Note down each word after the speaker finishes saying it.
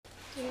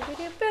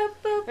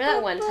Remember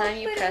that one time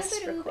you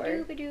pressed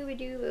record?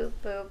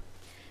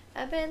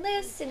 I've been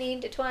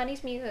listening to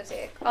 20s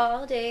music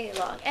all day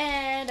long,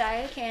 and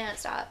I can't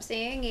stop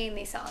singing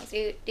these songs.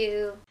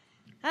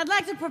 I'd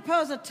like to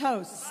propose a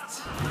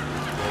toast.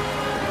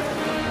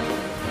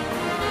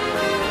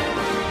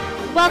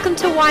 Welcome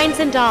to Wines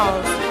and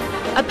Dolls,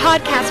 a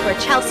podcast where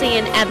Chelsea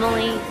and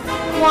Emily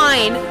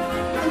wine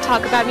and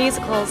talk about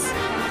musicals.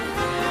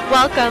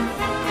 Welcome.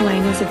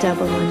 Wine is a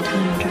double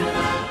entendre.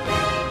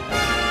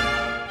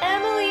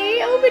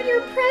 Emily, open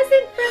your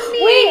present from me.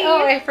 Wait,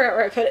 oh, I forgot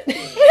where I put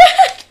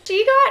it.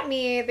 She got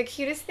me the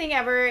cutest thing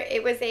ever.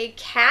 It was a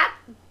cat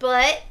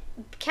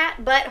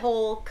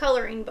butthole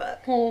coloring book.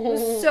 It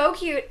was so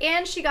cute.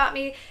 And she got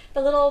me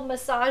the little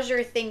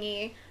massager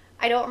thingy.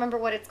 I don't remember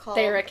what it's called.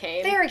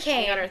 Theracane.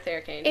 Theracane. I got her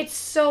Theracane. It's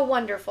so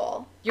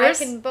wonderful.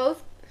 Yours? I can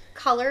both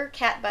color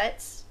cat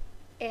butts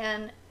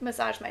and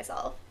massage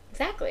myself.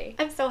 Exactly.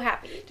 I'm so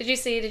happy. Did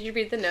you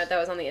read the note that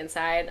was on the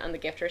inside on the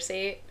gift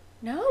receipt?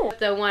 No.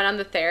 The one on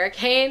the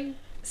Theracane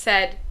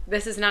said,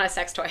 "This is not a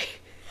sex toy."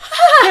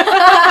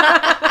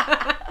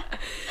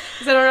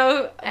 So I don't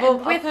know.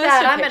 And with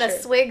that, I'm going to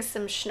swig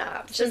some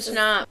schnapps. Some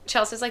schnapps.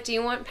 Chelsea's like, "Do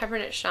you want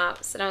peppermint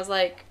schnapps?" And I was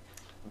like,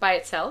 "By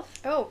itself?"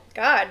 Oh,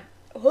 God.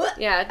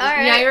 Yeah. All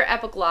right. Now your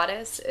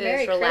epiglottis is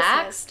Merry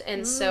relaxed, Christmas.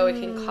 and so it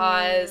can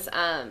cause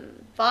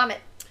Vomit.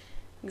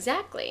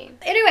 Exactly.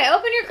 Anyway,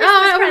 open your Christmas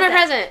I'm gonna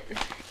present. open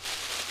my present.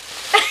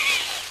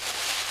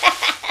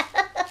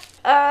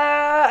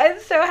 I'm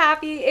so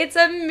happy. It's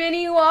a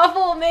mini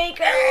waffle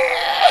maker.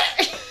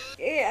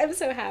 I'm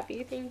so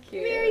happy. Thank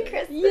you. Merry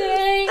Christmas.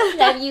 Yay.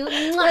 Love you.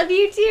 Love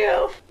you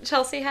too.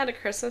 Chelsea had a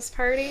Christmas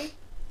party,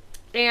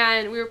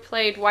 and we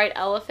played White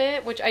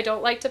Elephant, which I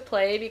don't like to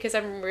play because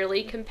I'm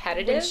really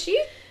competitive. When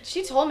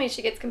she told me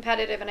she gets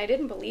competitive, and I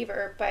didn't believe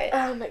her, but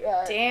Oh my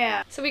god.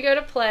 damn. So we go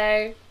to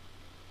play,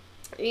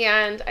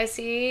 and I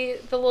see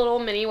the little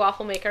mini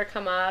waffle maker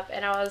come up,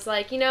 and I was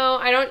like,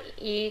 I don't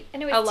eat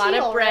And it was a lot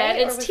teal, of bread. right?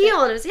 Or It's was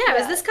teal, it- and it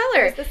was this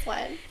color. It was this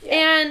one. Yeah.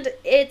 And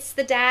it's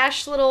the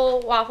Dash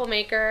little waffle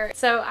maker.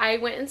 So I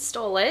went and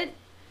stole it.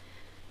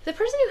 The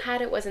person who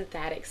had it wasn't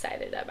that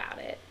excited about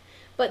it.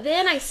 But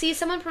then I see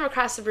someone from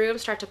across the room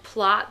start to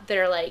plot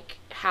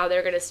how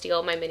they're going to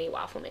steal my mini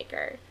waffle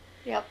maker.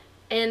 Yep.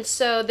 And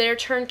so their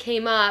turn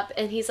came up,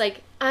 and he's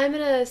like, "I'm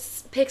going to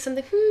pick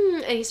something,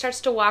 and he starts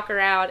to walk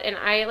around, and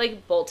I,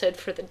 bolted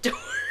for the door.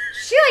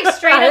 She,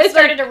 straight up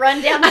started to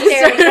run down the I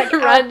stairs. started to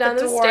run out down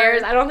the door.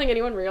 stairs. I don't think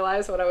anyone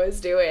realized what I was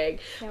doing,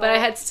 No. but I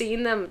had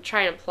seen them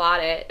trying to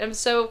plot it. And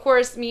so, of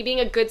course, me being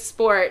a good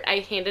sport, I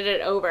handed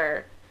it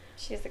over.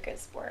 She's a good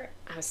sport.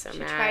 I was so She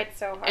mad. tried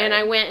so hard. And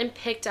I went and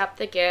picked up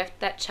the gift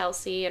that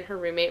Chelsea and her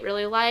roommate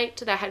really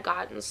liked that had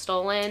gotten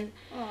stolen.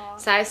 Aw.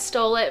 So I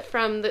stole it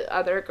from the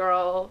other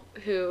girl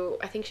who,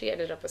 I think she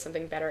ended up with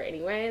something better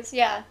anyways.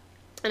 Yeah.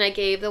 And I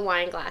gave the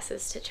wine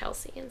glasses to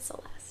Chelsea and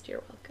Celeste. You're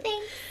welcome.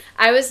 Thanks.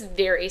 I was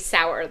very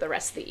sour the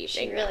rest of the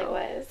evening. She really though.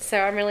 was. So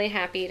I'm really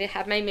happy to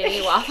have my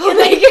mini waffle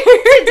maker.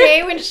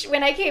 Today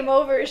when I came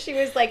over, she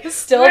was like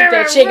Still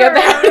bitching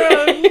about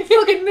it.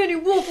 Fucking mini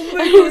waffle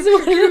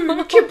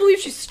maker. I can't believe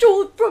she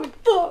stole it from me.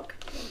 Fuck.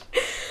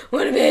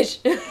 What a bitch.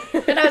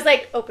 And I was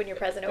like, open your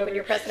present, open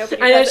your present, open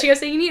your I know, present. she goes,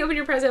 "So you need to open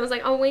your present." I was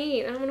like, "Oh,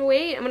 wait. I'm going to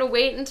wait. I'm going to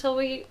wait until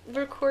we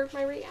record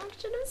my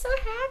reaction." I'm so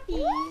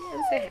happy.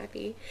 I'm so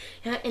happy.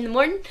 In the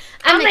morning,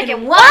 I'm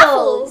making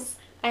waffles.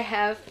 I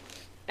have...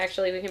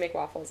 Actually, we can make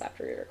waffles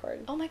after we record.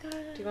 Oh my god.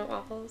 Do you want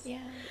waffles? Yeah.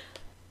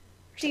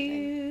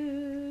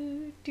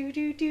 something.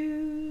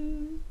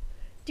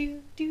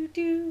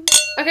 Do.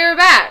 Okay, we're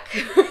back.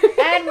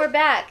 And we're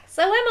back.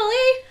 So,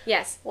 Emily,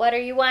 Yes. what are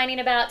you whining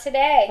about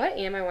today? What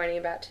am I whining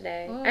about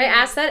today? I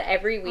ask that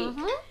every week.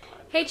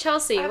 Hey,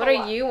 Chelsea, I have what a are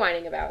lot. you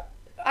whining about?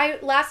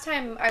 Last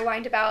time I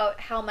whined about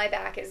how my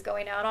back is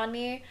going out on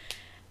me,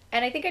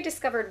 and I think I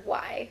discovered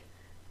why.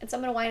 And so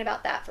I'm going to whine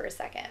about that for a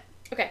second.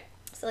 Okay.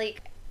 So,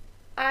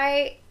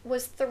 I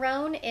was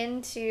thrown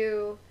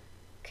into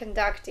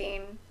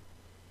conducting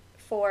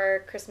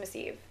for Christmas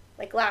Eve,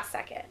 last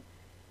second.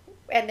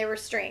 And there were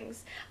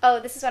strings. Oh,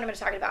 this is what I'm going to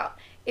talk about.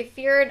 If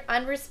you're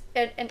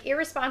an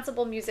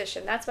irresponsible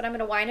musician, that's what I'm going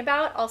to whine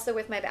about, also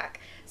with my back.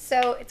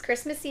 So it's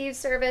Christmas Eve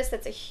service.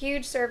 That's a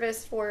huge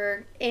service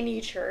for any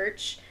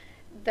church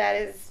that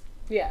is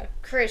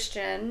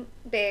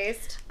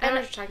Christian-based. I don't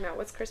know what you're talking about.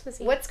 What's Christmas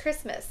Eve? What's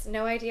Christmas?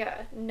 No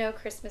idea. No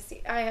Christmas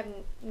Eve. I have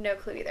no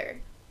clue either.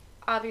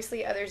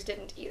 Obviously, others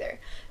didn't either.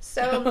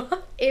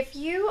 So if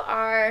you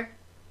are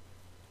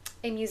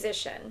a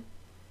musician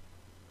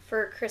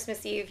for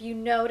Christmas Eve, you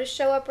know to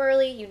show up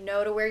early, you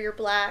know to wear your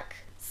black.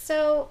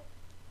 So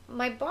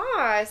my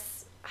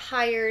boss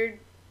hired,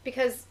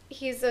 because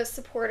he's a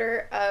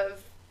supporter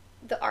of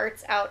the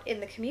arts out in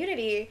the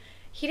community,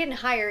 he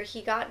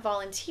got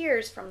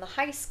volunteers from the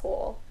high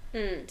school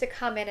to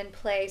come in and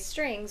play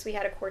strings. We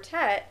had a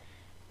quartet,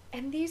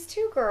 and these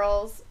two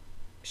girls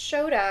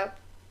showed up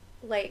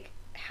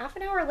half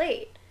an hour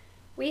late.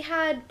 We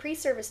had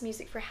pre-service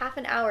music for half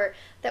an hour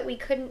that we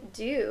couldn't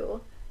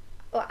do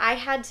I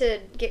had to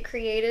get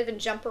creative and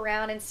jump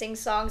around and sing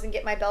songs and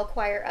get my bell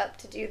choir up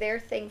to do their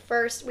thing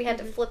first. We had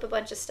to flip a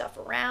bunch of stuff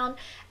around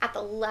at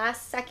the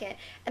last second.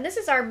 And this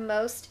is our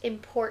most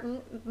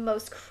important,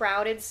 most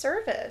crowded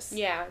service.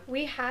 Yeah.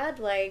 We had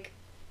like,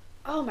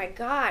 oh my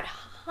God,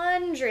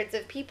 hundreds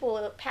of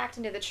people packed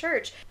into the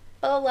church.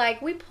 But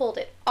like, we pulled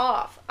it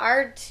off.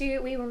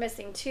 We were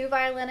missing 2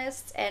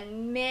 violinists,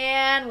 and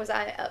man, was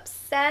I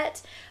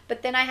upset.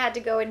 But then I had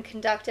to go and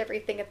conduct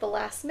everything at the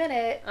last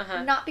minute,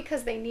 not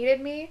because they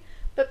needed me,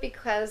 but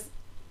because,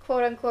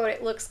 quote unquote,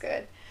 it looks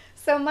good.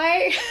 So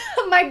my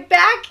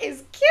back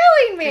is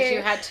killing me. Because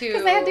you had to.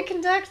 Because I had to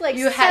conduct like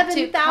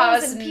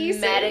 7,000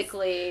 pieces.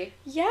 Cosmetically.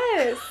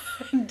 Yes.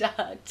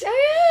 Conduct.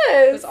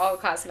 Yes. It was all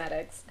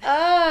cosmetics.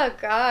 Oh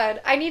God,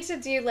 I need to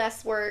do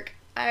less work.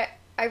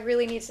 I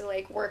really need to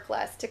like work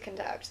less to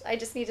conduct. I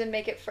just need to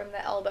make it from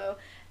the elbow.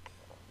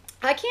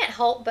 I can't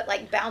help but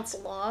like bounce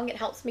along. It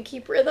helps me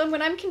keep rhythm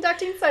when I'm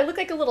conducting, so I look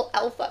like a little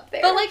elf up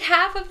there. But like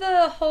half of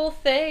the whole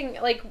thing,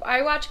 like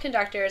I watch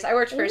conductors. I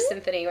worked for a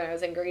symphony when I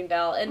was in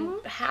Greenbelt, and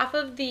half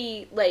of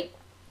the like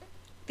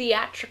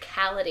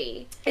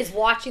theatricality is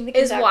watching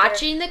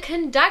the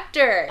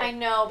conductor. I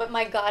know, but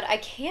my God, I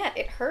can't.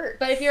 It hurts.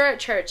 But if you're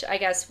at church, I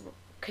guess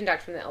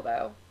conduct from the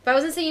elbow. But I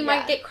wasn't saying you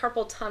might get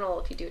carpal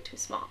tunnel if you do it too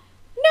small.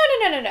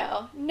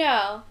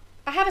 No.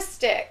 I have a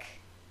stick.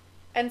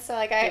 And so,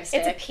 like, it's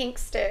a pink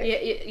stick.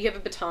 You have a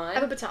baton? I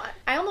have a baton.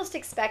 I almost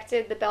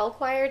expected the bell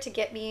choir to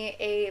get me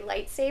a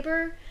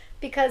lightsaber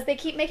because they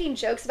keep making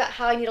jokes about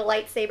how I need a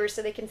lightsaber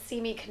so they can see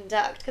me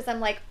conduct because I'm,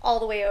 like, all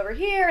the way over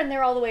here and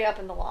they're all the way up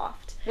in the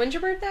loft. When's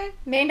your birthday?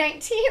 May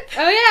 19th.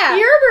 Oh, yeah.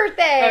 Your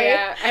birthday. Oh,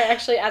 yeah. I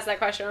actually asked that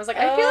question. I was like,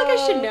 I feel like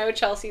I should know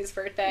Chelsea's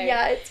birthday.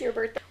 Yeah, it's your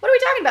birthday. What are we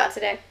talking about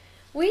today?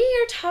 We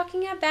are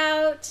talking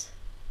about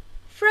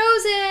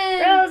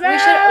Frozen. Frozen. We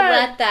should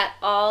let that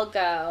all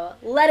go.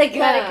 Let it go.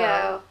 Let it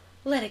go.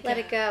 Let it go. Let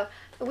it go.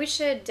 We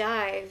should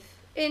dive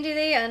into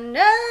the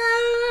unknown.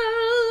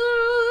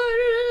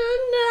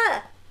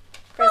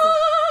 Frozen.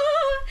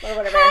 Or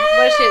whatever.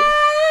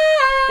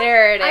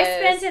 There it is.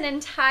 I spent an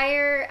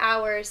entire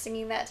hour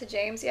singing that to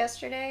James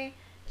yesterday.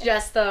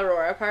 Just the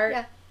Aurora part?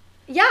 Yeah.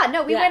 Yeah,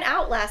 no, we went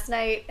out last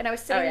night, and I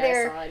was sitting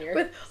there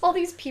with all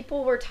these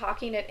people were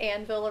talking at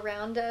Anvil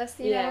around us,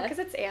 you know, because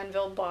it's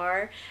Anvil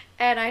Bar,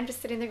 and I'm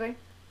just sitting there going,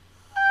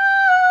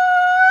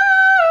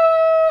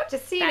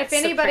 just seeing if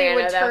anybody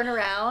would turn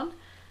around.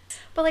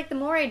 But, like, the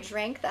more I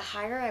drank, the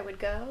higher I would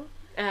go.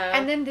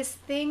 And then this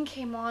thing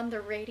came on the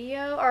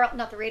radio, or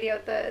not the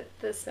radio,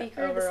 the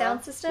speaker, the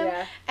sound system,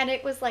 and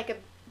it was like a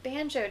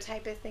banjo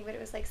type of thing, but it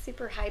was, like,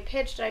 super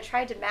high-pitched, and I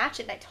tried to match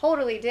it, and I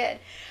totally did.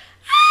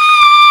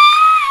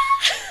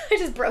 I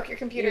just broke your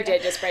computer. You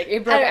did just break. You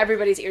broke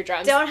everybody's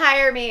eardrums. Don't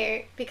hire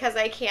me because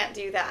I can't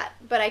do that,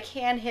 but I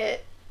can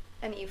hit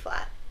an E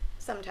flat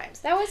sometimes.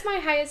 That was my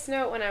highest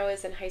note when I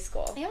was in high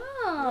school.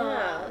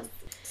 Yeah.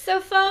 So,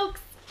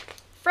 folks,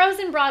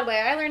 Frozen Broadway.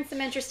 I learned some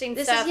interesting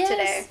stuff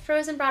today.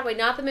 Frozen Broadway,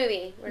 not the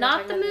movie. We're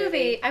not the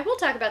movie. I will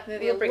talk about the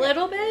movie a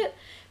little bit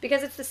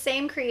because it's the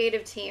same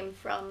creative team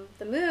from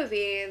the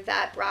movie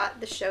that brought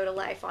the show to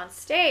life on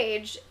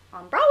stage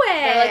on Broadway.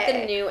 They're like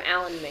the new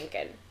Alan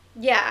Menken.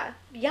 Yeah,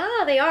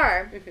 they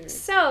are. Mm-hmm.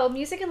 So,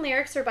 music and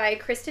lyrics are by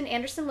Kristen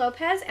Anderson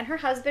Lopez and her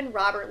husband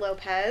Robert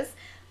Lopez.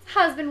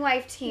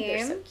 Husband-wife team.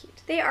 They're so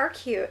cute. They are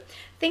cute.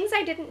 Things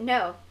I didn't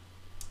know.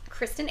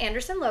 Kristen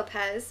Anderson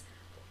Lopez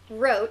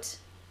wrote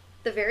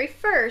the very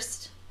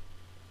first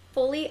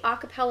fully a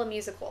cappella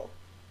musical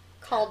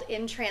called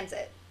In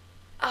Transit.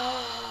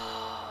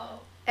 Oh.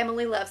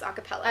 Emily loves a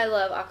cappella. I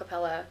love a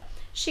cappella.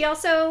 She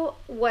also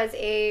was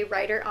a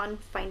writer on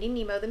Finding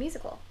Nemo the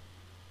musical.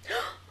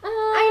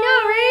 Oh, I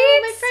know, right?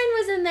 My friend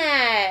was in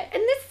that.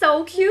 And it's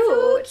so cute.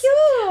 It's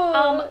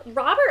so cute.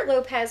 Robert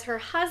Lopez, her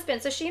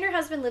husband, so she and her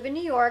husband live in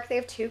New York. They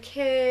have 2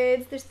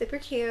 kids. They're super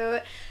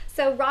cute.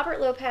 So Robert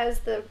Lopez,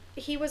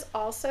 he was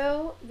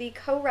also the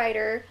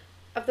co-writer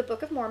of the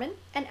Book of Mormon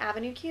and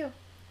Avenue Q.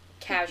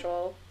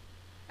 Casual.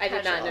 I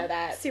did not know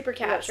that. Super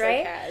cash,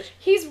 right?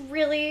 He's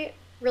really,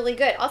 really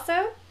good.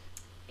 Also,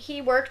 he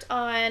worked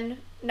on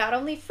not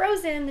only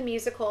Frozen, the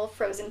musical,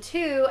 Frozen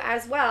 2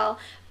 as well,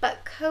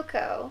 but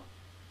Coco.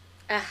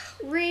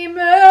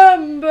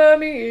 Remember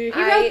me.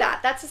 He wrote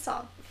that. That's a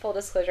song. Full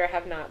disclosure, I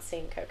have not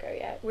seen Coco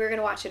yet. We're going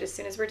to watch it as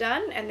soon as we're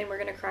done, and then we're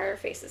going to cry our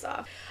faces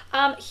off.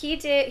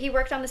 He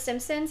worked on The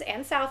Simpsons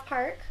and South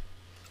Park.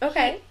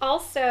 Okay. He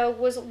also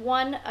was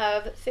one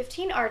of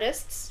 15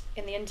 artists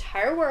in the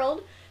entire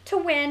world to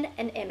win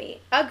an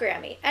Emmy, a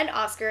Grammy, an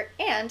Oscar,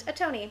 and a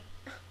Tony.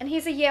 And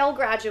he's a Yale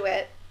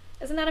graduate.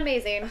 Isn't that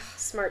amazing?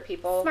 Smart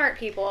people. Smart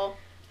people.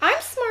 I'm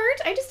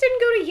smart. I just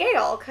didn't go to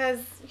Yale because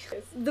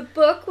the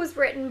book was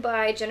written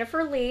by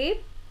Jennifer Lee,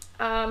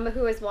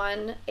 who has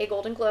won a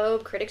Golden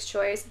Globe, Critics'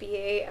 Choice,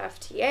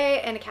 BAFTA,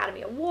 and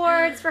Academy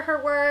Awards for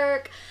her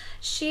work.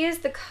 She is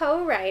the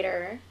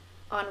co-writer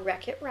on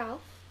Wreck-It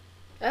Ralph.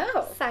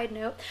 Oh. Side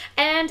note.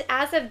 And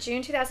as of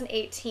June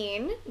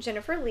 2018,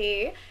 Jennifer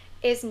Lee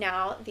is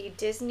now the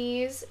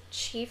Disney's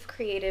Chief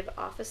Creative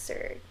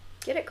Officer.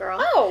 Get it, girl.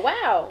 Oh,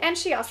 wow. And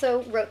she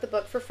also wrote the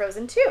book for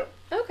Frozen 2.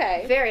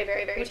 Okay. Very,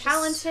 very, very Which is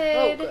talented.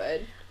 so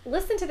good.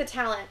 Listen to the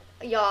talent.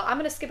 Y'all, I'm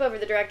going to skip over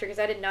the director because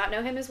I did not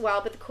know him as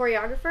well, but the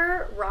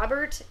choreographer,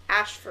 Robert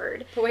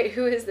Ashford. But wait,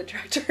 who is the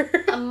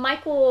director?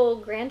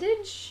 Michael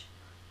Grandage?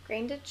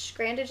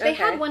 Grandage. They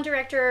had Okay. one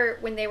director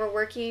when they were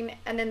working,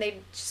 and then they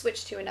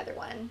switched to another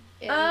one.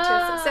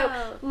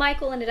 So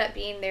Michael ended up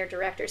being their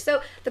director.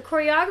 So the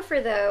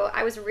choreographer, though,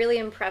 I was really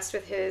impressed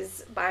with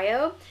his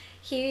bio.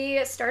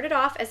 He started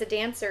off as a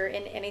dancer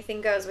in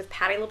Anything Goes with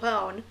Patti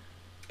LuPone.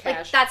 Like,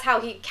 Cash. that's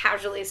how he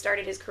casually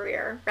started his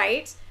career,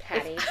 right?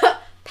 Patty.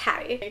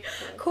 Patty.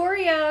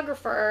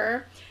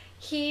 Choreographer.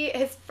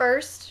 His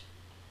first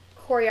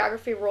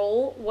choreography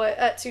role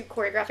to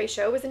choreograph a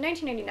show was in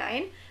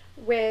 1999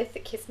 with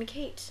Kiss Me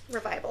Kate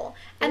revival.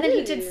 And then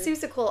he did Ooh.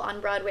 Seussical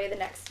on Broadway the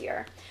next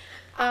year.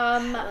 I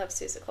love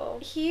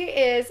Seussical. He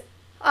is,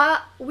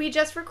 we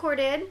just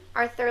recorded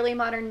our Thoroughly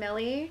Modern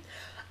Millie,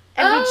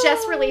 and we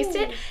just released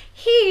it.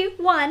 He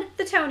won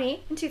the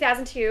Tony in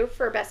 2002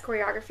 for Best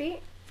Choreography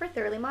for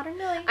Thoroughly Modern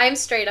Millie. I'm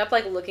straight up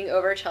like looking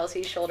over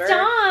Chelsea's shoulder.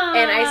 Stop.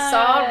 And I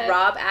saw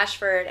Rob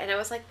Ashford and I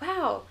was like,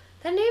 wow,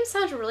 that name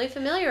sounds really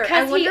familiar. I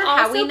Because he wonder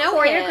how we also know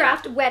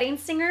choreographed him. Wedding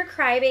Singer,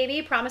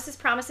 Crybaby, Promises,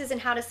 Promises,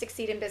 and How to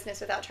Succeed in Business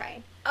Without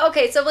Trying.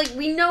 Okay, so like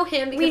we know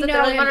him because We of know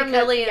Thoroughly him Modern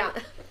because- Millie. yeah.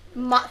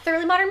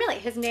 Thoroughly Modern Millie.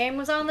 His name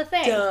was on the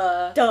thing.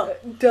 Duh.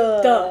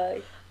 Duh.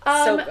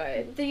 So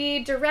good. The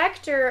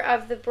director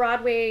of the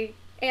Broadway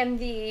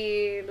and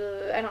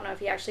I don't know if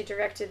he actually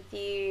directed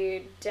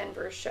the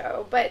Denver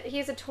show, but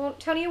he's a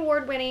Tony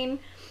Award winning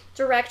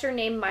director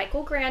named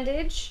Michael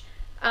Grandage.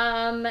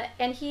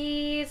 And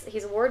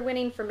he's award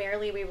winning for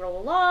Merrily We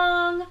Roll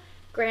Along,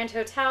 Grand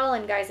Hotel,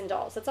 and Guys and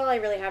Dolls. That's all I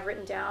really have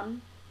written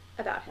down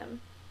about him.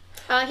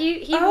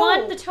 He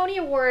won the Tony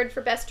Award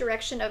for Best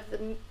Direction of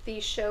the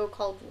show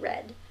called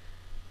Red.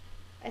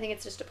 I think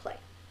it's just a play.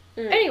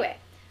 Anyway,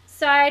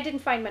 so I didn't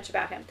find much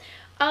about him.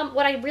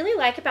 What I really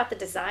like about the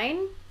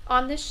design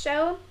on this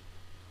show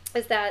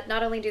is that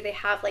not only do they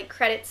have like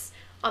credits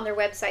on their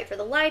website for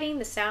the lighting,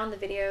 the sound, the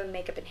video,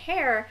 makeup, and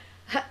hair,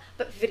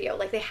 but video.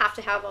 Like they have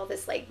to have all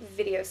this like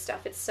video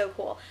stuff. It's so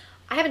cool.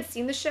 I haven't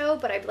seen the show,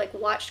 but I've like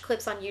watched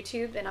clips on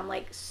YouTube, and I'm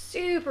like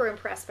super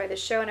impressed by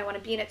this show, and I want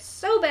to be in it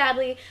so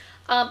badly.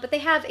 But they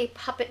have a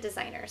puppet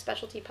designer,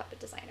 specialty puppet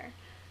designer,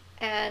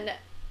 and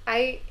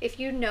if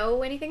you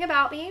know anything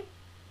about me,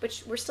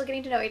 which we're still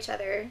getting to know each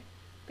other,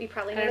 but you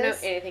probably know I don't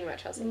this. know anything about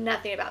Chelsea.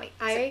 Nothing about me.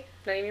 I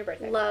Not even your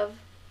birthday. love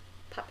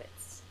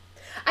puppets.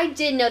 I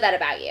did know that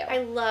about you.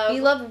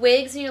 You love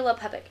wigs and you love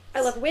puppets.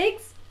 I love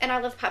wigs and I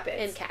love puppets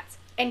and cats.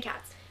 and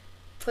cats.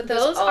 Put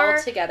those all are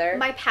together.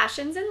 My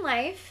passions in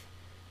life.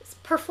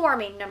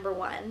 Performing, number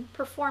one.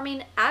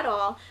 Performing at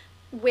all.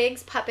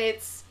 Wigs,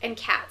 puppets, and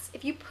cats.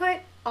 If you put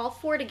all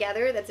four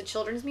together, that's a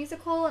children's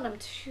musical, and I'm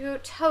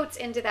totes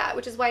into that,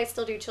 which is why I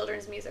still do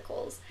children's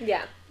musicals.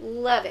 Yeah.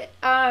 Love it.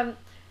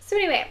 So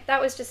anyway,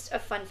 that was just a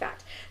fun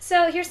fact.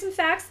 So here's some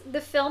facts.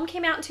 The film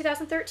came out in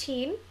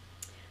 2013.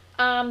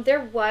 There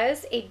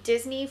was a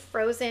Disney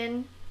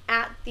Frozen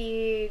at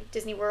the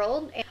Disney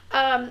World,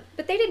 but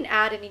they didn't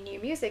add any new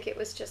music. It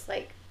was just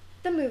like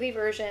the movie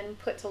version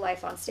put to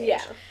life on stage.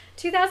 Yeah.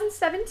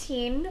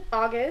 2017,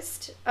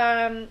 August,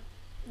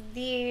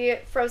 the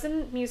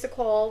Frozen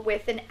musical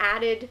with an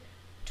added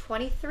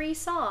 23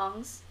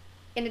 songs,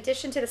 in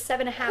addition to the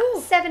seven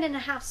and a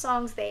half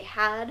songs they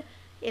had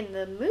in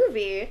the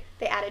movie,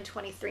 they added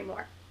 23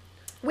 more.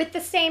 With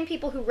the same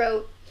people who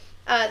wrote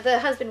the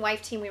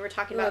husband-wife team we were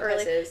talking about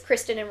earlier,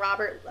 Kristen and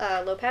Robert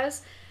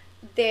Lopez,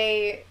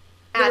 they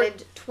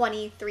added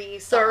 23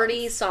 songs.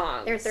 30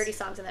 songs. There are 30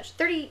 songs in that.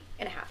 30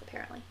 and a half,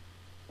 apparently.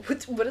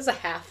 What is a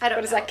half? I don't know.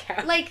 What does that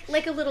count?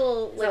 Like a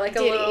little like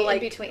ditty a little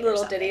like in between little or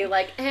something. ditty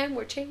like, and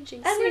we're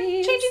changing And we're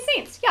scenes. changing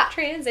scenes. Yeah.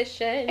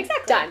 Transition.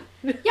 Exactly. Done.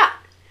 Yeah.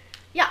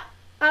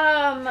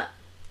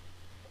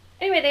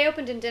 Anyway, they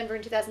opened in Denver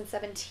in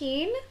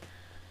 2017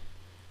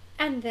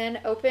 and then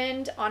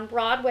opened on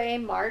Broadway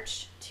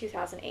March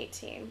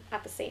 2018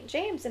 at the St.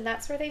 James, and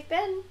that's where they've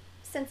been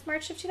since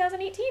March of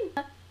 2018.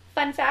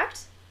 Fun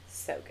fact,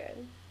 So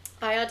good.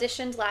 I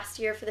auditioned last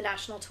year for the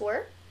national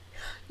tour.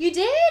 You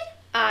did?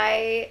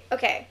 I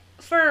tried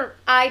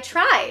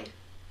to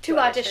To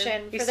audition?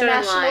 audition You for the stood in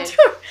national line.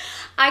 tour.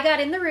 I got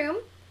in the room.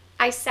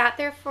 I sat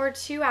there for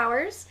 2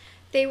 hours.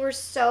 They were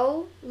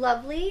so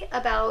lovely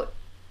about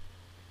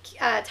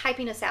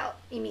typing us out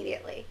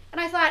immediately. And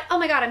I thought, oh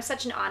my God, I'm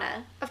such an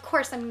Anna. Of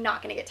course I'm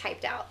not going to get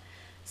typed out.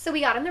 So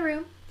we got in the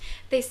room.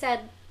 They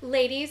said,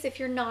 ladies, if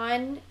you're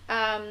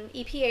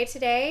non-EPA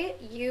today,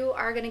 you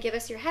are going to give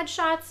us your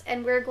headshots,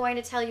 and we're going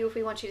to tell you if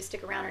we want you to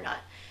stick around or not.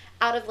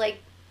 Out of like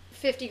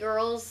 50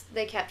 girls,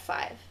 they kept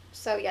 5.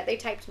 So yeah, they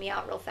typed me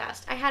out real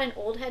fast. I had an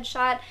old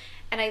headshot,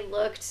 and I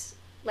looked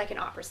like an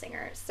opera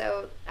singer.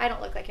 So I don't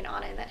look like an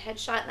Anna in that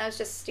headshot, and that was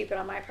just stupid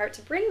on my part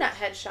to bring that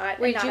headshot.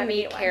 Wait, and not did you have me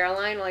meet get one.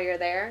 Caroline while you're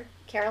there?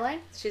 Caroline?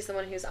 She's the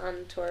one who's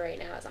on tour right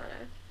now as Anna.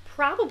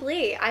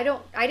 Probably. I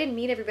didn't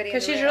meet everybody in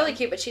Because the she's room. really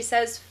cute, but she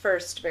says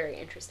first very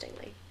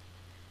interestingly.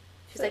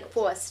 She's like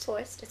forced.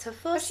 Forced. It's her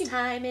first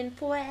time in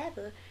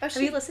forever. Oh,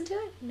 Have you listened to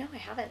it? No, I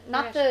haven't.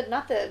 gosh.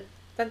 Not the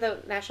The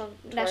national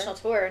tour? national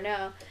tour,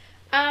 no.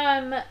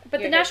 But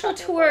You're the national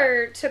just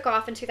tour took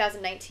off in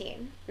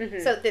 2019.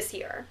 Mhm. So this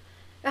year.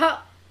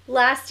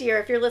 Last year,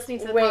 if you're listening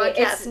to the Wait,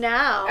 podcast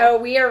now. Oh,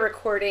 we are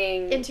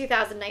recording. In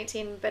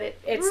 2019, but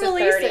it's the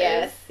releases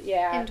 30th.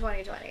 Yeah. in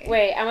 2020.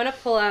 Wait, I want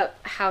to pull up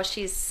how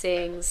she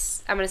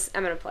sings. I'm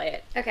gonna play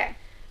it. Okay.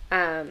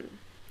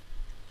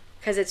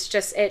 Because it's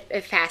just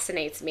it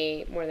fascinates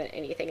me more than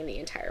anything in the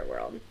entire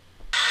world.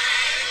 Oh,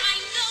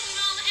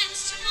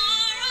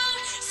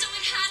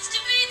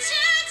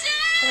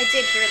 I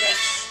did hear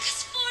this.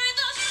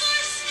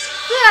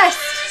 Yes!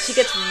 She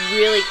gets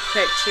really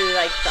quick to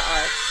like the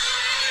arc.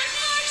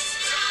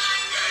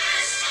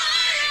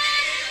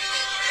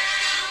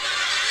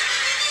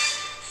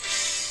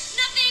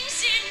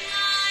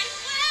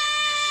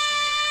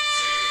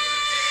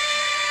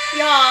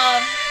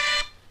 Yeah.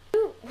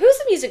 Who's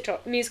the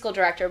musical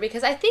director?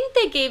 Because I think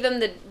they gave them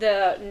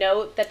the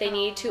note that they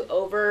need to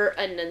over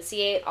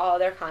enunciate all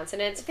their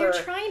consonants They're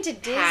for trying to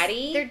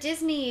Patty. They're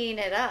Disneying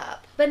it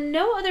up. But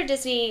no other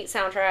Disney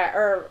soundtrack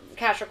or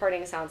cast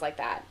recording sounds like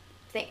that.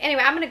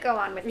 Anyway, I'm going to go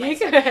on with my You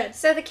story. could.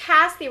 So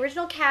the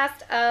original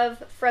cast of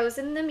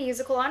Frozen the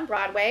musical on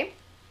Broadway,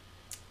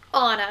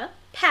 Anna,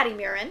 Patty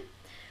Murin,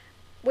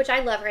 which I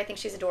love her. I think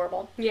she's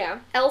adorable. Yeah.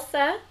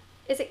 Elsa,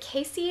 is it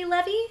Casey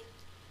Levy?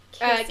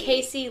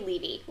 Casey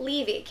Levy.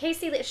 Levy.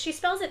 She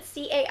spells it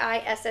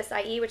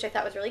Caissie, which I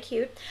thought was really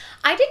cute.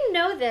 I didn't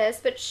know this,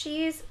 but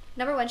she's,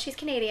 number one, she's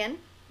Canadian.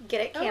 Get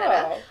it,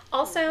 Canada. Oh.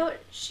 Also,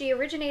 she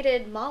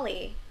originated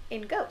Molly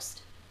in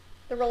Ghost,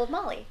 the role of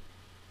Molly.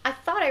 I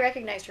thought I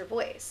recognized her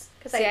voice.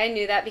 See, I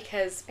knew that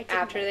because I didn't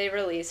after know. they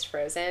released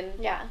Frozen,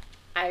 Yeah.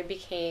 I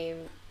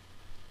became...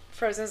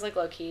 Frozen's like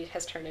low-key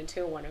has turned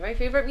into one of my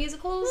favorite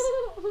musicals.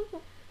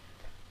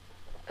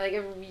 Like,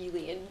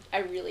 I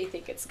really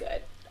think it's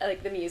good.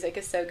 Like, the music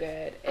is so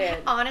good.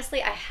 And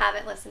Honestly, I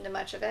haven't listened to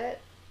much of it,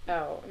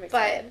 oh, I'm but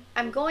excited.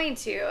 I'm going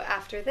to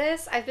after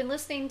this. I've been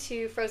listening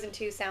to Frozen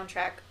 2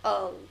 soundtrack.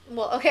 Oh,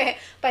 well, okay.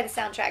 By the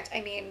soundtrack,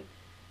 I mean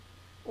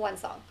one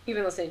song. You've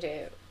been listening to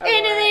Into the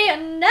Aurora.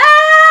 unknown.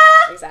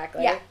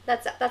 Exactly. Yeah,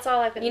 that's all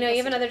I've been. You know, you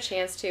have listening another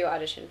chance to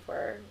audition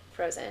for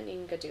Frozen. You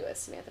can go do a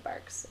Samantha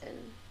Barks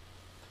in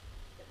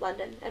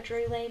London at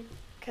Drury Lane.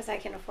 because I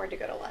can afford to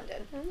go to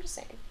London. I'm just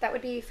saying. That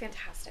would be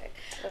fantastic.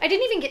 I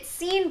didn't even get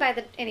seen by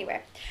the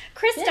anyway.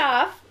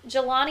 Christoph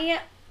Jelani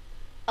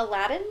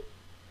Aladdin.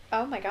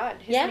 Oh my God,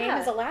 his Yeah. name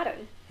is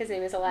Aladdin. His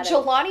name is Aladdin.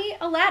 Jelani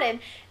Aladdin.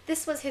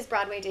 This was his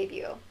Broadway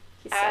debut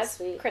He's as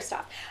so sweet.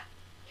 Christoph.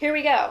 Here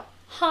we go.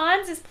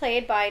 Hans is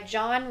played by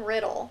John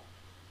Riddle.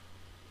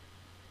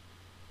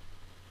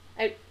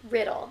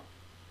 Riddle.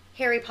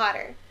 Harry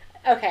Potter.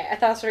 Okay, I thought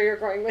that's where you were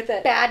going with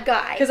it. Bad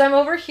guy. Because I'm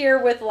over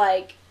here with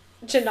like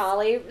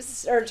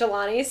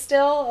Jelani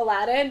still,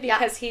 Aladdin,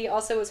 because he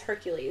also was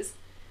Hercules.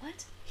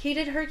 What? He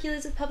did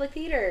Hercules with Public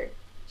Theater.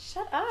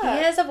 Shut up. He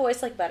has a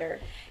voice like butter.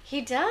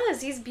 He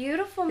does. He's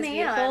beautiful, He's man.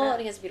 beautiful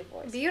and he has a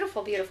beautiful voice.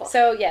 Beautiful, beautiful.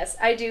 So yes,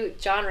 I do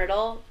John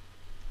Riddle.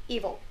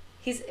 evil.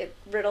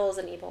 Riddle is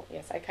an evil.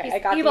 Yes, He's I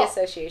got evil. the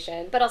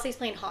association. But also he's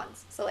playing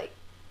Hans. So like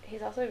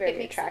He's also it very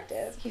makes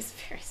attractive. sense. He's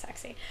very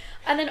sexy.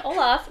 And then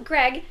Olaf,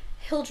 Greg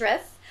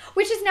Hildreth,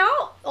 which is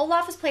now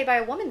Olaf is played by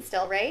a woman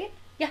still, right?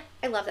 Yeah.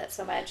 I love that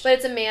so much. But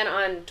it's a man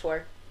on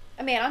tour.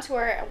 A man on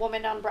tour, a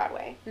woman on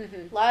Broadway.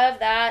 Mm-hmm. Love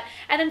that.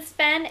 And then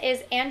Sven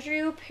is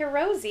Andrew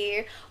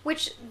Pirozzi,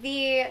 which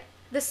the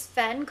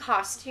Sven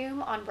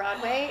costume on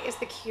Broadway is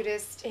the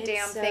cutest It's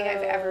damn thing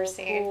I've ever so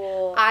seen.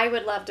 cool. I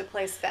would love to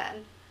play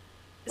Sven.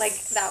 Like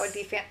that would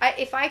be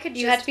if I could.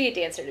 You had to be a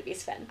dancer to be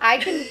Sven. I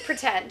can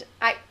pretend.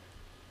 I'm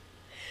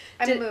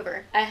a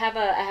mover. I have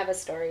a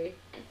story.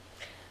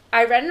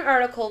 I read an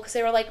article because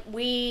they were like,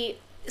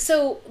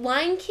 so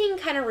Lion King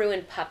kind of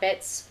ruined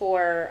puppets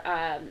for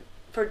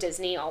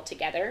Disney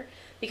altogether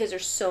because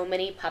there's so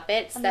many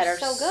puppets And that they're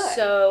are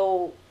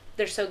so good.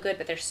 they're so good,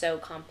 but they're so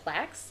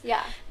complex.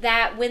 Yeah.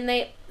 That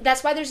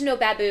that's why there's no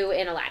Babu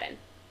in Aladdin.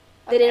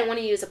 They Okay. didn't want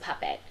to use a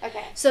puppet.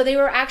 Okay. So they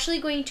were actually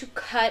going to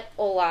cut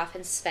Olaf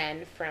and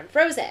Sven from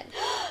Frozen,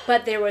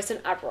 but there was an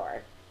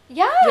uproar.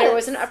 Yes. There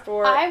was an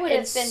uproar. I would have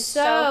and been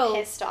so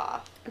pissed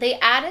off. They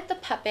added the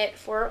puppet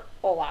for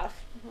Olaf.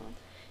 Mm-hmm.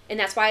 And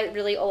that's why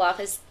really Olaf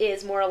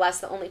is more or less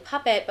the only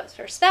puppet, but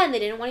for Sven, they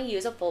didn't want to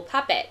use a full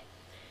puppet.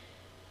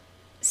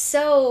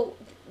 So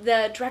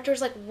the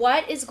director's like,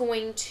 what is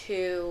going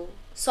to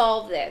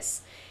solve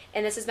this?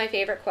 And this is my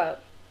favorite quote.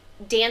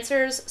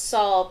 Dancers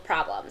solve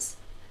problems.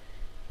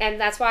 And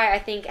that's why I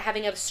think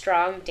having a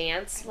strong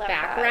dance Love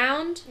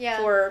background that. Yeah.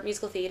 for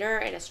musical theater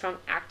and a strong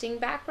acting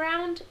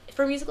background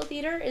for musical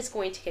theater is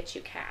going to get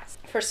you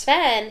cast. For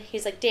Sven,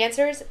 he's like,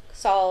 dancers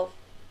solve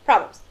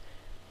problems.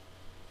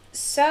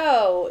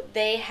 So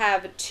they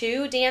have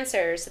two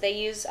dancers. They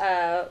use,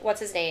 what's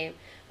his name?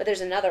 But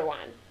there's another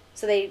one.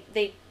 So they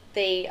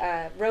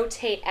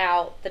rotate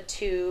out the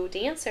two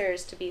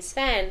dancers to be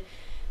Sven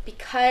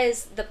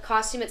because the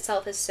costume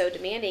itself is so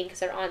demanding because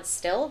they're on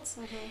stilts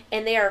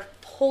and they are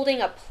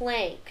holding a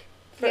plank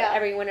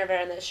for whenever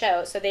in the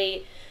show. So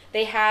they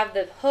have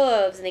the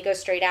hooves and they go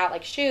straight out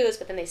like shoes,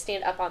 but then they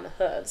stand up on the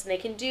hooves. And they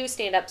can do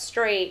stand up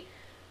straight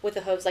with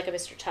the hooves like a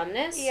Mr.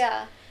 Tumnus.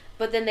 Yeah.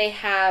 But then they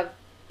have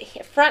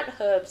front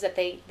hooves that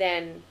they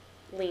then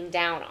lean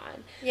down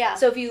on. Yeah.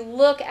 So if you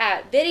look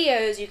at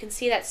videos, you can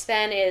see that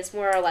Sven is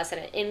more or less at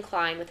an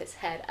incline with his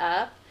head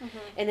up. Mm-hmm.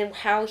 And then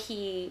how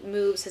he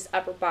moves his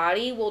upper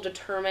body will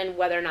determine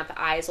whether or not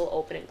the eyes will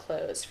open and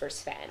close for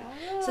Sven.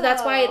 Oh. So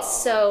that's why it's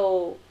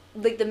so,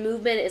 like, the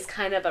movement is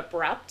kind of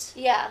abrupt.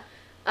 Yeah.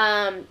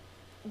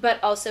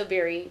 But also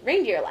very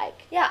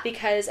reindeer-like. Yeah.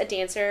 Because a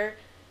dancer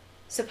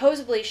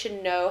supposedly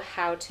should know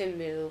how to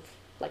move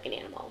like an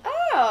animal.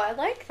 Oh, I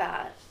like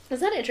that.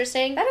 Isn't that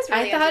interesting? That is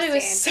really I thought interesting. it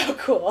was so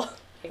cool.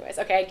 Anyways,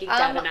 okay, I geeked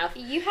out enough.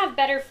 You have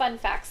better fun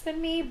facts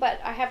than me, but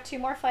I have 2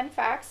 more fun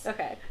facts.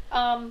 Okay.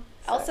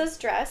 Elsa's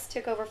dress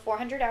took over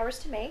 400 hours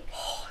to make.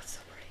 Oh, it's so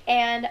pretty.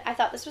 And I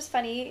thought this was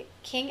funny.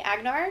 King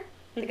Agnar,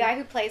 the guy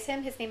who plays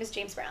him, his name is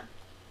James Brown.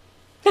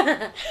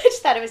 I I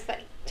just thought it was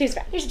funny. James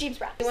Brown. Here's James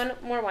Brown. You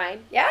want more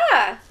wine?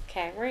 Yeah.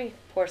 Okay, we're going to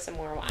pour some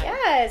more wine.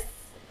 Yes.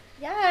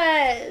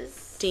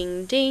 Yes.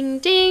 Ding, ding,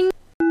 ding.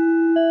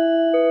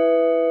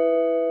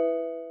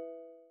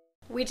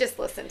 We just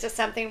listened to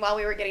something while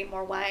we were getting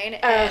more wine,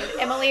 and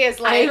Emily is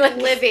like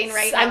living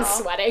right now. I'm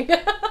sweating.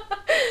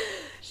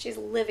 She's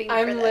living for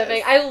I'm this.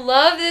 living. I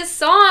love this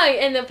song,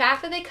 and the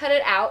fact that they cut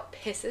it out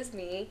pisses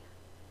me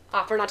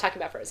off. We're not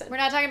talking about Frozen. We're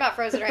not talking about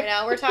Frozen right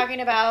now. We're talking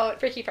about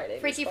Freaky Friday.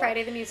 Freaky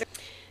Friday the musical.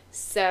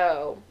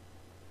 So,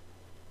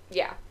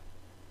 yeah.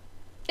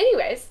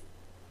 Anyways,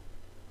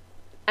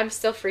 I'm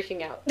still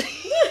freaking out.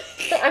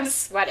 I'm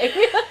sweating.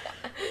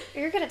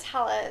 You're going to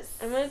tell us.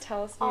 I'm going to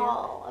tell us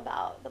all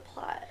about the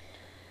plot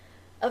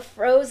of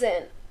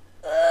Frozen.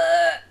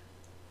 Ugh.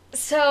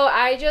 So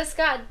I just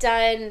got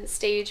done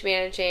stage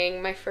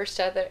managing my first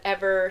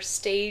ever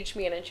stage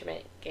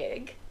management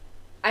gig.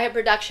 I have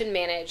production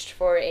managed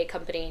for a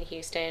company in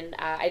Houston.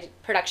 I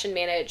production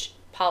manage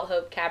Paul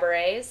Hope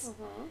Cabarets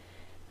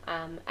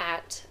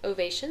at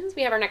Ovations.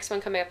 We have our next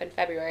one coming up in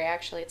February,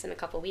 actually. It's in a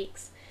couple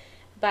weeks.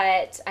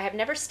 But I have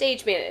never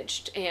stage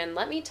managed, and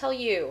let me tell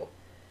you,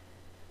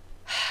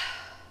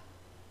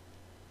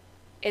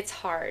 it's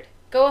hard.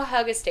 Go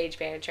hug a stage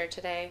manager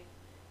today,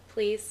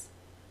 please.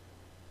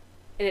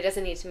 And it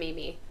doesn't need to be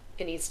me.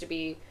 It needs to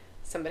be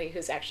somebody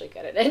who's actually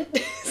good at it.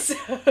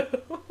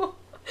 So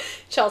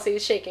Chelsea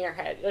is shaking her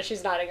head.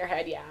 She's nodding her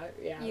head. Yeah.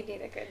 You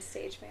need a good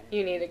stage manager.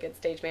 You need a good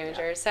stage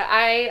manager. Yeah. So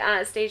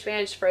I stage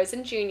managed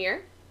Frozen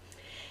Junior.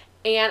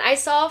 And I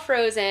saw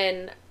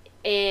Frozen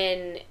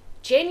in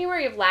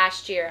January of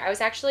last year. I was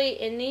actually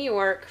in New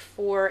York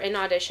for an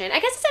audition. I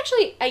guess it's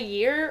actually a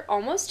year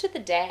almost to the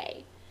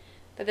day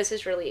that this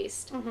is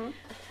released. Mm-hmm.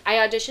 I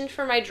auditioned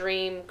for my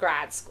dream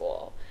grad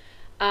school.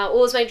 It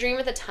was my dream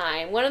at the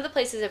time. One of the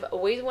places I've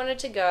always wanted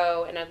to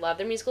go, and I love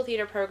their musical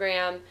theater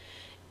program,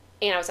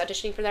 and I was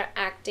auditioning for their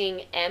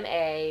acting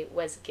MA,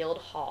 was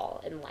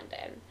Guildhall in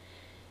London.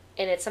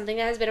 And it's something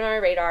that has been on my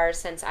radar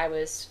since I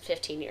was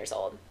 15 years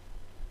old.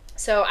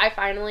 So I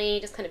finally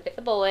just kind of bit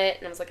the bullet,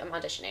 and I was like, I'm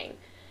auditioning.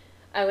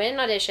 I went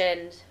and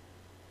auditioned.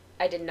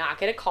 I did not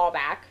get a call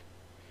back.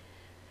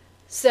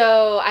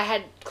 So I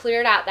had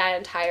cleared out that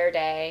entire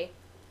day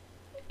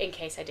in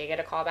case I did get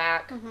a call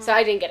back. Mm-hmm. So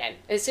I didn't get in.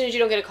 As soon as you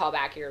don't get a call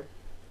back,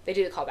 they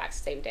do the callbacks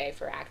the same day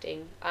for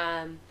acting.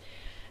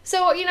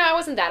 So, I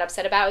wasn't that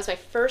upset about it. It was my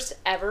first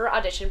ever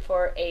audition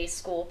for a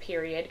school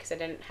period because I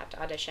didn't have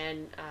to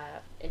audition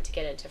and to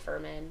get into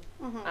Furman.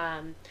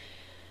 Mm-hmm.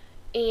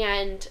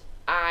 And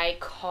I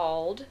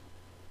called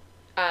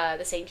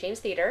the St. James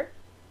Theater.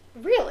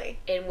 Really?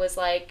 And was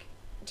like,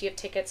 do you have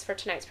tickets for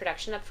tonight's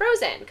production of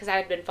Frozen? Because I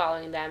had been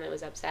following them and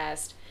was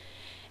obsessed.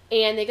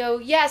 And they go,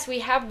 yes, we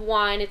have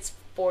one. It's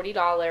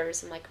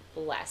 $40. I'm like,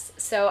 bless.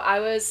 So I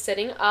was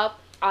sitting up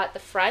at the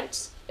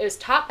front. It was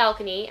top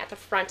balcony at the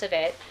front of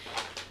it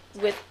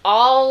with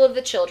all of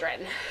the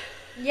children.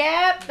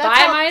 Yep.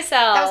 By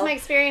myself. That was my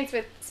experience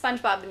with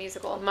SpongeBob the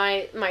musical.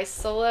 My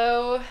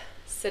solo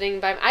sitting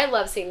by... I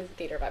love seeing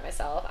theater by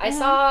myself. Mm-hmm. I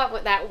saw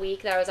that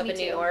week that I was up in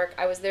New York.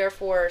 I was there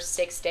for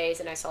 6 days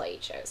and I saw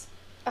 8 shows.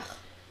 Ugh.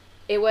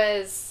 It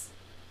was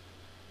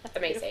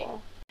amazing.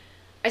 Beautiful.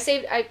 I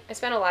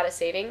spent a lot of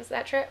savings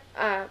that trip.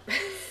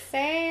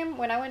 Same.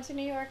 When I went to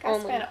New York, I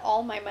spent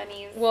all my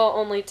money. Well,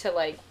 only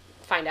to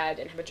find out I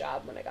didn't have a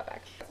job when I got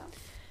back.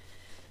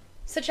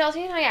 So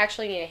Chelsea and I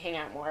actually need to hang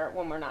out more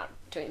when we're not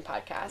doing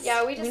podcasts.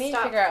 Yeah, we need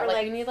stopped to figure out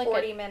we need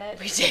 40 minutes.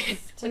 We did.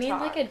 We need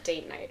talk. a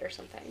date night or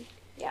something.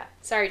 Yeah.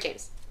 Sorry,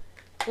 James.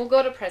 We'll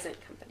go to Present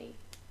Company.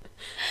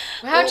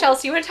 Wow,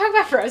 Chelsea, you want to talk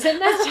about Frozen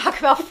now? Let's talk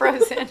about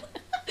Frozen.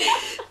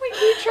 We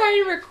keep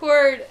trying to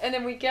record, and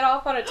then we get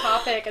off on a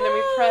topic, and then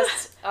we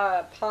press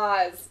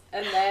pause,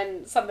 and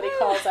then somebody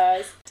calls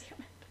us.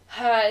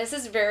 This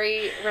is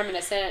very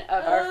reminiscent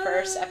of our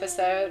first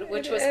episode,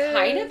 which was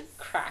kind of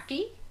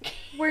crappy.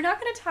 We're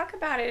not going to talk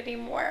about it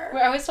anymore.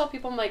 I always tell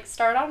people, I'm like,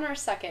 start on our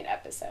second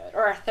episode,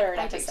 or our third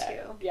episode. I do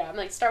too. Yeah, I'm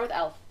like, start with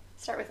Elf.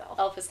 Start with Elf.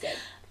 Elf is good.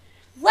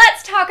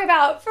 Let's talk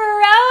about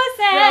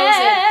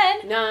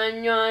Frozen! Na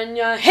na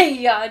na, hey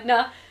ya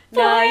na, For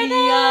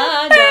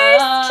the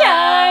first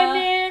time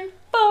in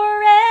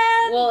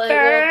forever. Well, it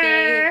will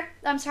be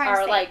I'm trying to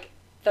our, say. like,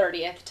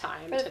 30th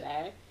time For the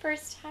today.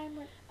 First time.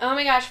 Oh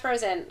my gosh,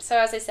 Frozen. So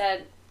as I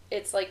said,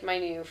 it's like my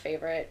new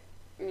favorite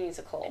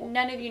musical.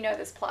 None of you know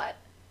this plot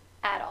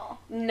at all.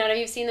 None of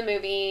you have seen the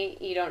movie.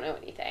 You don't know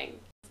anything.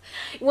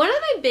 One of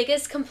my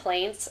biggest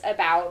complaints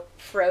about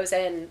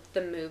Frozen,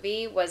 the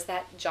movie, was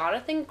that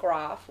Jonathan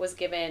Groff was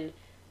given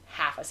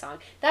half a song.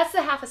 That's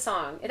the half a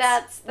song.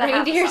 That's the half a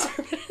Reindeers song.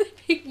 Are Better Than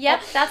People.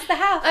 Yep, that's the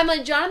half. I'm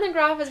like, Jonathan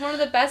Groff is one of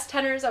the best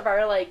tenors of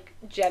our, like,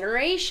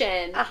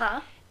 generation.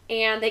 Uh-huh.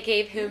 And they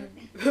gave him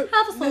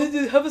Half a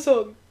song. half a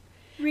song.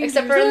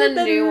 Except for in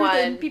the new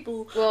one.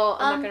 People. Well,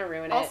 I'm not going to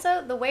ruin it.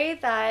 Also, the way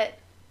that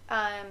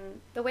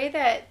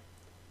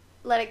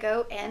Let It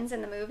Go ends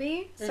in the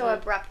movie so Mhm.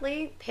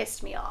 abruptly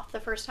pissed me off the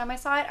first time I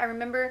saw it. I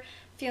remember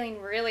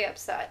feeling really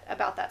upset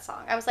about that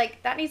song. I was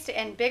like, that needs to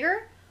end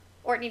bigger,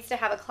 or it needs to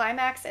have a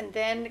climax and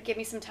then give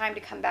me some time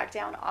to come back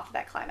down off of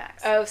that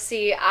climax. Oh,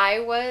 see,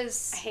 I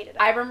hated it.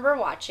 I remember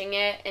watching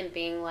it and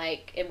being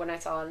like, when I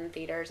saw it in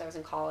theaters, I was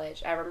in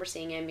college, I remember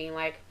seeing it and being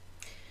like,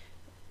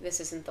 this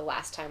isn't the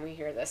last time we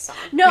hear this song.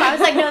 No, I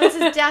was like, no, this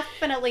is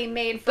definitely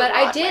made for But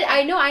Broadway.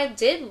 I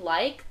did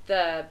like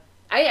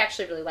I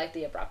actually really liked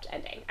the abrupt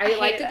ending. I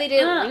liked hated that they it.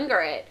 didn't linger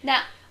it.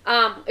 Now,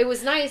 It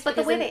was nice. but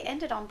the because way then- they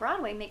ended on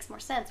Broadway makes more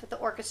sense with the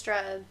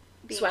orchestra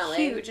being Swelling.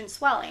 huge and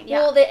swelling.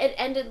 Yeah. Well, it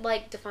ended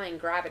like Defying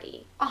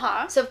Gravity.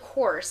 Uh-huh. So, of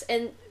course.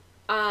 And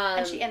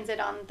she ends it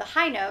on the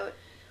high note.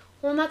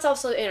 well, and that's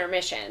also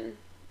intermission.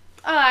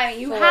 Oh, I mean,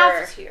 you For-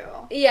 have to.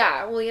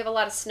 Yeah, well, you have a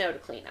lot of snow to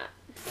clean up.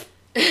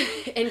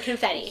 And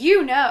confetti.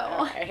 You know.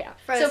 Okay, yeah.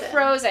 Frozen. So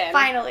Frozen.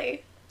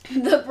 Finally.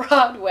 The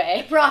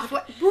Broadway.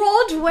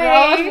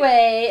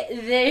 Broadway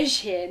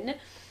vision.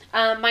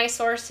 My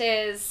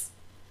sources.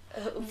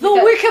 The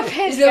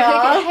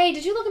Wikipedia. Hey,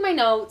 did you look at my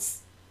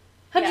notes?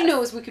 How'd you Yes. know it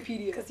was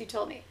Wikipedia? Because you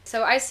told me.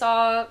 So I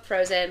saw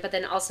Frozen, but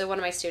then also one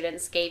of my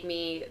students gave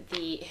me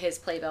his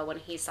playbill when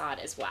he saw it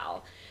as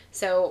well.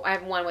 So I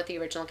have one with the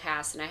original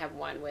cast, and I have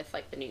one with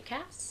like the new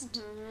cast.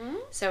 Mm-hmm.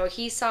 So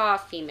he saw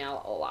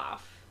female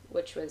Olaf,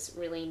 which was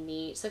really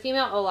neat. So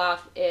female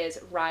Olaf is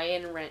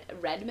Ryan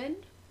Redmond.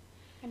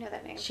 I know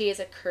that name. She is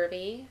a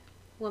curvy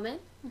woman,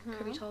 Mm-hmm.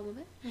 curvy tall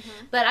woman.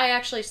 But I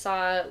actually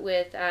saw it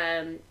with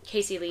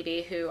Casey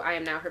Levy, who I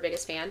am now her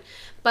biggest fan.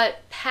 But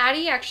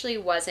Patty actually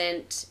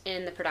wasn't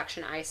in the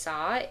production I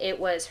saw. It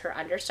was her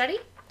understudy,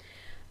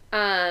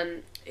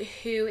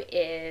 who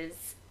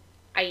is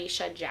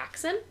Aisha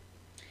Jackson.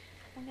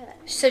 I know that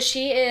name. So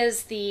she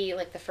is the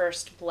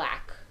first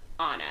black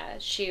Anna.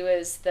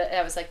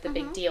 That was like the Mm-hmm.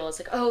 big deal. It's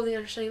like, oh, the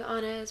understudy of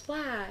Anna is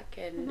black,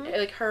 and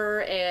like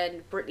her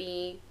and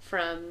Brittany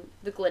from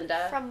the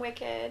Glinda. From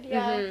Wicked,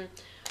 yeah. Mhm.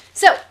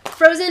 So,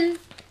 Frozen,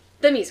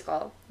 the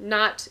musical.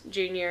 Not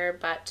Junior,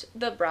 but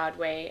the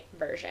Broadway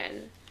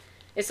version.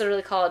 It's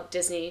literally called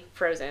Disney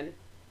Frozen,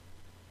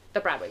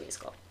 the Broadway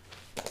musical.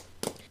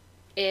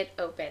 It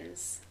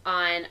opens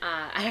on,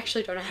 I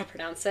actually don't know how to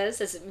pronounce this.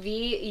 It's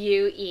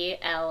Vuelie.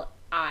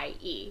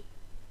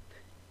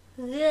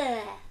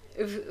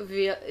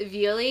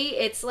 Vuelie.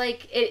 It's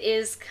like, it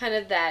is kind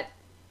of that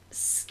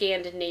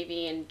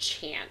Scandinavian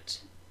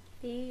chant.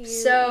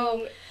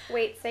 So-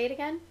 Wait, say it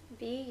again.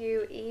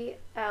 Vuel.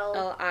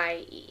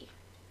 Lie.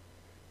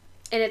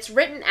 And it's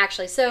written,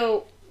 actually,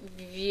 so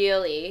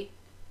Vuelie,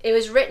 it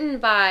was written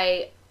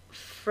by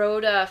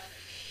Frode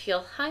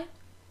Fjellheim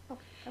Oh,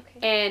 okay.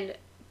 and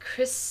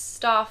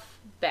Christoph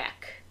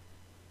Beck.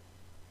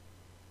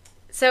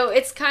 So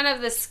it's kind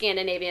of the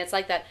Scandinavian, it's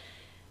like that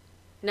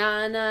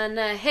na na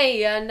na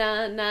hey ya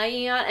na na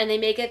ya, and they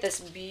make it this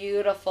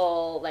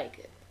beautiful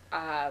like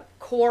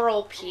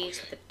choral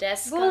piece with the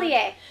desk.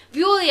 Vuelie.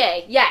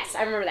 Vuelie, yes,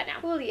 I remember that now.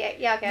 Vuelie.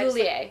 Yeah, okay. I just-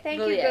 Vuelie.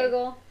 Thank Vuelie. you,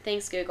 Google.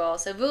 Thanks, Google.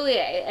 So Vuelie,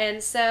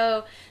 and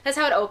so that's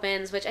how it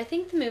opens. Which I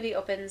think the movie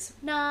opens.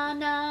 Na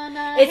na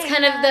na. It's hey,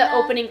 kind of na, the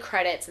na. opening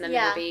credits in the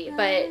Yeah. movie,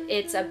 but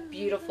it's a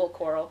beautiful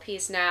choral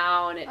piece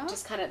now, and it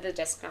just kind of the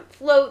disc kind of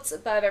floats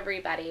above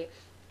everybody.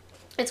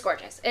 It's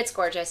gorgeous. It's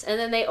gorgeous, and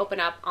then they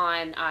open up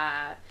on.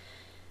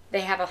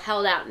 They have a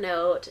held out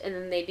note, and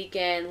then they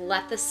begin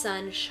 "Let the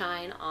Sun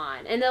Shine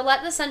On," and the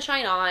 "Let the Sun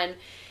Shine On"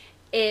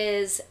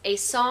 is a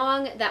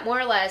song that more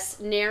or less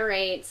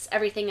narrates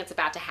everything that's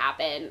about to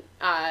happen.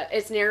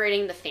 It's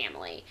narrating the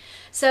family.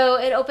 So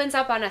it opens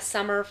up on a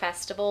summer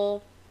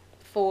festival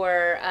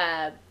for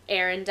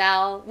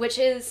Arendelle, which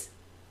is,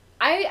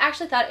 I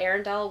actually thought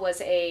Arendelle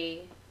was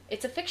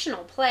it's a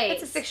fictional place.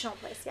 It's a fictional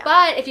place, yeah.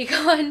 But if you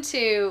go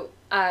onto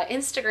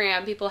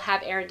Instagram, people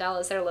have Arendelle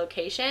as their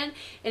location,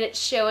 and it's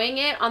showing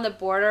it on the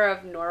border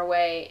of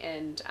Norway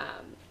and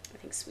I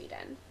think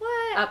Sweden.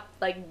 What? Up,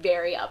 like,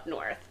 very up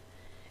north.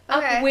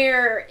 Okay. Up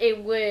where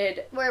it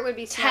would Where it would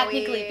be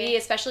technically snowy. be,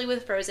 especially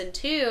with Frozen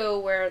 2,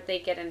 where they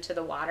get into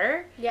the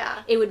water,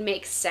 Yeah. it would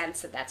make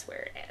sense that that's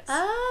where it is.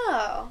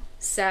 Oh.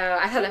 So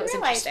I thought that was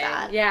Didn't realize interesting.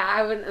 that. Yeah,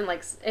 I wouldn't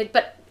like it,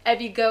 but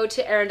if you go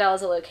to Arendelle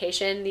as a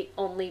location, the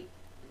only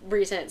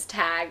reason it's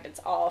tagged, it's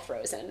all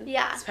Frozen.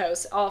 Yeah.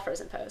 It's all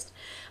Frozen post.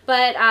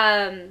 But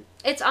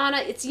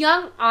it's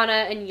young Anna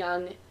and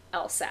young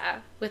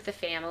Elsa with the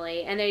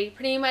family, and they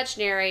pretty much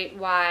narrate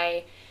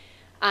why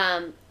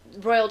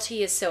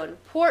royalty is so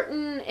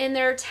important in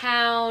their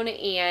town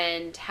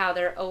and how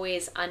they're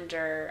always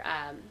under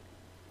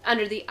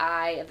the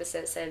eye of the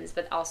citizens,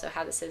 but also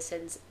how the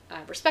citizens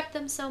respect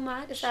them so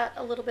much. Is that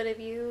a little bit of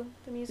you,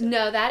 the music?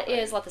 No, that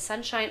is Let the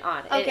Sun Shine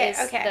On. Okay, it is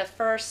okay. the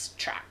first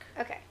track.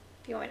 Okay.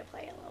 If you want me to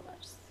play it a little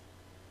bit. Just...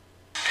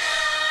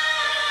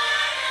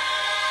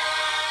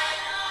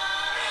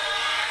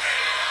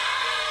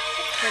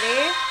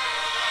 Pretty.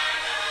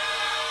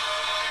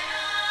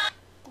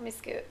 Let me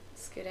scoot.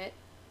 Scoot it.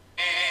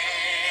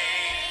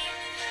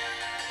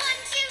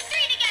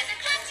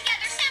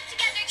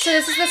 So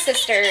this is the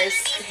sisters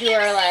who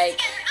are like,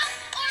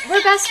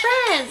 we're best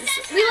friends.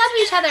 We love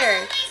each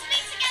other.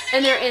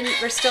 And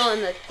we're still in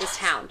this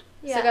town.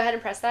 Yeah. So go ahead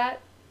and press that.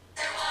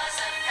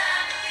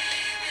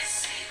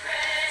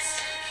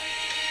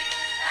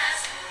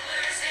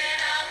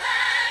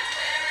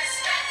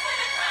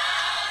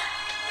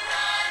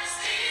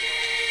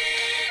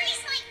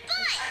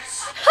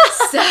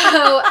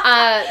 So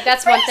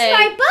that's one thing.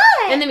 my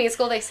butt! In the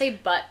musical, they say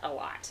 "but" a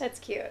lot. That's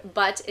cute.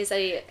 But is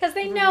Because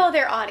they know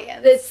their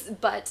audience. It's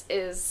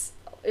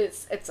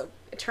a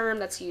term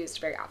that's used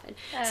very often.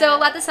 So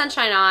Let the Sun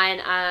Shine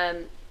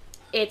On.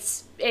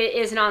 It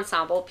is an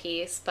ensemble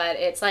piece, but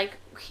it's like,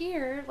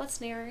 here, let's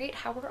narrate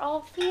how we're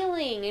all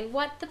feeling and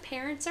what the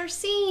parents are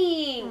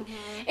seeing.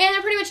 And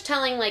they're pretty much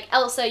telling, like,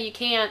 Elsa, you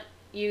can't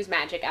use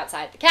magic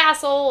outside the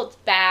castle. It's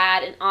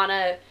bad. And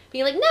Anna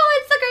being like, no,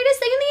 it's the greatest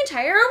thing in the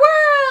entire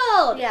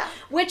world. Yeah.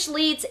 Which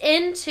leads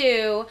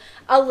into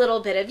A Little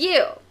Bit of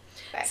You.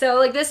 Okay. So,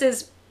 like, this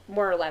is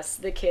more or less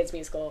the kids'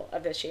 musical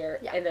of this year.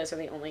 Yeah. And those are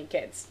the only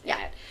kids in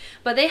Yeah. it.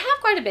 But they have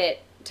quite a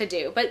bit to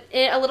do. But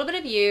A Little Bit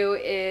of You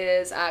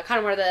is kind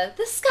of where the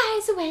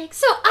sky's awake,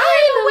 so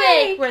I'm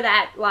awake, where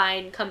that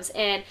line comes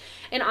in.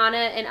 And Anna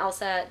and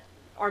Elsa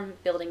are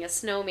building a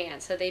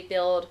snowman. So they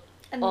build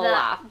And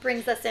Olaf. that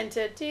brings us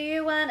into, do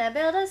you want to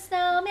build a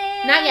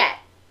snowman? Not yet.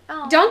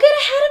 Oh. Don't get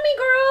ahead of me,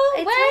 girl.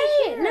 It's Wait.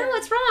 right here. No,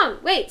 it's wrong.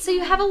 Wait, so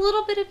you have A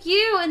Little Bit of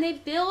You, and they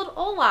build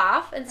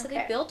Olaf. And so they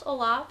Okay. built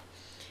Olaf.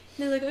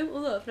 And they're like, I'm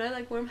Olaf, and I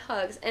like warm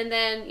hugs. And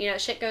then,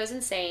 shit goes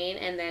insane,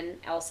 and then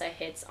Elsa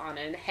hits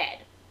Anna in the head.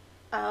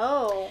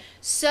 Oh.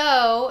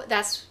 So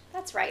that's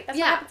That's right. That's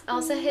what yeah. happens in the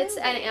Elsa hits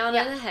movie. Anna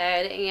in the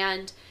head,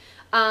 and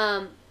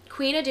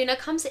Queen Aduna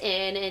comes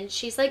in, and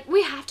she's like,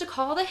 we have to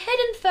call the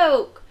Hidden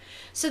Folk.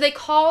 So they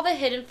call the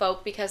Hidden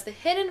Folk because the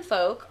Hidden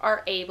Folk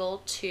are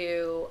able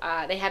to,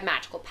 they have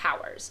magical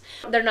powers.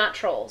 They're not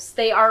trolls.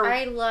 They are...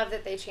 I love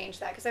that they changed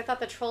that because I thought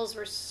the trolls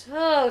were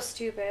so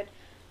stupid.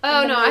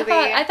 oh, in the no, movie.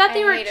 I thought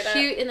they were hated it.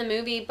 cute in the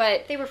movie,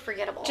 but They were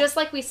forgettable. just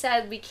like we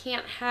said, we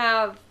can't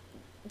have...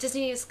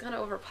 Disney is gone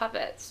over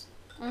puppets.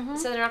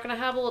 So they're not going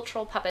to have a little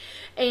troll puppet.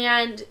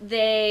 And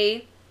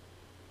they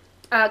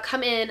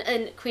come in,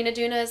 and Queen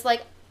Aduna is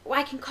like, well,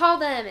 I can call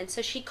them. And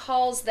so she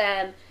calls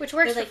them. which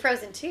works They're for like-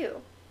 Frozen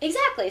too.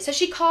 Exactly. So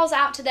she calls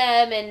out to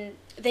them, and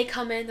they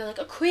come in. They're like,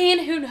 a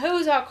queen who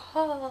knows our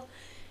call.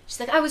 She's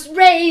like, I was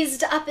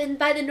raised up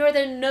by the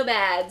northern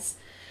nomads.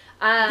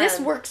 This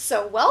works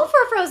so well for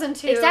Frozen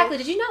 2. Exactly.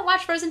 Did you not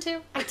watch Frozen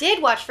 2? I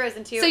did watch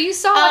Frozen 2. So you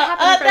saw what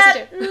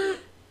happened in Frozen 2.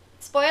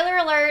 Spoiler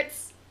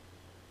alerts.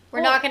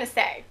 We're Well, not going to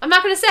say. I'm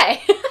not going to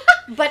say.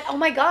 But oh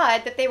my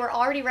god, that they were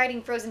already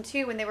writing Frozen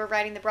 2 when they were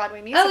writing the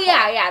Broadway musical. Oh,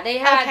 yeah. They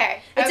had...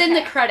 Okay, It's in the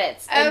okay.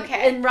 credits. And,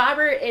 Okay. And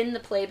Robert, in the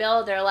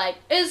playbill, they're like,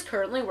 is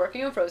currently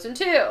working on Frozen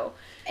 2.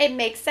 It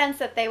makes sense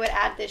that they would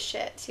add this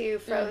shit to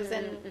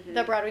Frozen,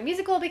 the Broadway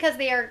musical, because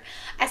they are...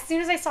 As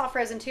soon as I saw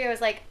Frozen 2, I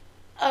was like,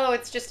 oh,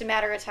 it's just a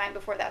matter of time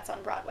before that's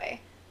on Broadway.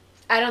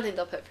 I don't think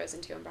they'll put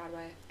Frozen 2 on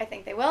Broadway. I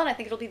think they will, and I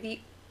think it'll be the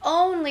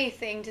only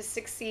thing to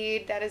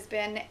succeed that has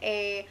been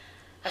a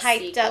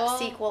hyped up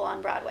sequel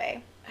on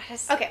Broadway.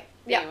 Okay.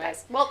 Yeah.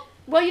 Anyways. Well,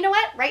 you know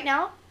what? Right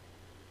now,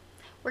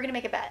 we're gonna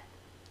make a bet.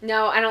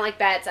 No, I don't like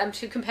bets. I'm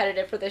too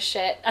competitive for this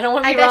shit. I don't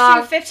want to I be bet wrong.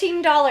 you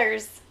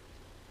 $15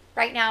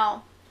 right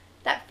now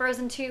that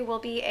Frozen 2 will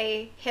be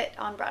a hit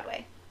on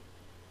Broadway.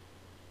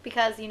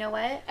 Because you know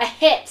what? A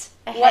hit.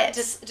 A What?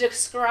 hit.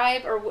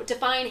 Describe or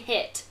define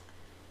hit.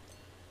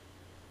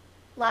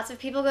 Lots of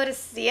people go to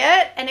see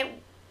it, and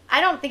I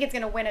don't think it's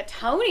gonna win a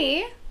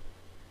Tony.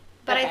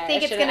 But Okay, I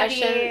think it's gonna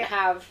be.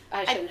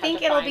 I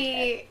think it'll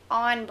be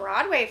on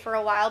Broadway for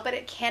a while, but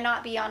it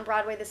cannot be on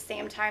Broadway the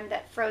same time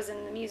that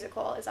Frozen the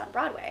musical is on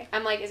Broadway.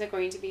 I'm like, is it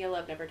going to be A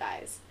Love Never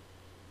Dies?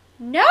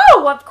 No,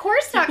 of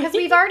course not, because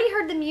we've already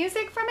heard the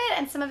music from it,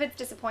 and some of it's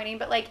disappointing.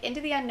 But like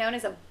Into the Unknown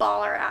is a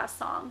baller ass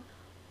song.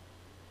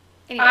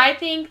 Anyway, I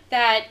think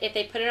that if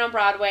they put it on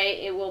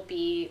Broadway, it will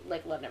be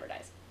like Love Never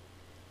Dies.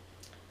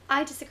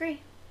 I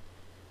disagree.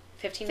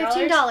 $15?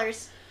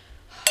 $15.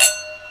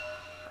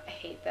 I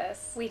hate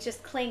this. We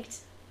just clinked.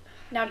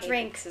 Now I hate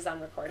drink. This is on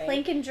recording.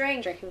 Clink and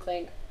drink. Drink and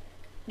clink.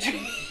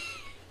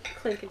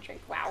 Clink and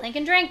drink. Wow. Clink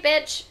and drink,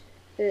 bitch.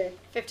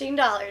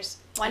 $15.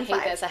 I hate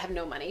 1-5. this. I have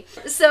no money.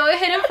 So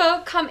Hidden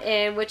Folk come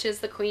in, which is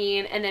the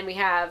queen, and then we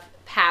have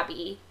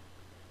Pabby,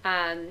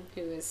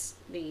 who is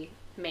the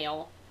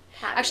male.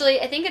 Happy.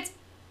 Actually, I think it's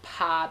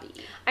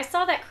Pobby. I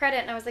saw that credit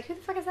and I was like, who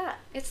the fuck is that?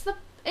 It's the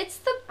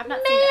I've not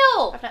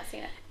male. I've not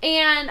seen it.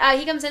 And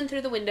he comes in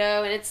through the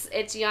window, and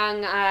it's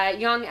young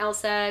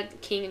Elsa.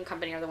 King and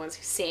company are the ones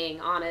who sing.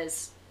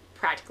 Anna's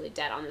practically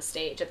dead on the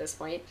stage at this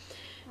point.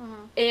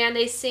 And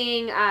they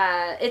sing.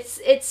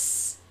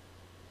 It's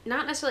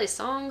not necessarily a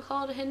song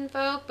called Hidden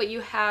Folk, but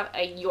you have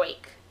a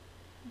yoik.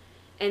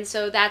 And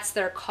so that's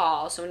their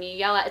call. So when you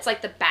yell out, it's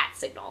like the bat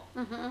signal.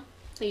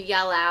 You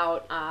yell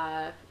out,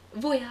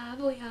 voya,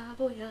 voya,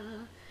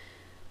 voya.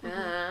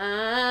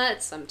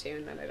 It's some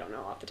tune that I don't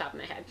know off the top of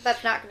my head.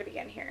 That's not going to be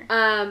in here.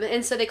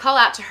 And so they call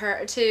out to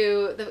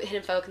the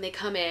Hidden Folk, and they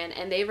come in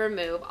and they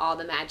remove all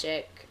the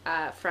magic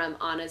from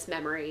Anna's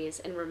memories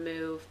and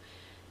remove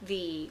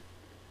the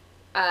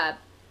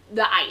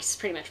ice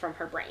pretty much from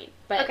her brain.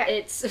 But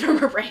it's from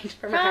her brain,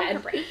 from her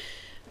head.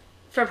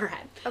 From her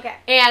head. Okay.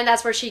 And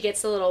that's where she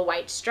gets the little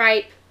white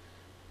stripe,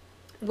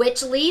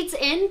 which leads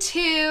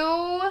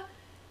into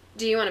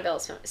Do You Want to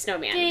Build a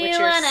Snowman? Which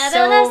you're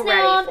so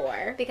ready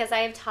for. Because I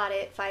have taught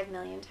it 5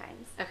 million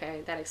times.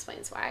 Okay, that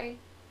explains why.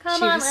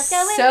 Come on, let's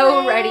go with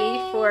so it.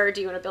 ready for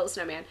Do You Want to Build a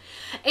Snowman?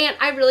 And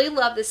I really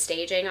love the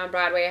staging on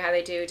Broadway, how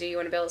they do You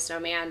Want to Build a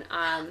Snowman.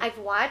 I've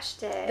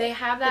watched it. They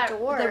have that the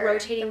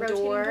rotating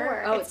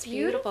door. Oh, it's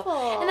beautiful.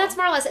 And that's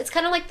more or less, it's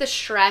kind of like the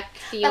Shrek,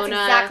 Fiona.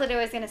 That's exactly what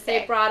I was going to say.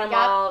 They brought them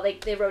all,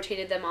 like they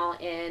rotated them all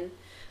in.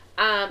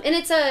 And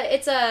it's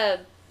a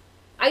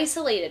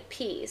isolated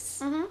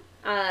piece.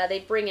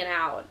 They bring it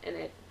out and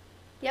it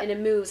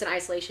moves an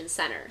isolation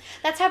center.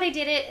 That's how they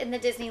did it in the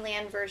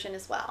Disneyland version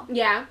as well.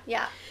 Yeah.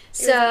 Yeah.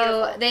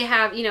 So they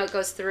have, it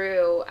goes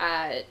through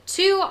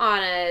 2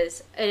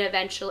 Annas and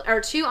eventually,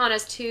 or 2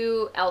 Annas,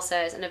 2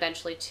 Elsas, and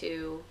eventually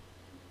 2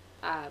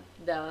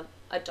 the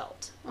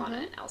adult Anna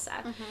and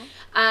Elsa.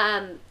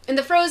 In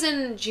the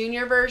Frozen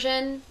Junior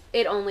version,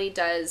 it only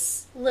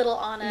does little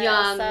Anna,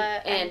 young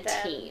Elsa, and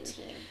teen.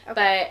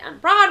 Okay. But on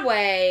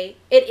Broadway,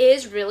 it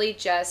is really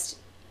just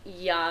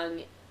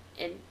young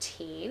and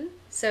teen.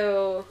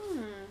 So,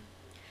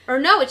 or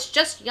no, it's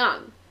just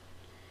young.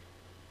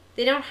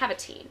 They don't have a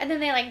teen. And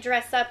then they like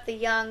dress up the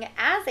young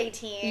as a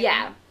teen.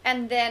 Yeah.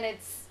 And then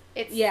it's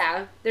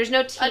yeah. There's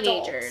no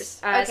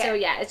teenagers. Okay. So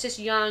yeah, it's just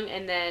young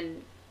and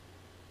then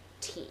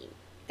teen.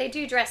 They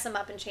do dress them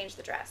up and change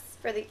the dress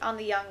on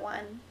the young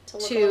one to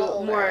look a to little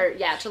older. more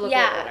to look a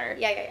little older.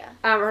 Yeah.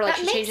 Or like that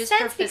she makes changes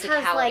sense her physicality.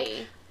 because,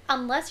 like,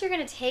 unless you're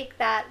gonna take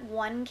that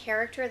one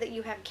character that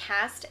you have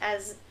cast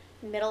as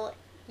middle,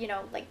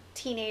 like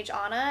teenage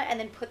Anna, and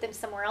then put them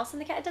somewhere else in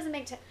the cast, it doesn't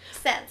make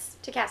sense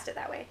to cast it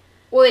that way.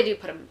 Well, they do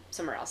put them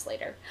somewhere else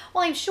later.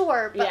 Well, I'm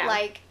sure, but Yeah.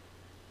 like,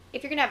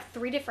 if you're gonna have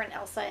 3 different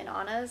Elsa and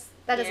Annas,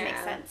 that doesn't make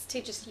sense to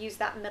just use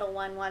that middle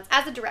one once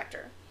as a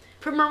director.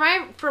 From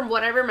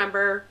what I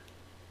remember,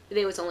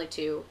 there was only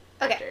 2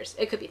 actors.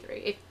 It could be 3.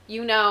 If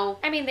you know,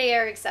 I mean, they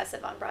are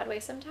excessive on Broadway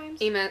sometimes.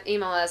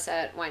 email us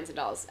at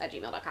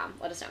winesanddolls@gmail.com.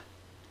 Let us know.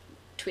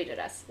 Tweet at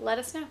us. Let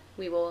us know.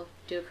 We will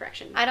do a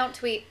correction. I don't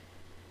tweet.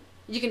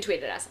 You can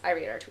tweet at us. I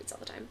read our tweets all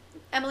the time.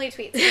 Emily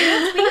tweets. You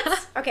have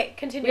tweets? Okay,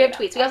 continue. We have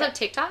tweets. We also have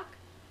TikTok.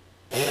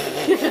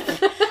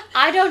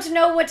 I don't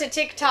know what a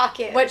TikTok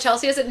is. What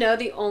Chelsea doesn't know,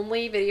 the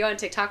only video on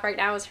TikTok right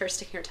now is her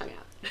sticking her tongue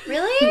out.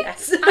 Really?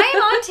 Yes. I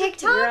am on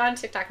TikTok? You're on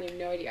TikTok and you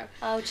have no idea.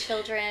 Oh,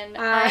 children.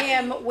 I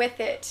am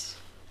with it.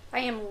 I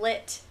am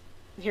lit.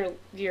 You're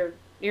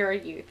a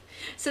youth.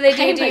 So they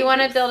do You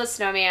Want to Build a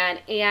Snowman,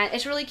 and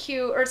it's really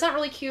cute, or it's not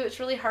really cute,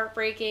 it's really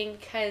heartbreaking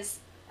because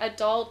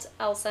adult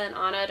Elsa and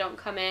Anna don't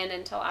come in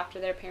until after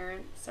their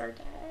parents are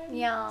dead.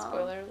 Yeah.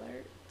 Spoiler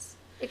alerts.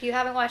 If you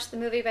haven't watched the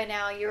movie by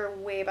now, you're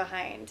way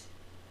behind.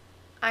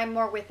 I'm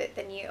more with it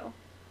than you.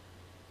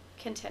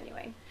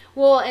 Continuing.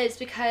 Well, it's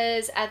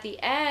because at the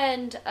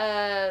end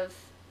of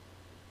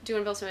Do You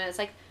Want to Build a Snowman, it's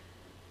like,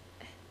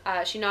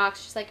 she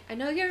knocks, she's like, I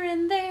know you're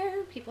in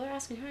there. People are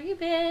asking, how you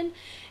been?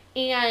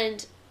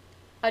 And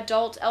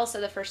adult Elsa,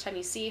 the first time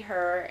you see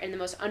her in the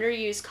most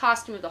underused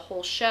costume of the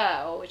whole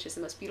show, which is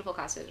the most beautiful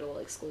costume, the little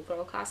like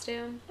schoolgirl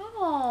costume.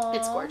 Oh.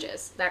 It's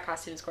gorgeous. That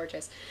costume is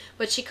gorgeous.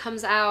 But she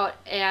comes out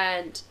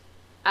and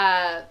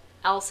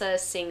Elsa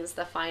sings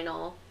the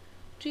final,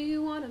 Do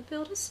you want to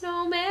build a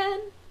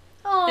snowman?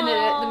 Aww. And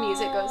then the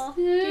music goes,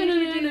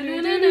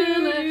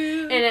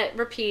 and it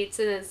repeats,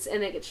 and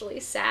it gets really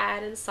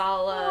sad and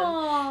solemn.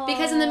 Aww.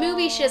 Because in the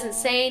movie she doesn't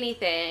say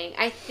anything.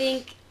 I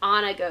think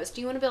Anna goes, do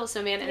you want to build a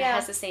snowman? And it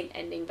has the same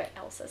ending, but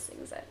Elsa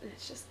sings it. And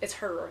it's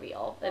her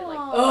reveal. And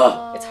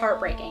it's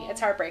heartbreaking. It's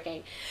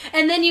heartbreaking.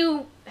 And then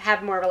you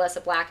have more or less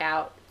a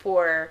blackout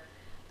for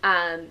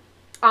Anna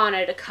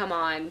to come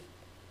on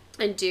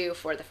and do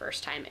for the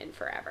first time in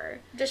forever.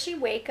 Does she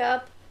wake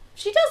up?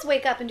 She does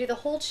wake up and do the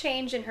whole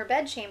change in her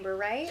bedchamber,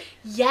 right?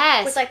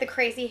 Yes. With like the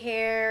crazy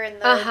hair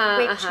and the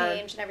wig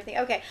change and everything.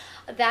 Okay,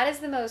 that is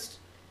the most...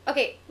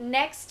 Okay,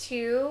 next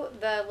to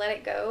the Let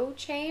It Go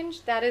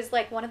change, that is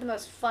like one of the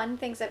most fun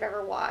things I've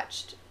ever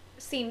watched.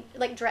 Seen,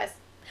 like dress.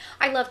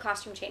 I love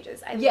costume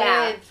changes. I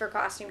live for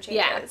costume changes.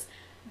 Yeah.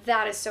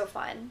 That is so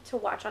fun to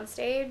watch on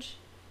stage.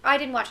 I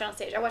didn't watch it on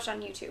stage. I watched it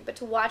on YouTube. But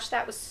to watch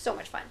that was so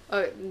much fun.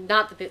 Oh,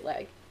 not the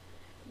bootleg.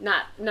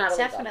 Not illegal.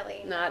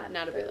 Definitely not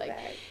a bootleg.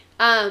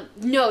 bootleg.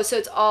 No, so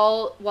it's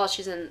all while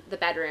she's in the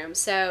bedroom.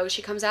 So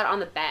she comes out on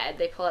the bed.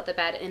 They pull out the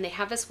bed, and they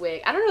have this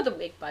wig. I don't know what the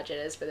wig budget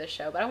is for this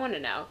show, but I want to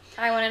know.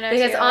 I want to know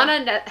Because too.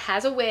 Anna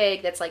has a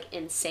wig that's, like,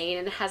 insane,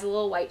 and it has a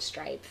little white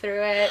stripe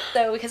through it.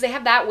 So because they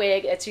have that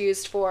wig, it's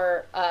used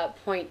for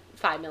 0.5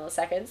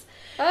 milliseconds.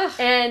 Ugh.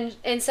 And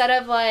instead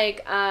of,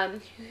 like,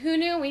 who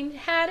knew we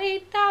had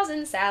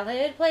 8,000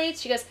 salad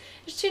plates? She goes,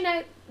 there's two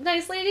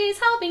nice ladies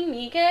helping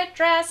me get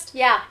dressed.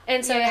 Yeah.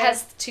 And so it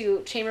has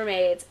two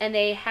chambermaids, and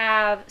they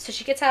have, so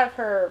she gets out of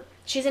her,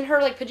 she's in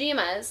her, like,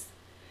 pajamas,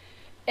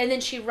 and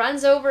then she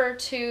runs over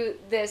to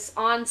this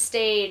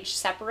on-stage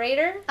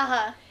separator,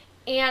 Uh-huh.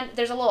 and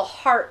there's a little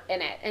heart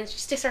in it, and she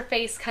sticks her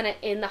face kind of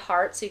in the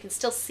heart, so you can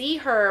still see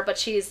her, but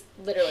she's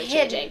literally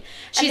Hidden. changing. And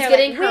She's they're,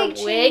 getting like, her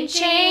wig wig changing,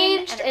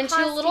 changed and her into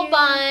a little costume.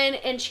 bun,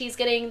 and she's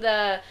getting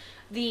the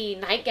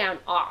nightgown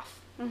off.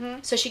 Mm-hmm.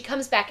 So she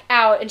comes back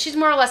out, and she's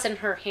more or less in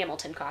her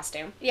Hamilton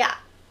costume, Yeah.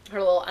 her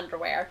little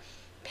underwear,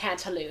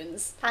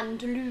 pantaloons.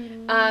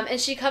 Pantaloon. And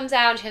she comes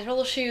out, and she has her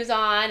little shoes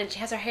on, and she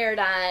has her hair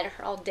done,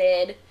 her all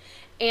did.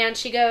 And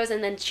she goes,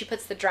 and then she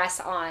puts the dress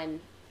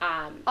on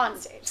On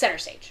stage. center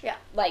stage. Yeah.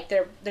 Like,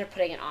 they're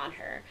putting it on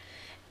her.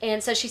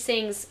 And so she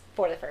sings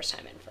For the First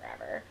Time in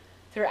Forever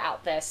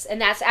throughout this.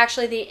 And that's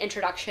actually the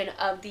introduction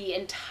of the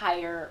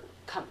entire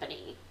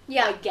company.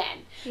 Yeah.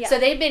 Again. Yeah. So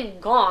they've been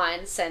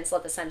gone since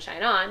Let the Sun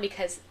Shine On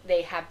because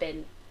they have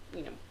been,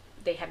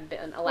 they haven't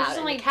been allowed Which is in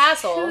only the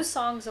castle. 2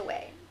 songs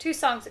away. 2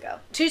 songs ago.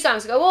 2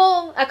 songs ago.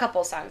 Well, a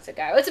couple songs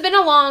ago. It's been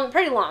a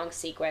pretty long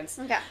sequence.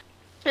 Okay.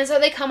 And so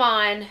they come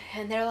on,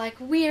 and they're like,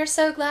 we are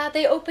so glad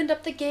they opened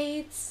up the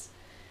gates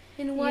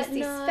and whatnot. You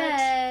see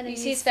Sven. You and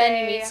see Sven,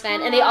 you say meet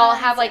Sven. And they all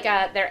have, Hans like,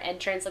 and- their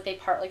entrance, like, they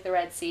part, like, the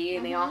Red Sea,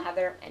 and they all have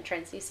their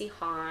entrance. You see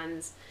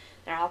Hans.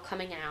 They're all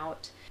coming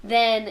out.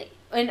 Then,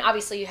 and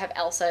obviously you have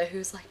Elsa,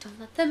 who's like, don't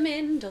let them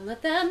in, don't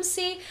let them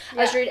see.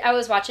 Yeah. I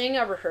was watching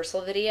a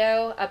rehearsal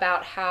video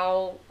about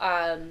how,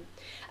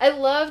 I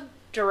love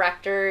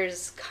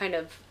directors' kind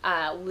of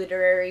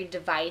literary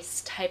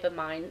device type of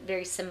mind,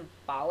 very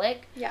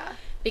symbolic. Yeah.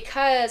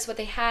 Because what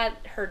they had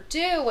her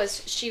do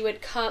was she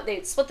would come,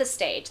 they'd split the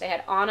stage. They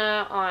had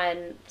Anna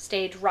on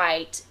stage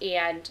right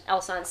and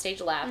Elsa on stage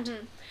left.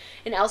 Mm-hmm.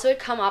 And Elsa would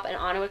come up and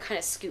Anna would kind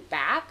of scoot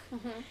back.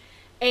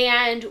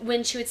 And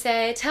when she would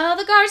say, tell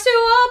the guards to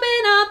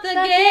open up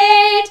the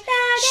gate,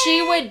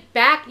 she would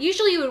back.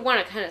 Usually you would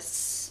want to kind of,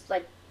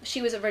 like,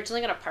 she was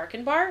originally going to park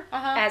and bark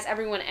as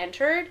everyone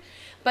entered.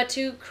 But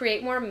to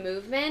create more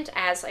movement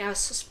as, like, a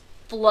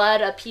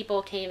flood of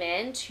people came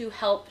in to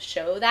help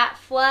show that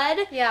flood,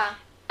 Yeah.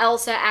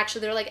 Elsa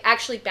actually, they're like,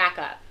 actually back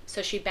up.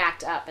 So she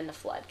backed up and the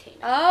flood came in.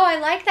 Oh, I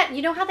like that.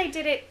 You know how they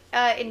did it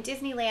in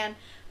Disneyland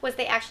was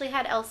they actually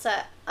had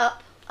Elsa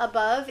up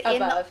above.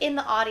 In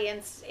the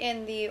audience,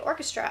 in the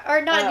orchestra, or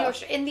not in the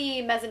orchestra, in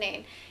the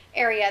mezzanine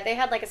area. They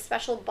had like a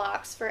special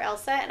box for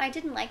Elsa, and I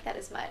didn't like that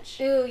as much.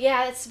 Ooh,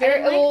 yeah, it's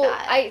very, didn't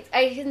like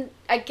that.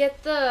 I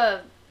get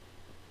the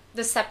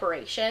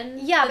separation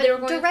Yeah, that they were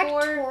but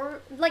going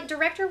for.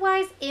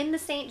 director-wise, in the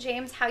St.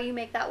 James, how you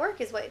make that work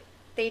is what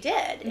they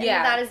did. And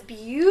Yeah. that is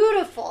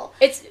beautiful.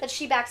 It's, That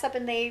she backs up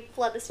and they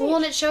flood the stage. well,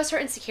 and it shows her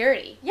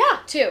insecurity. Yeah.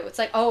 Too. It's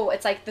like, oh,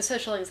 it's like the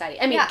social anxiety.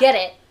 I mean, Yeah. get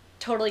it.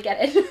 Totally get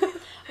it.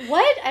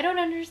 What? I don't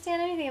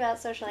understand anything about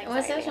social anxiety.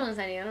 What's social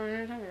anxiety? I don't know what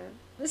you're talking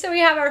about. So we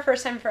have our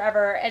First Time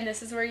Forever, and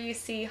this is where you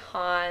see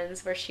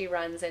Hans, where she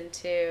runs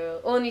into,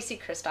 well, and you see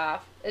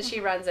Kristoff, as she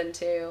runs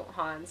into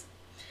Hans,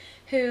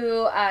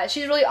 who,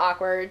 she's really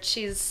awkward.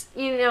 She's,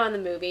 in the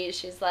movie,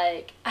 she's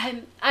like,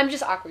 I'm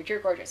just awkward, you're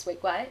gorgeous.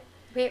 Wait, what?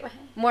 Wait, what?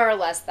 More or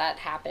less that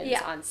happens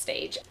Yeah. on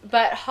stage.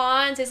 But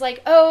Hans is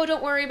like, oh,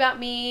 don't worry about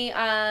me.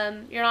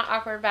 You're not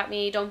awkward about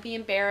me. Don't be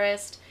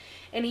embarrassed.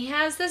 And he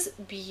has this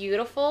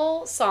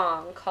beautiful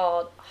song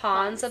called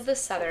Hans of the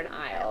Southern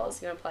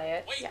Isles. You want to play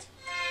it? Wait. Yeah.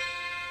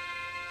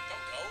 Don't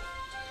go.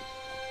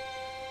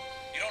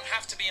 You don't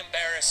have to be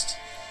embarrassed,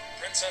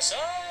 Princess.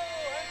 Oh,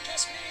 I'm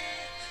just me.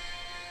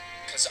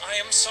 Because I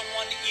am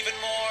someone even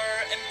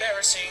more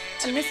embarrassing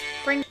to And me. this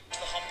brings... The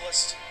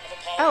humblest of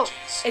Oh,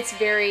 apologies. It's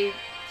very...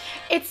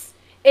 It's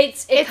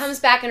It comes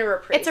back in a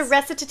reprise. It's a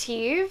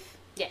recitative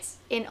Yes.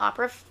 in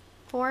opera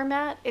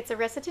format. It's a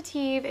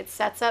recitative. It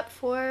sets up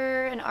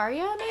for an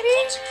aria, maybe?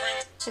 Clumsy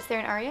prince. Is there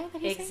an aria that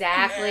he's singing?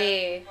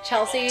 Exactly.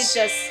 Chelsea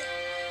just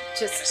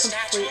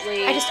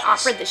completely... I just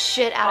offered the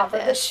shit out of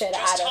offered the this. shit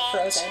out of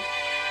Frozen.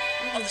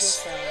 Of the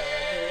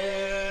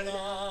Southern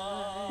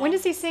Isles. When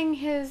does he sing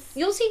his...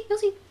 You'll see.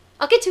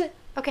 I'll get to it.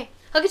 Okay.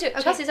 I'll get to it.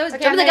 Okay. Chelsea's always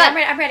Okay, jumping the I'm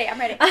gun.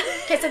 ready.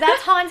 Okay, so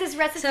that's Hans's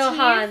recitative. So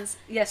Hans,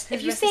 yes. If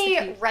his you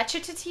say recitative.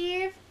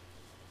 recitative,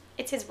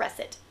 it's his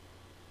recit.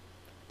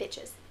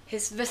 Bitches.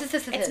 His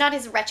It's not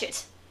his wretched.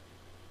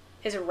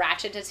 his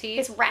ratchetative.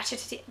 His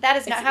ratchetative. That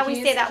is not how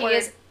we say that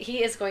word.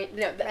 He is going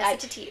no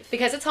Recitative.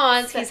 because it's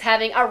Hans. He's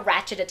having a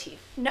ratchetative.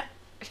 No.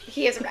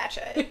 He is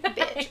ratchet.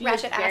 Bitch. He is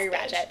Ratchet ass very bitch.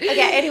 ratchet.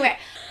 Okay, anyway.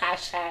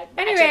 Hashtag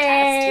Anyway.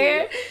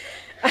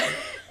 ratchet-ass-tive.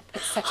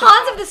 That's such a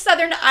Hans vibe. of the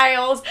Southern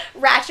Isles,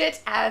 ratchet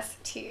ass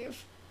tube.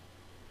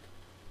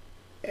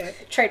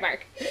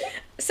 Trademark.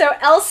 So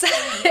Elsa,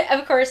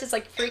 of course, is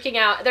like freaking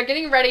out. They're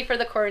getting ready for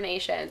the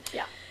coronation.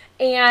 Yeah.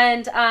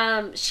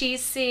 And she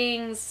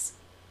sings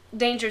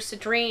Dangerous to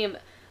Dream.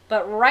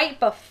 But right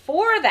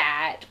before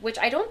that, which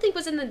I don't think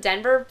was in the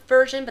Denver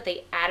version, but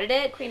they added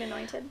it. Queen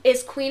Anointed.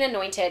 Is Queen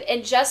Anointed.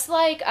 And just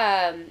like,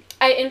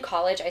 in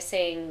college, I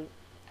sang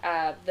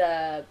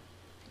the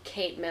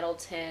Kate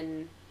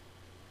Middleton,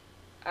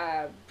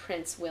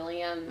 Prince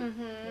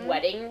William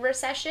wedding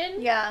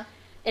recession. Yeah.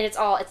 And it's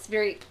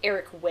very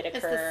Eric Whitacre.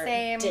 It's the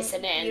same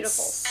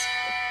dissonance.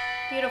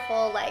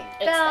 Beautiful, like,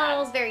 It's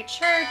bells, that. very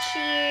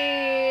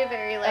churchy,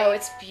 very, like... Oh,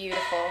 it's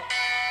beautiful.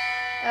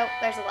 Oh,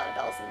 there's a lot of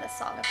bells in this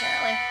song,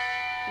 apparently.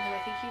 No, I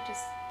think you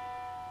just...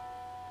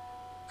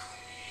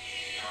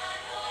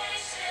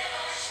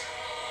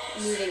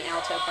 Moving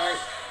alto part.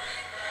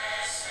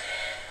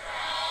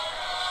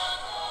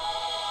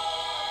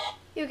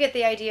 You get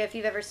the idea if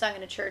you've ever sung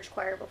in a church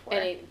choir before.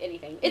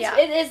 Anything. Yeah.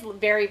 It is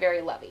very,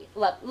 very lovey.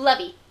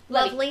 Lovey.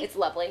 Lovely. It's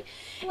lovely.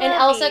 And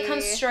Lovey. Elsa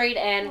comes straight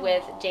in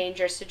with Aw.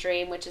 Dangerous to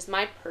Dream, which is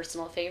my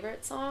personal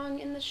favorite song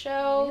in the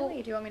show.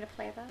 Really? Do you want me to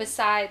play that?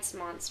 Besides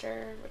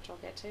Monster, which I'll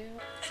get to.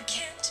 I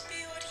can't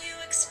be what you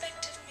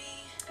expect of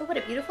me, Oh, what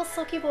a beautiful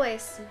silky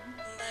voice.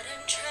 but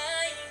I'm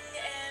trying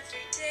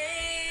every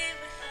day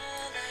with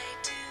all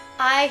I do.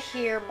 I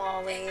hear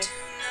Molly. Do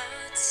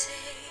not say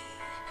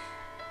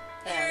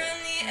Oh, you're on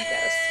the it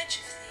goes. edge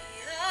of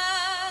the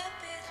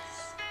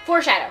abyss,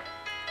 Foreshadow.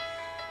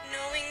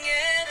 knowing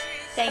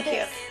everything Thank you.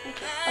 in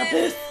my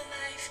Abyss. whole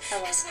life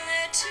Hello. has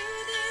led to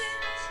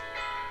this.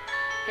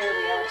 Here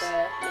we are with the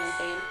main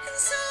theme. And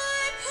so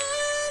I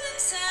pull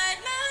inside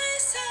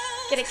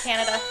myself. Get it,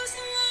 Canada. Close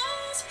the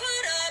walls,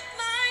 put up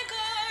my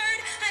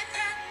guard. I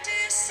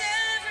practice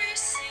every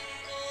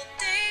single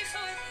day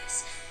for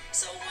this.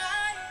 So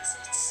why is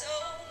it so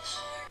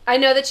hard? I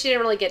know that she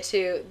didn't really get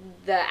to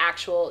the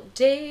actual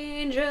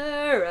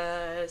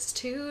Dangerous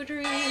to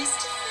Dream. Face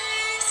to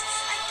face,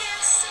 I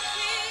guess a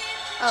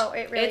queen. Oh,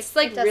 it really It's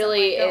like it doesn't,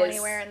 really go is.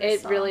 anywhere in this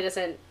It song. really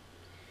doesn't.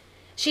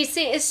 She's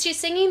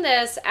singing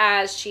this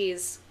as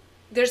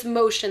there's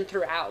motion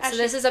throughout. As So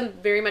this is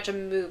very much a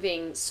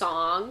moving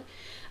song.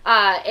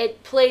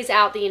 It plays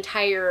out the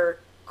entire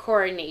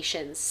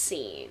coronation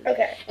scene.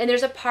 Okay. And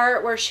there's a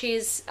part where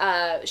she's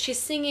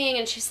singing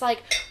and she's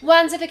like,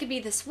 "Once if it could be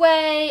this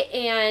way,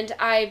 and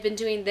I've been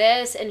doing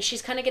this," and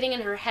she's kind of getting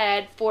in her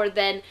head for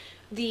then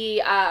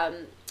the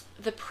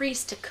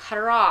priest to cut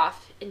her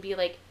off and be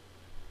like,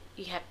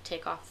 "You have to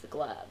take off the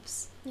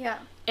gloves." Yeah.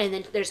 And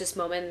then there's this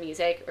moment in the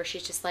music where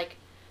she's just like,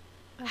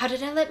 "How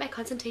did I let my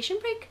concentration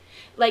break?"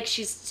 Like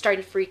she's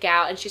starting to freak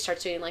out, and she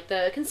starts doing like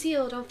the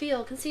conceal, don't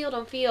feel,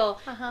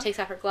 takes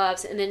off her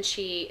gloves, and then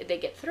they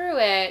get through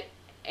it,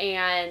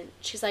 and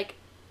she's like,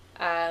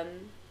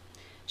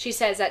 she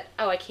says that,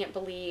 "Oh, I can't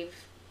believe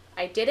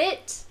I did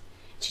it."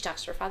 She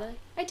talks to her father, like,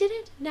 "I did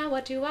it, now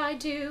what do I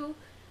do?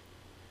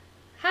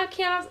 I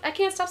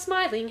can't stop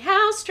smiling,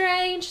 how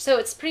strange." So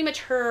it's pretty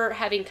much her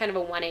having kind of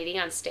a 180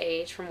 on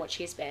stage from what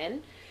she's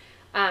been.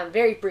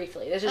 Very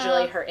briefly. This is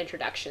really her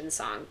introduction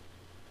song.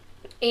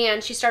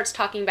 And she starts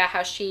talking about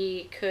how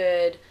she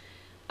could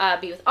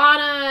be with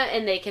Anna,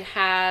 and they could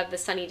have the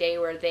sunny day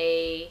where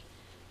they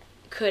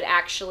could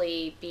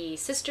actually be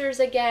sisters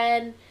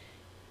again.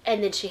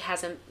 And then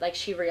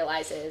she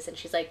realizes, and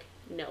she's like,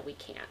 "No, we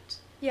can't."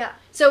 Yeah.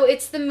 So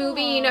it's the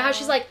movie, you know how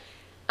she's like,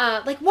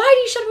 why do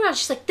you shut him down?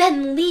 She's like,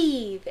 "Then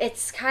leave."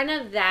 It's kind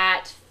of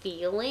that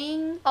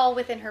feeling. All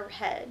within her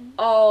head.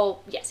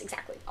 Yes,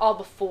 exactly. All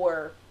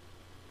before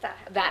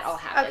that all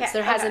happens. Okay,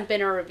 There hasn't okay.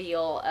 been a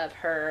reveal of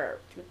her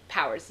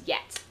powers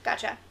yet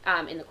Gotcha.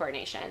 in the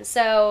coronation.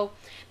 So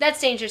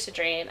that's Dangerous to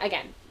Dream.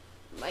 Again,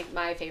 like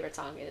my favorite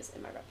song is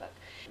in my rep book.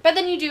 But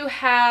then you do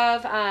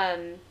have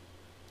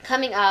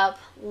coming up,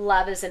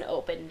 Love is an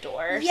Open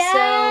Door. Yes! So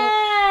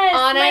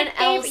Anna my and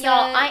favorite- Elsa,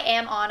 Y'all, I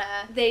am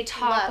Anna. they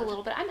talk Love. a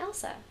little bit. I'm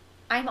Elsa.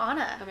 I'm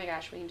Anna. Oh my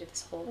gosh, we can do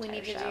this whole We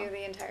entire need to show. do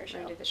the entire show.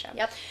 We're gonna do the show.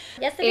 Yep.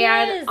 Yes, it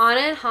And is. Anna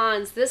and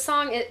Hans, this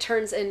song, it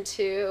turns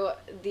into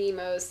the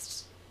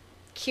most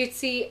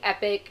cutesy,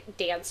 epic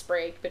dance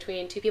break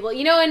between two people.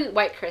 You know in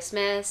White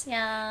Christmas?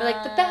 Yeah. Where,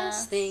 like, the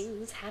best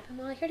things happen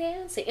while you're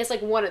dancing. It's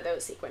like one of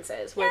those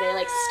sequences where they,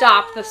 like,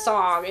 stop the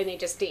song and they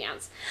just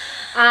dance.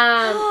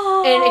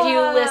 And if you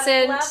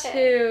listen love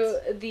to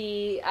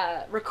the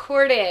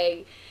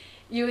recording,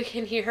 you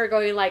can hear her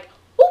going, like,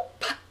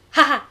 whoop, ha,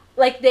 ha.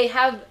 Like, they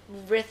have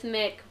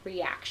rhythmic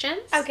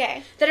reactions.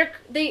 Okay.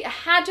 They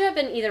had to have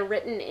been either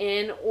written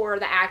in, or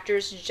the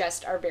actors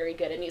just are very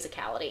good at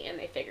musicality and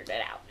they figured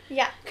it out.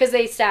 Yeah. Because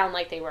they sound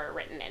like they were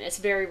written in. It's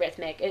very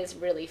rhythmic. It's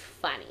really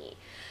funny.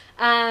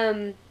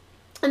 And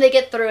they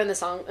get through in the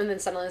song, and then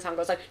suddenly the song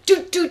goes like,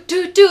 doot, doot,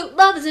 doot, doot,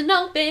 love is an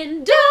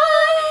open door.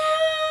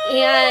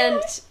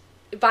 And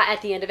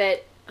at the end of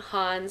it,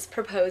 Hans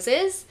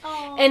proposes.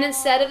 Aww. And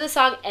instead of the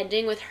song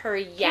ending with her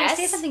Can yes, I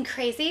say something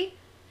crazy?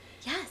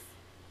 Yes.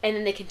 and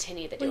then they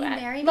continue the Will you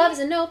duet. marry me? Love is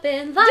an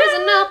open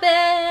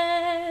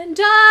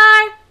door.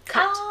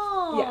 Cut.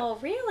 Oh,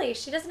 really?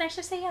 She doesn't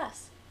actually say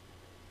yes.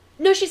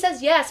 No, she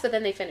says yes, but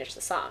then they finish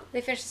the song.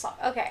 They finish the song.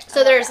 Okay.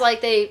 So there's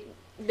like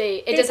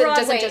it doesn't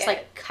Broadway just it.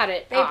 like cut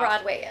it They off.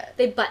 Broadway it.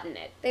 They button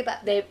it. They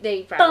button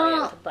They Broadway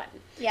it with a button.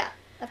 Yeah,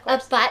 of A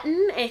course.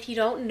 button, if you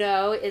don't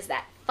know, is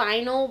that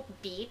final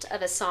beat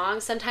of a song.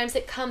 Sometimes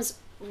it comes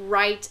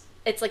right.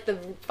 It's like the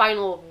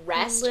final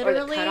rest or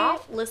the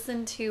cutoff.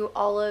 Listen to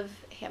all of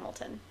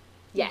Hamilton.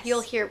 Yes.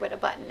 You'll hear what a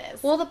button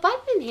is. Well, the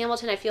button in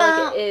Hamilton, I feel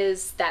like it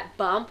is that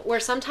bump where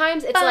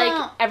sometimes it's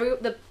like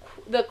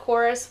the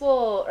chorus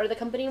will, or the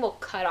company will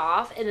cut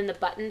off, and then the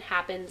button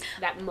happens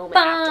that moment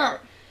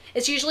after.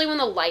 It's usually when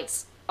the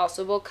lights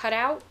also will cut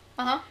out.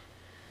 Uh-huh.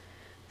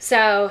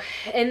 So,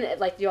 and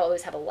like you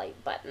always have a light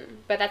button,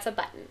 but that's a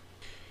button.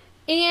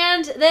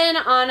 And then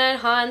Anna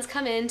and Hans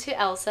come in to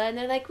Elsa, and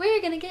they're like, "We're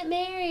gonna get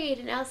married,"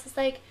 and Elsa's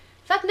like,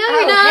 "Fuck no,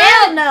 you're not!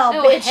 Hell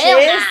no, bitches!"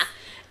 Hell nah.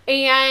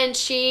 And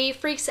she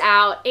freaks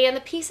out, and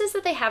the pieces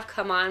that they have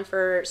come on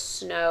for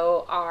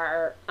snow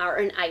are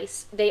in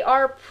ice. They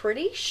are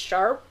pretty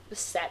sharp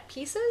set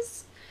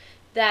pieces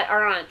that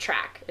are on a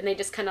track, and they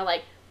just kind of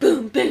like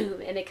boom,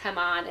 boom, and they come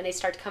on, and they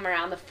start to come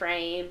around the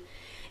frame.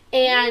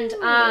 And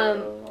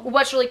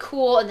what's really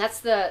cool, and that's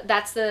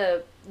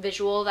the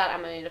visual that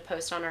I'm going to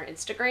post on our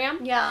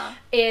Instagram. Yeah.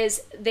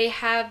 Is they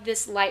have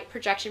this light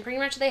projection. Pretty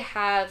much they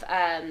have,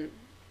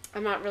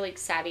 I'm not really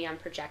savvy on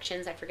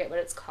projections. I forget what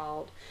it's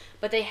called.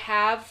 But they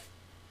have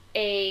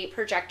a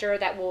projector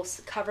that will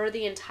cover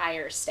the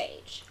entire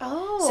stage.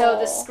 Oh. So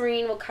the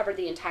screen will cover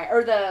the entire,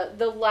 or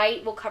the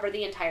light will cover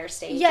the entire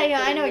stage. Yeah,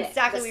 I know including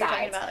exactly the what you're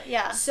talking sides. about.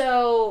 Yeah.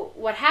 So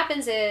what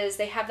happens is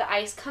they have the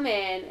ice come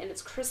in and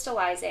it's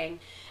crystallizing,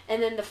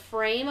 and then the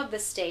frame of the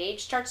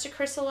stage starts to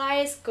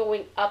crystallize,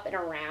 going up and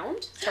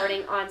around,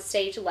 starting on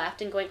stage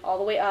left and going all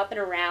the way up and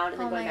around,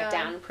 and then going back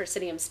down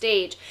proscenium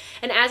stage.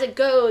 And as it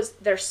goes,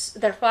 their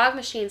fog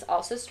machines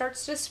also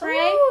starts to spray,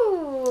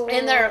 Ooh.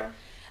 and their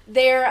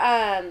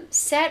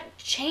set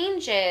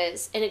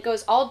changes, and it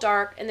goes all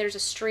dark, and there's a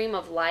stream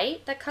of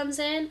light that comes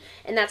in,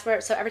 and that's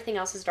where, so everything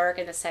else is dark,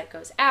 and the set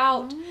goes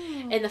out,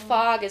 and the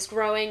fog is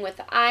growing with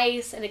the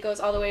ice, and it goes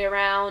all the way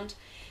around.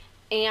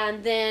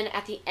 And then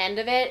at the end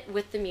of it,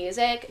 with the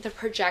music, the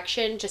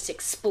projection just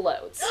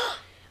explodes.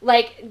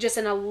 Like, just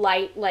in a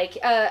light, like,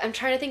 I'm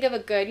trying to think of a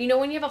good, you know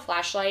when you have a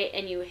flashlight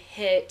and you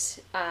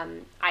hit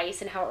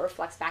ice and how it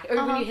reflects back, or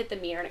when you hit the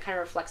mirror and it kind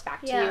of reflects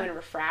back to you and it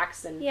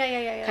refracts and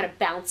kind of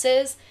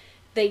bounces,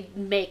 they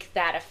make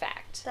that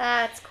effect.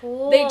 That's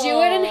cool. They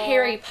do it in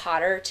Harry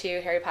Potter,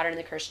 too, Harry Potter and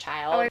the Cursed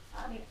Child.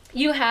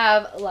 You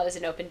have Love is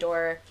an Open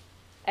Door,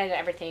 and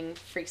everything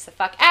freaks the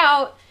fuck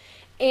out.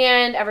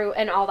 And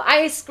all the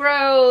ice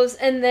grows,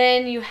 and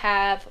then you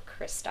have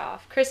Kristoff.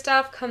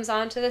 Kristoff comes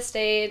onto the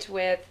stage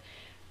with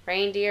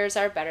 "Reindeers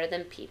Are Better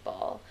Than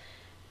People,"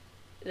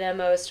 the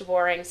most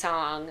boring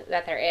song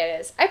that there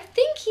is. I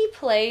think he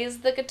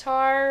plays the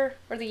guitar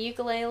or the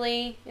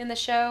ukulele in the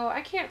show.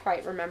 I can't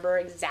quite remember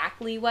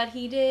exactly what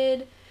he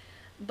did,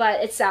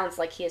 but it sounds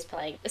like he is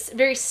playing. It's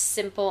very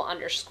simple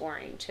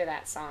underscoring to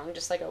that song,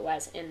 just like it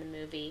was in the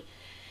movie.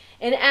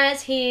 And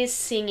as he's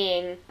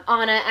singing,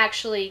 Anna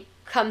actually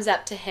comes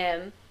up to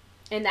him,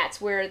 and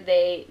that's where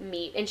they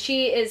meet. And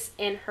she is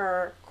in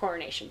her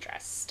coronation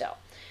dress still.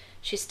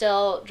 She's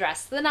still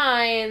dressed to the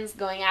nines,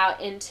 going out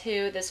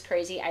into this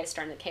crazy ice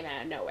storm that came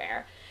out of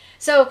nowhere.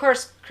 So, of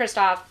course,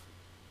 Kristoff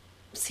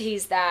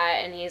sees that,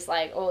 and he's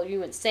like, "Oh,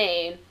 you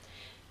insane."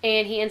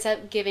 And he ends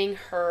up giving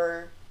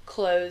her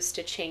clothes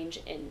to change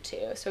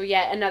into. So,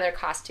 yet another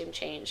costume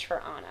change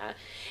for Anna.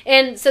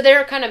 And so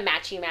they're kind of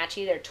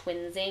matchy-matchy. They're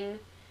twinsing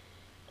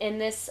in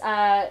this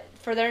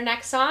for their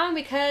next song,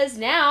 because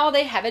now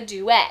they have a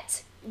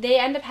duet. They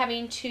end up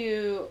having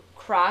to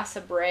cross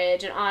a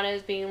bridge, and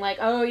Anna's being like,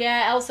 "Oh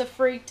yeah, Elsa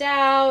freaked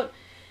out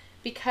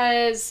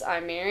because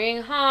I'm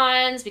marrying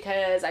Hans,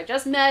 because I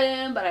just met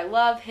him, but I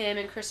love him."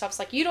 And Kristoff's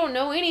like, "You don't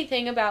know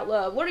anything about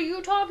love. What are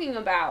you talking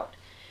about?"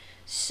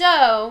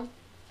 So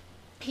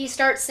he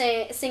starts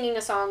singing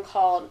a song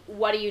called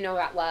 "What Do You Know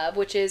About Love,"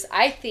 which is,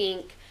 I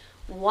think,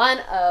 one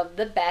of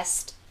the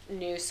best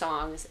new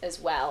songs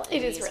as well.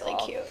 It is really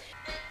cute.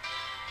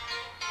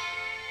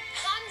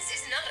 Hans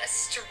is not a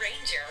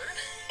stranger.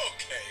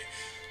 Okay,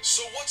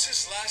 so what's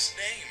his last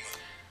name?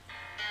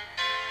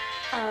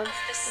 Of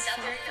the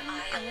Southern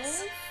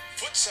Isles.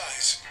 Foot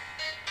size.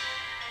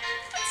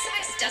 Foot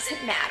size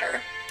doesn't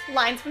matter.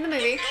 Lines from the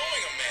movie.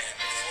 Knowing a man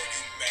before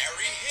you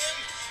marry him,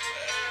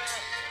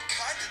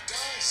 kinda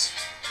does.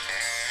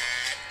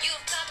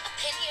 You've got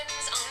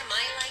opinions on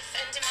my life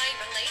and my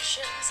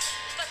relations,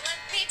 but let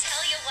me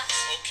tell you what.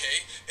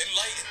 Okay,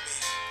 enlighten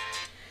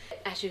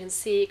me. As you can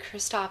see,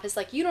 Kristoff is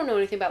like, "You don't know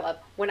anything about love."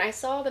 When I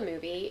saw the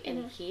movie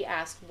and he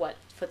asked what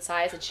foot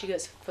size, and she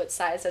goes, "Foot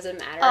size doesn't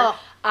matter,"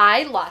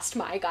 I lost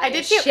my goddamn I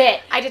did too.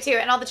 shit. I did too.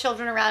 And all the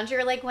children around you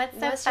are like, "What's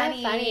so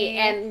funny?" So funny?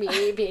 And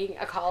me being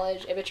a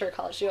immature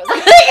college student, I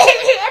was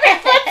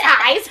like, "Foot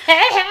size."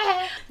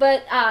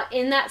 But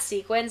in that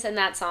sequence, in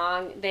that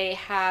song, they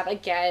have,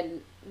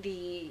 again,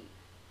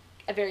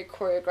 a very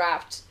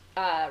choreographed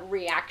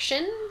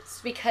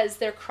reactions, because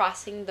they're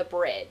crossing the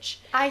bridge.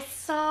 I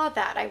saw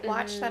that. I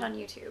watched that on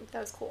YouTube. That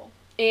was cool.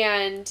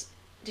 And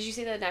Did you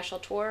see the national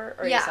tour?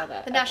 Or yeah, you saw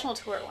the national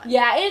tour one.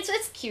 Yeah,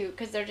 it's cute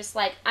because they're just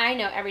like, I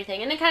know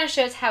everything, and it kind of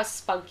shows how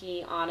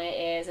spunky Anna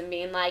is, and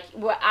being like,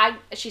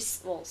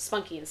 she's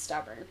spunky and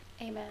stubborn.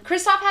 Amen.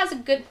 Kristoff has a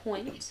good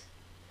point.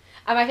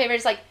 My favorite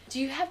is like, do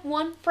you have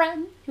one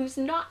friend who's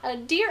not a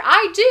deer?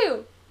 I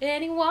do.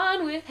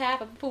 Anyone with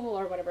half a pool,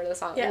 or whatever the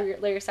song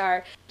lyrics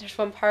are. There's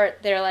one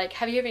part they're like,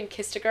 have you ever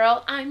kissed a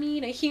girl? I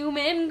mean a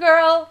human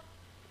girl.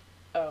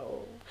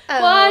 Oh.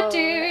 What do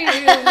you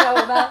know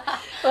about?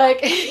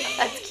 Like,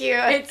 that's cute.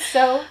 It's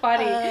so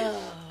funny.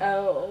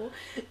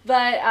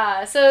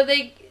 But so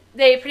they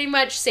pretty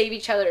much save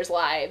each other's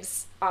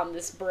lives on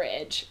this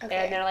bridge, and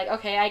they're like,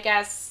 okay, I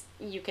guess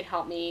you can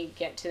help me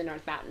get to the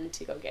North Mountain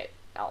to go get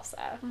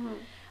Elsa. Mm-hmm.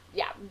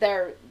 Yeah,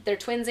 they're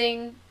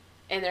twinsing,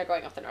 and they're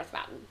going up the North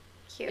Mountain.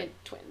 Cute.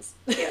 Twins.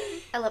 Cute.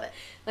 I love it.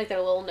 Like they're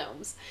little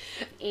gnomes.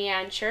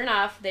 And sure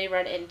enough, they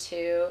run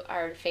into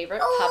our favorite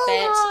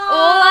puppet,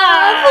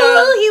 Olaf.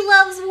 Oh, he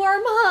loves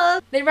warm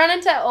hugs. They run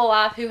into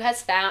Olaf, who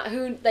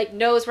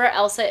knows where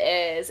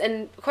Elsa is.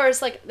 And of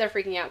course, like, they're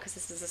freaking out because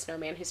this is a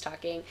snowman who's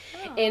talking.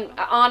 Oh. And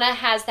Anna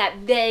has that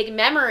vague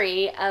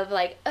memory of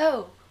like,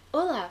 oh,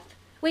 Olaf.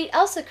 Wait,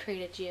 Elsa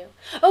created you.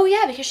 Oh,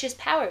 yeah, because she has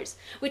powers,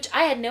 which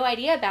I had no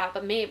idea about,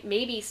 but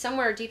maybe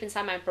somewhere deep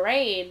inside my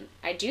brain,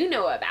 I do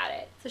know about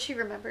it. So she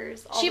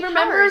remembers all She the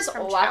remembers powers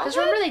from Olaf, because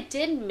remember childhood?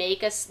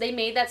 they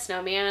made that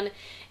snowman,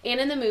 and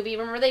in the movie,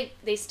 remember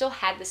they still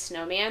had the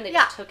snowman, they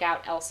just took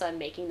out Elsa and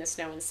making the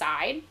snow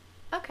inside.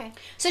 Okay.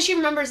 So she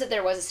remembers that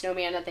there was a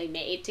snowman that they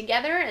made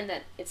together, and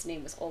that its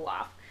name was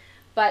Olaf,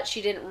 but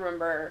she didn't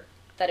remember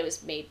that it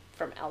was made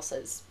from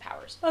Elsa's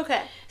powers.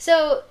 Okay.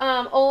 So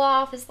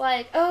Olaf is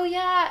like, oh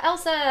yeah,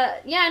 Elsa,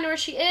 yeah, I know where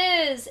she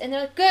is. And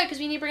they're like, good, because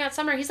we need to bring out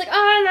Summer. He's like, oh,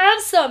 I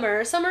love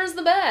Summer. Summer's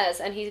the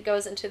best. And he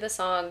goes into the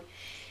song,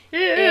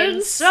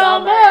 In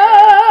Summer.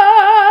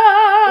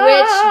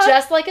 Which,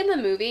 just like in the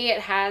movie,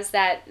 it has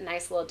that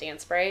nice little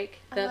dance break.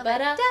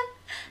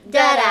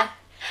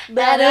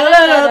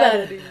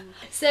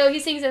 So he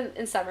sings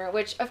in Summer,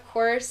 which, of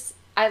course,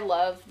 I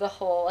love the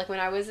whole, like when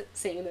I was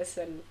seeing this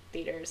in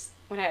theaters,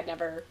 when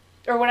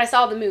I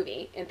saw the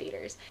movie in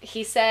theaters,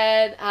 he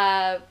said,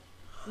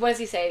 what does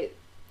he say?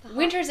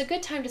 Winter's a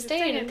good time to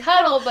stay in and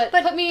cuddle, but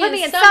put me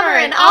in summer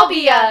and I'll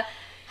be a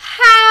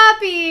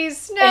happy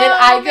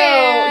snowman.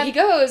 And he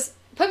goes,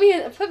 put me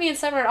in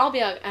summer and I'll be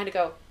a, and I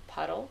go,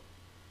 puddle.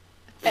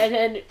 And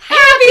then,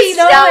 happy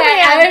snowman.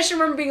 I just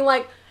remember being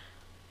like,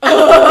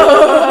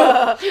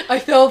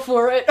 I fell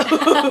for it.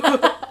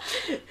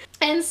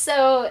 And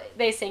so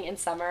they sing In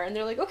Summer, and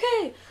they're like,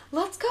 okay,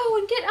 let's go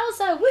and get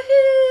Elsa,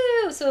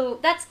 woohoo! So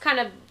that's kind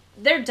of,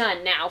 they're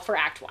done now for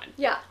Act 1.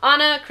 Yeah.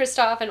 Anna,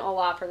 Kristoff, and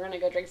Olaf are going to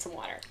go drink some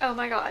water. Oh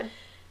my god.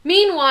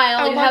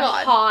 Meanwhile, you have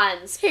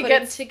Hans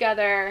putting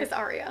together his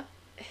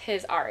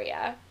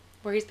aria,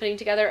 where he's putting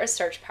together a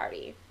search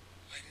party.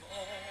 I'm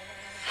all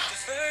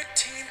the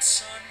 13th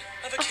son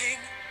of a king.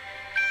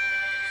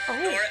 Oh.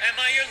 Nor am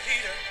I your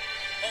leader,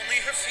 only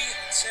her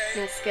fiancé.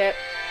 Let's skip.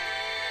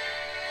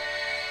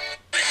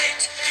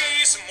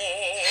 He's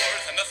more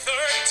than the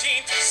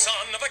 13th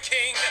son of a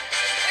king.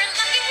 We're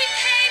lucky he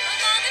came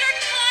along in our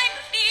time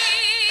of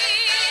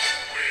need.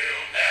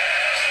 We'll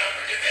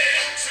never give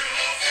in to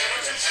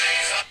fortune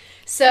Jesus.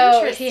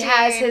 So he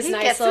has his He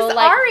nice gets little his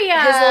like aria.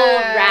 his little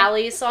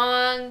rally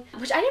song,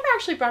 which I never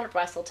actually brought up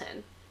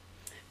Wesselton.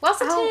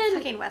 Oh,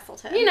 fucking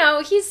Wesselton. You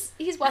know, he's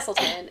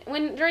Wesselton.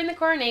 During the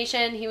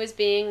coronation, he was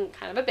being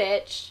kind of a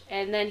bitch,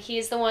 and then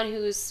he's the one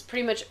who's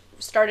pretty much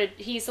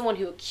he's the one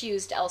who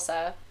accused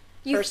Elsa.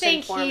 You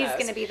think he's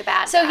going to be the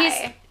bad guy. So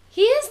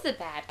he is the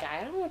bad guy.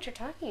 I don't know what you're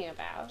talking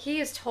about. He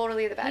is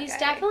totally the bad guy. He's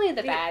definitely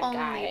the bad only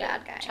guy.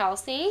 bad guy.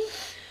 Chelsea.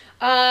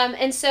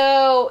 And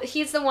so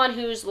he's the one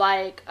who's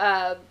like,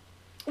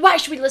 why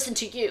should we listen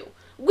to you?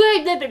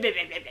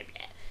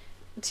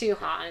 To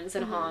Hans,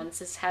 and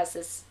Hans is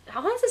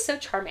so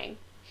charming.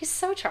 He's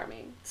so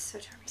charming. So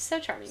charming. So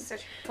charming. So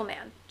beautiful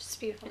man. Just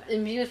beautiful man.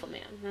 And beautiful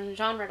man.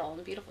 John Riddle,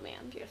 and beautiful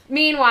man. Beautiful.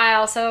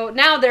 Meanwhile, so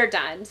now they're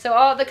done. So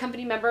all the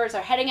company members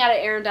are heading out of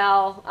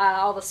Arendelle,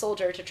 all the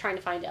soldiers are trying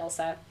to find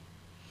Elsa.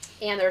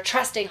 And they're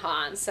trusting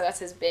Hans, so that's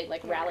his big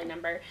rally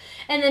number.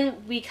 And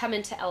then we come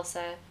into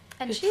Elsa,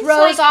 and who she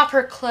throws off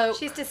her cloak.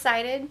 She's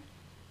decided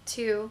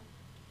to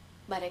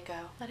let it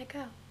go. Let it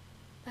go.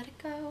 Let it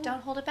go.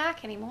 Don't hold it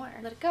back anymore.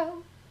 Let it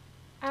go.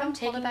 I'm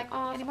taking hold it back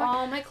off anymore.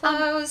 all my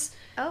clothes.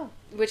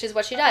 Which is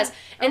what she does.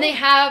 And they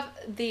have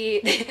and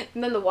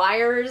then the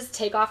wires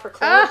take off her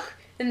cloak,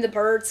 and the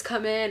birds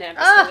come in, and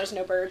there's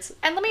no birds.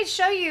 And let me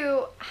show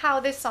you how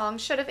this song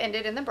should have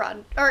ended in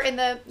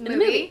the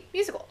movie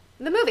musical.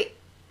 The movie.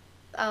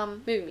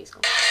 Movie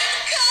musical.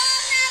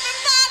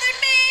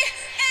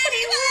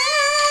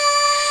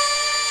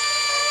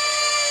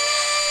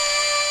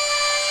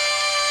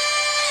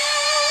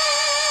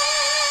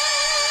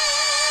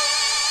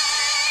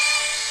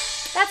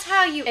 That's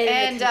how you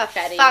end a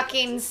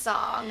fucking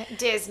song,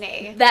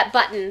 Disney. That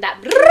button,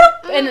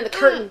 and then the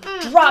curtain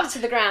drops to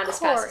the ground as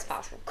fast as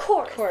possible.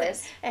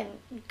 Chorus. And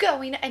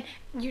going, and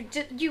you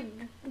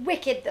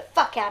wicked the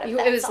fuck out of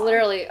that It was song.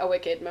 literally a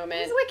wicked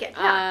moment. It was wicked,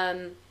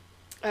 yeah.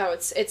 Oh,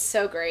 it's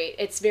so great.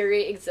 It's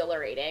very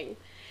exhilarating.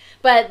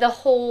 But the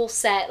whole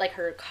set, like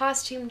her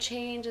costume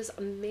change is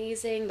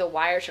amazing. The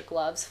wires, her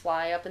gloves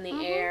fly up in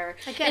the air.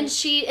 Again.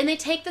 And they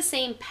take the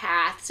same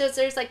path. So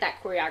there's like that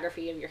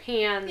choreography of your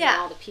hands Yeah.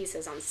 and all the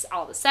pieces on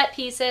all the set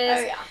pieces. Oh,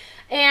 yeah.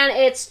 And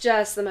it's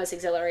just the most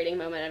exhilarating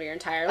moment of your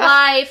entire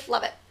life.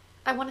 Love it.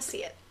 I want to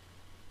see it.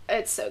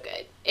 It's so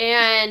good.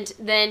 And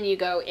then you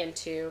go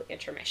into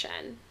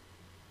intermission.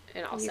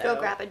 And also You go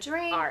grab a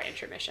drink. our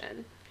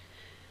intermission.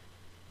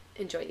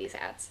 Enjoy these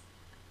ads.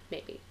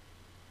 Maybe.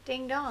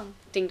 Ding dong.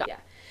 Ding dong. Yeah.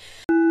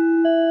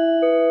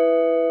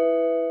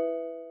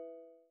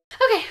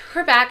 Okay,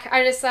 we're back.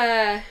 I just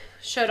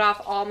showed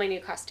off all my new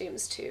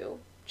costumes to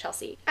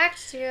Chelsea.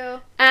 Act 2.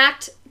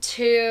 Act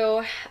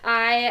 2.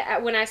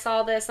 When I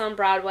saw this on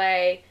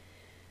Broadway,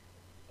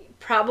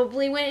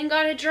 probably went and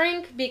got a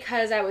drink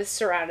because I was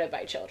surrounded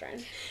by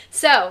children.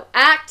 So,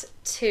 Act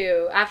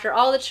 2, after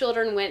all the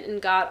children went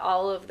and got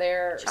all of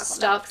their Chocolate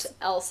stuffed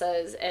milks.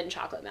 Elsas and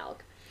chocolate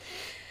milk.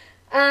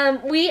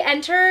 We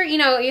enter, you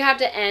have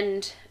to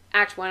end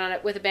Act 1 on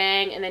it with a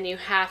bang, and then you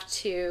have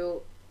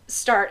to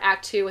start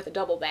Act 2 with a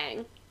double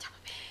bang.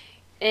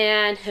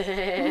 And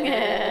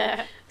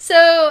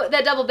so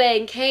that double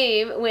bang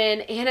came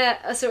when Anna,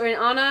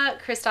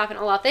 Kristoff, and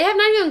Olaf, they have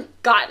not even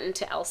gotten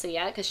to Elsa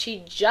yet because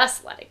she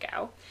just let it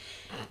go.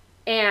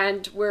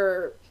 And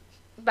we're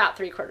about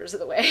 3/4 of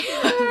the way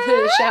of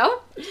the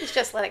show. She's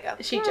just let it go.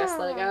 She just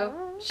let it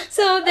go.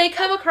 So they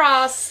come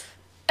across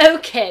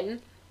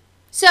Oaken.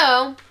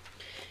 So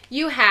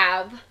you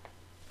have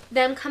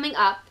them coming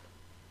up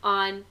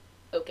on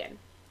Oaken,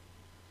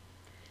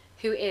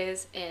 who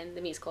is in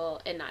the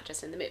musical and not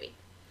just in the movie.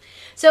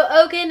 So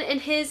Oaken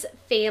and his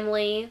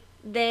family,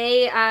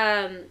 they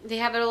have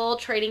a little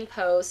trading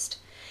post.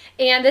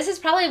 And this is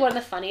probably one of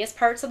the funniest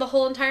parts of the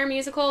whole entire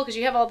musical because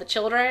you have all the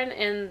children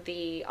in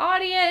the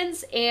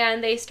audience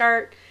and they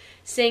start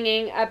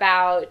singing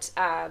about,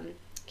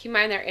 keep in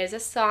mind there is a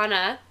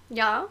sauna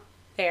Yeah.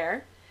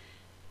 there.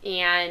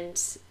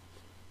 And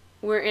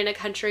we're in a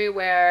country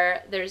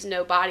where there's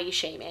no body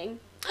shaming.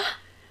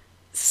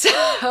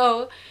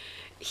 So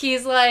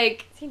he's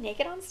like, Is he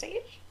naked on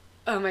stage?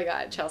 oh my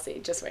God, Chelsea,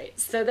 just wait.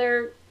 So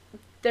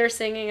they're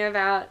singing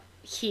about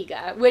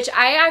Higa, which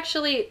I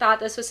actually thought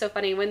this was so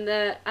funny. When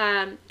the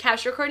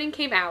cast recording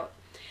came out,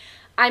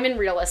 I'm in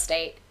real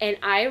estate, and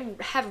I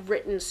have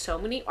written so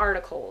many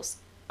articles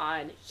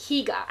on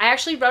Higa. I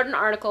actually wrote an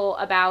article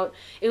about,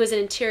 it was an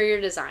interior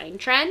design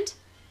trend.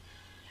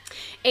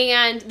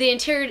 And the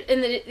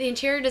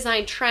interior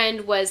design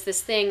trend was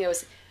this thing that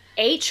was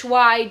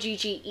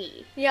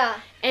Hygge. Yeah.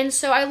 And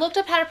so I looked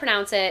up how to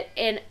pronounce it,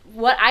 and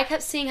what I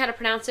kept seeing how to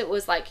pronounce it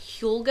was like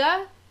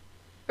Hulga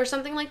or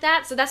something like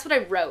that. So that's what I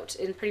wrote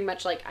in pretty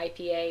much like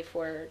IPA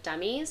for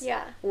dummies.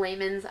 Yeah.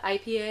 Layman's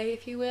IPA,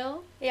 if you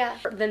will. Yeah.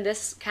 Then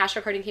this cast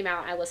recording came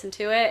out, I listened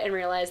to it and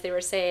realized they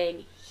were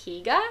saying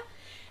Higa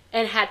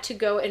and had to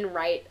go and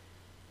write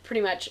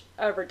pretty much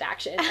a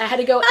redaction. I had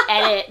to go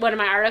edit one of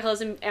my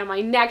articles and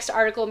my next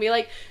article and be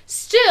like,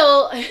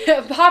 still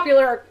a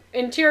popular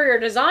interior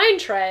design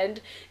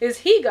trend is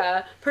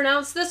Higa,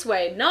 pronounced this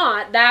way,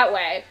 not that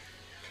way.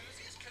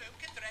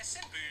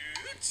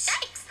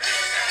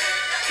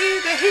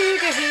 Higa,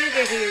 Higa,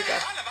 Higa, Higa.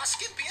 All of us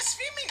can be a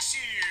swimming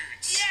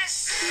suits.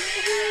 Yes.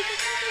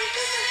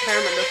 If I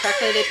remember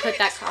correctly, they put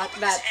that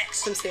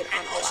swimsuit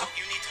on Olaf.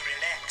 You need to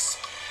relax.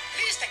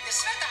 Please take the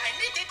sweater I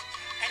knitted,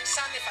 and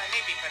sun if I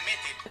may be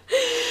permitted.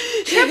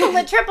 Triple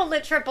it, triple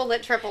it, triple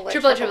it, triple it.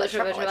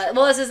 Triple it.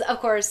 Well, this is, of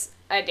course,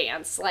 a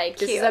dance. Like,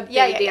 this is a big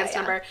Yeah, dance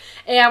number.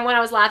 And when I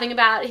was laughing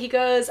about it, he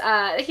goes,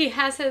 he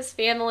has his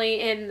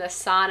family in the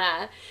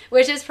sauna,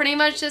 which is pretty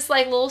much just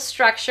like little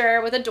structure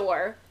with a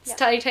door. It's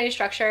tiny, tiny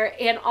structure.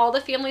 And all the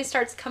family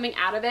starts coming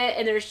out of it,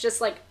 and there's just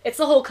like, it's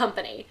the whole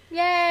company. Yay!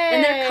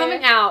 And they're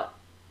coming out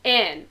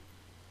in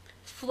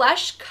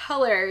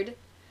flesh-colored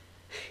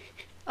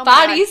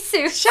body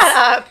suits. Shut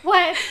up.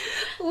 What?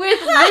 With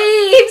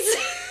leaves.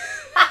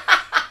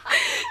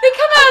 They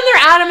come out in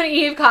their Adam and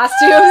Eve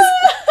costumes.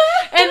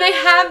 And they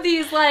have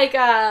these like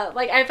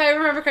if I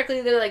remember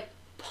correctly, they're like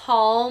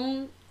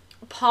palm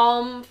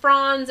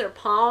fronds or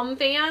palm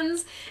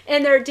fans,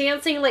 and they're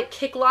dancing like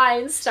kick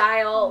line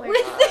style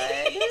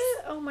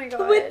Oh my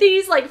god. with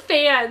these like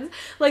fans,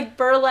 like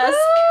burlesque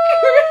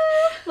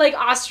like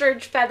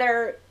ostrich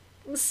feather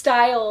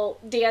style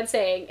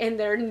dancing in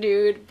their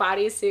nude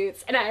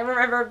bodysuits. And I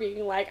remember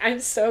being like, I'm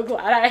so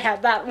glad I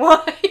had that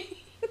wine.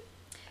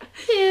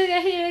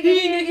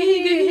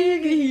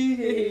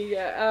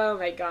 Oh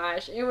my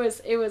gosh, it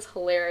was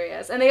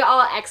hilarious. And they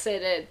all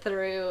exited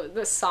through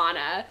the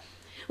sauna,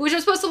 which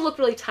was supposed to look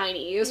really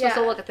tiny. It was supposed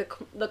to look at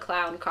the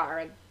clown car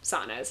of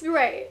saunas.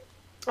 Right.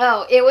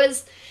 Oh,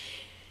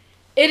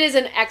 it is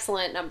an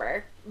excellent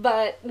number.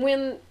 But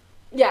when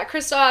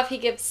Kristoff, he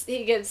gets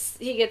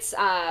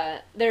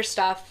their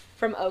stuff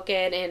from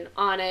Oaken, and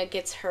Anna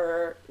gets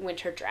her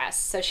winter dress.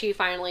 So she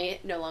finally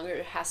no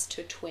longer has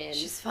to twin.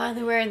 She's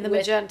finally wearing the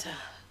with magenta.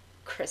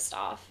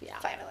 Kristoff, yeah.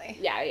 Finally.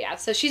 Yeah.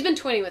 So she's been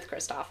twinning with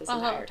Kristoff this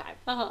entire time.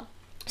 Uh-huh.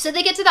 So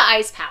they get to the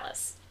Ice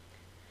Palace.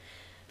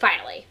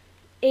 Finally.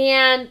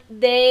 And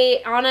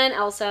Anna and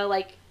Elsa,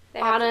 like,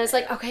 Anna's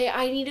like, go. okay,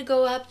 I need to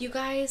go up. You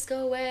guys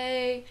go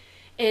away.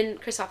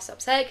 And Kristoff's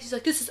upset because he's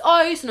like, this is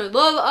ice and I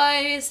love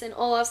ice. And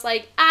Olaf's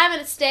like, I'm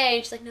going to stay.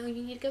 And she's like, no,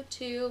 you need to go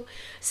too.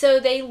 So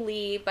they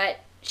leave, but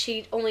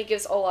she only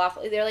gives Olaf,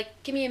 they're like,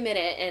 give me a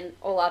minute. And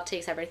Olaf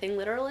takes everything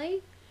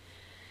literally.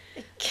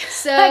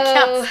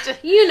 So,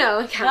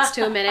 it counts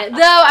to a minute.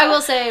 Though I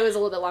will say it was a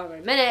little bit longer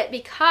than a minute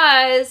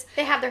because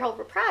They have their whole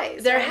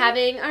reprise. they're right?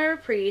 having a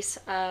reprise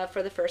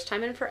for the first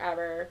time in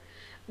forever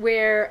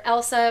where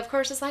Elsa, of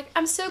course, is like,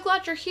 I'm so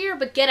glad you're here,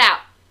 but get out.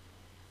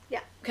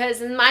 Yeah.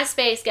 Because in my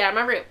space, get out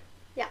of my room.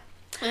 Yeah.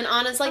 And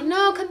Anna's like,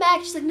 no, come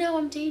back. She's like, no,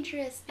 I'm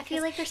dangerous. I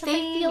feel like there's They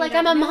something feel you like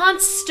don't I'm a know.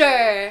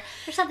 monster.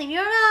 There's something you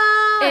don't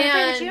know. I'm afraid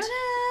that you And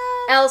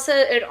don't know.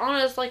 Elsa and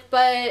Anna's like,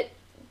 but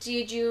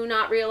did you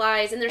not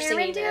realize? And they're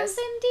singing this.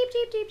 in deep,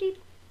 deep, deep,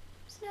 deep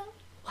snow.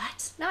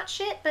 What? Not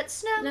shit, but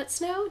snow. Not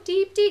snow?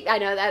 Deep, deep. I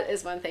know that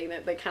is one thing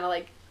that they kind of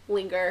like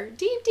linger.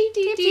 Deep, deep,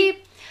 deep,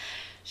 deep.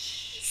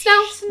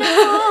 Snow.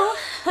 Snow.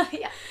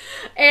 Yeah.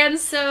 And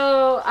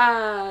so,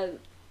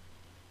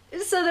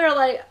 so they're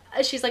like,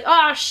 she's like,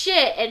 oh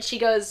shit, and she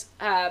goes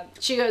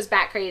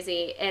bat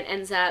crazy and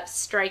ends up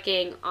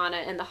striking Anna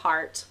in the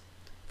heart,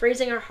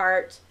 freezing her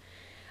heart,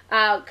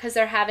 because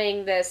they're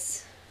having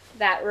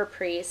that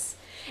reprise.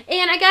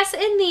 And I guess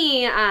in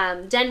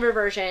the Denver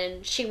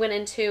version, she went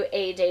into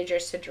a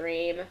Dangerous to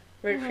Dream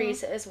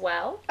reprise as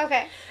well.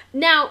 Okay.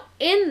 Now,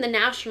 in the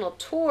national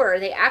tour,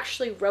 they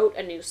actually wrote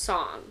a new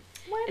song.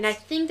 What? And I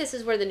think this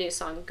is where the new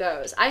song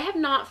goes. I have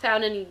not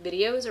found any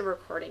videos or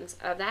recordings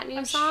of that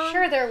new song.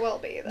 Sure there will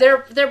be.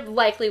 Though. There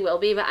likely will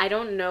be, but I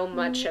don't know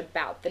much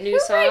about the new Who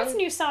song. writes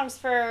new songs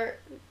for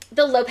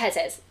The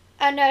Lopez's.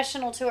 a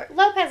national tour?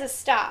 Lopez's,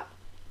 stop.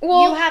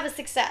 Well, You have a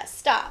success.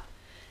 Stop.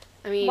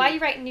 I mean, Why are you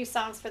writing new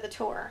songs for the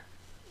tour?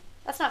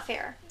 That's not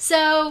fair.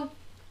 so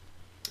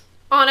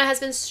Anna has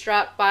been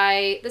struck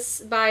by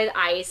the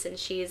ice and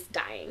she's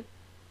dying.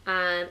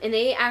 And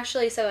they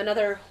actually, so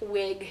another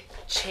wig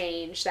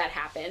change that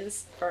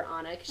happens for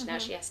Anna, because now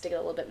she has to get a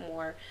little bit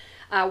more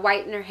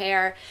white in her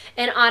hair.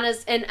 And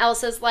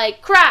Elsa's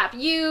like, crap,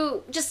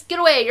 you just get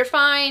away, you're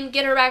fine,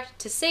 get her back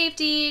to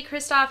safety,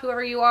 Kristoff,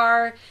 whoever you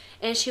are.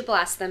 And she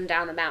blasts them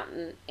down the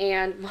mountain.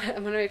 And one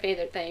of my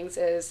favorite things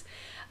is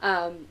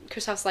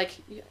Kristoff's like,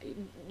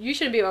 you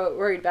shouldn't be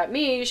worried about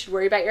me, you should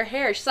worry about your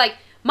hair. She's like,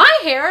 my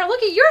hair?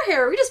 Look at your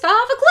hair, we just fell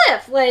off a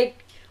cliff. Like,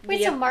 Wait,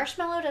 yep. so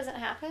marshmallow doesn't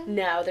happen?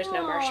 No, there's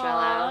no Aw,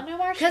 marshmallow. no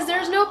marshmallow. Because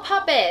there's no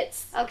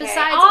puppets. Okay,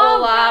 Besides all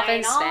Olaf right,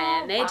 and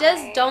Sven. They all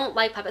just right. don't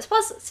like puppets.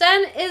 Plus,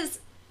 Sven is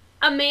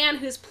a man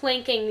who's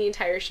planking the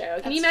entire show.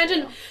 Can you That's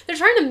imagine? true. They're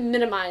trying to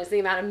minimize the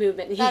amount of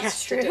movement he That's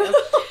has true. to do.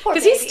 Poor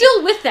Because he's baby.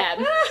 still with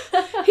them.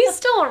 He's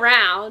still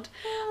around.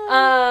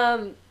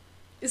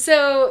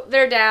 So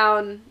they're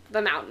down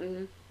the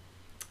mountain.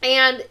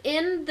 And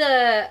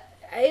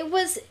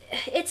it's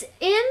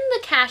in the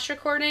cast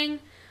recording,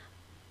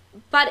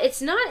 but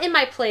it's not in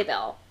my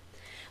playbill.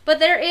 But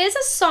there is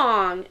a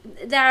song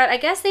that I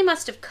guess they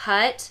must have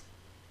cut.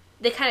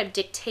 They kind of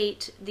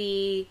dictate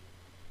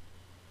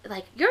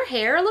like, your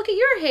hair, look at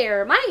your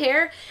hair, my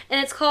hair.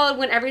 And it's called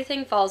When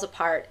Everything Falls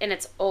Apart. And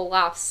it's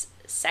Olaf's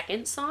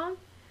second song.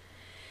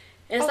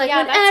 And it's Oh, like, yeah,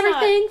 when that's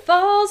everything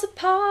falls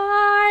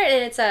apart.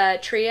 And it's a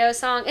trio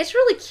song. It's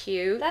really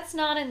cute. That's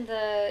not in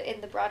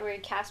the Broadway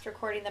cast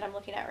recording that I'm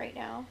looking at right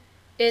now.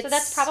 It's So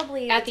that's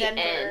probably at the the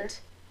Denver. end.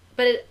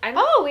 But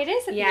it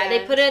is at the yeah, end.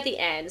 they put it at the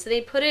end. So they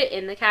put it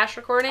in the cast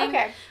recording.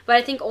 Okay. But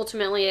I think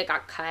ultimately it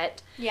got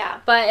cut. Yeah.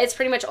 But it's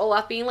pretty much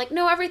Olaf being like,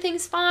 no,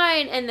 everything's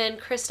fine. And then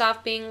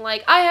Kristoff being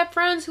like, I have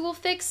friends who will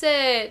fix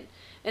it.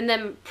 And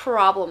then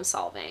problem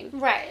solving.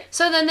 Right.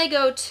 So then they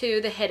go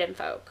to the Hidden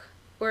Folk,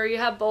 where you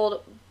have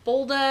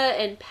Bolda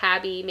and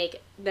Pabby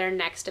make their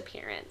next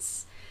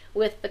appearance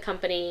with the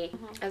company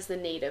as the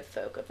native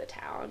folk of the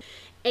town.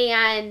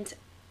 And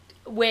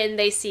when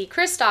they see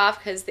Kristoff,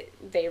 because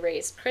they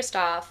raised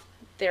Kristoff,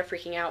 they're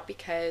freaking out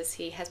because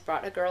he has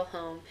brought a girl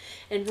home.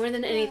 And more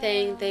than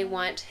anything, they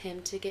want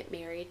him to get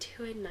married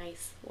to a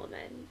nice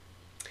woman.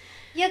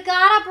 You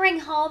gotta bring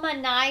home a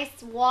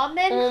nice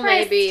woman, Well,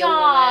 maybe a woman.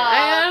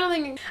 I don't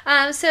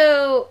think.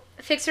 So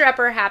Fixer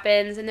Upper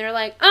happens, and they're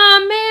like,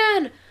 "Oh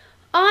man,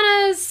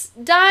 Anna's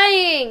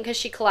dying," because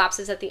she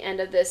collapses at the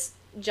end of this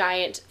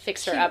giant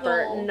Fixer Upper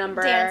little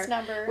number, dance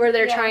number. where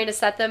they're Yeah. trying to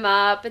set them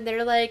up, and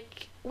they're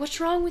like,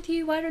 "What's wrong with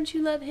you? Why don't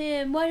you love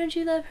him? Why don't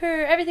you love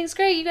her? Everything's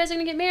great. You guys are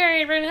gonna get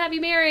married. We're gonna have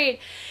you married."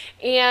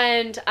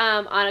 And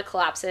Anna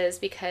collapses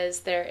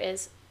because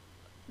there's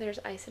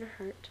ice in her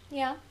heart.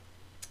 Yeah.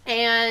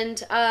 And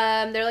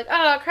they're like,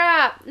 oh,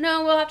 crap.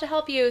 No, we'll have to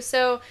help you.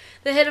 So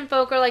the Hidden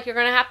Folk are like, you're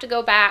going to have to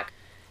go back.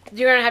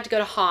 You're going to have to go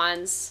to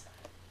Hans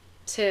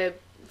because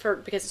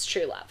it's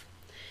true love.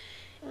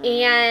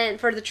 And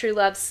for the true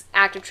love's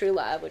act of true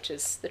love, which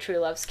is the true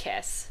love's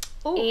kiss.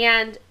 Ooh.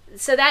 And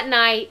so that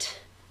night,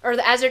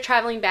 as they're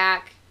traveling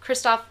back,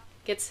 Kristoff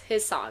gets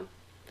his song.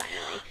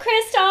 Finally.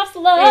 Kristoff's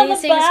lullaby. And he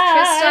sings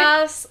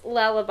Kristoff's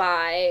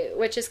Lullaby,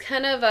 which is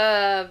kind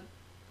of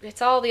it's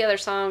all the other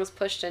songs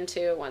pushed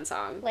into one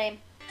song. Lame.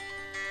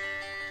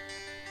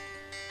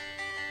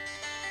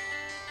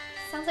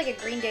 Sounds like a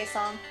Green Day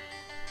song.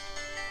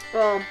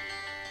 Well,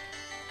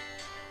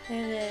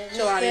 And then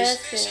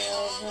Jelani's. This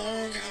whole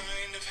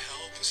kind of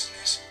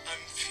helplessness I'm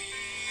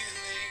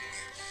feeling.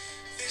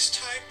 This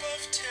type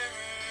of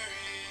terror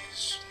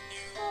is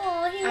new.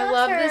 Oh, he I loves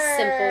love her. this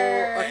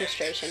simple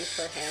orchestration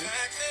for The him.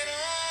 fact that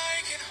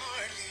I can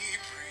hardly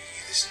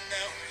breathe is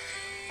now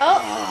relief.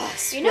 Oh,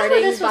 you know who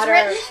spreading this was butter.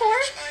 written for?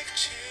 Life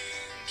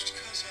changed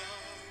 'cause of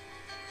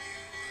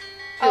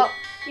you. Oh,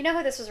 you know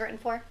who this was written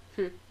for?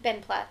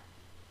 Ben Platt.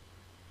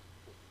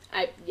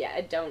 I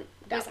don't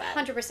It doubt was that.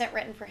 100%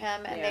 written for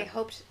him, and Yeah. they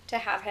hoped to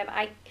have him.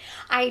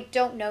 I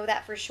don't know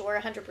that for sure,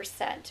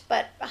 100%,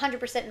 but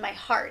 100% in my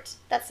heart,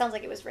 that sounds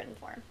like it was written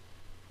for him.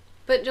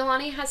 But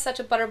Jelani has such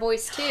a butter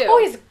voice too. Oh,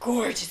 he's a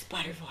gorgeous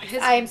butter voice.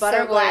 His I am butter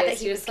so glad voice,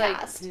 that he was just like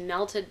cast.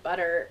 melted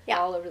butter Yeah.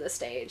 all over the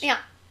stage. Yeah,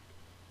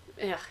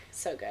 Ugh,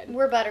 so good.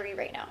 we're buttery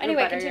right now. We're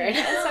Anyway, buttery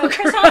continue. right now. So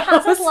Kristoff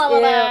has his Ew.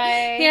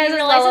 lullaby. He has his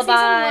realizes he's in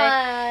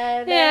lullaby.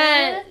 love.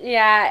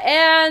 Yeah,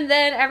 and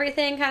then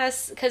everything kind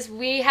of, because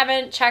we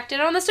haven't checked in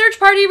on the search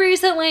party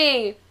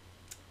recently.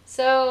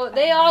 So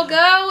they all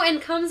go,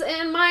 and comes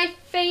in my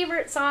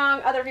favorite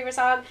song, other favorite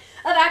song of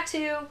Act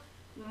 2,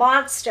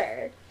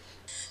 Monster.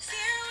 Fear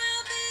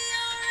will be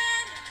your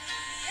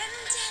enemy and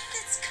death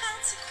its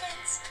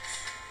consequence.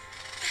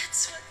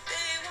 That's what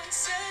they once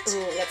said to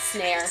Ooh, me. that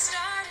snare. It's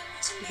starting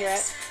to You hear make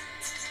it? sense.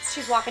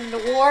 She's walking into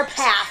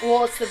Warpath.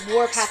 Well, it's the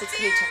warpath that's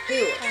coming to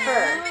who?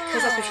 Her.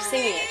 Because that's what she's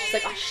singing it. She's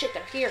like, oh shit,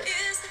 they're here.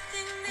 Is the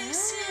thing they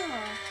say, Oh.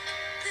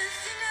 the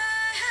thing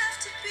I have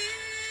to be,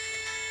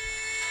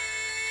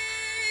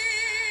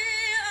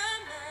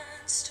 a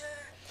monster.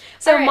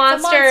 So, All right, so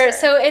Monster. Monster.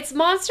 So it's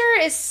Monster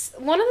is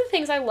one of the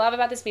things I love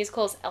about this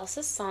musical is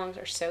Elsa's songs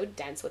are so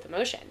dense with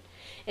emotion,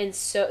 and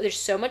so there's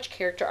so much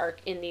character arc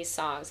in these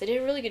songs. They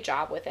did a really good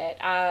job with it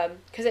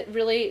because it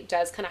really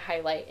does kind of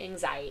highlight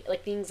anxiety,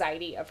 like the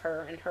anxiety of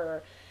her and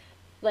her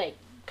like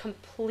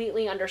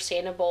completely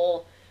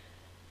understandable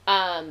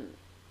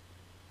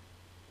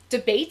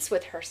debates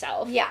with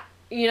herself. Yeah.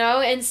 You know,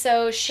 and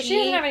so She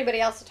doesn't have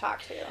anybody else to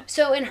talk to.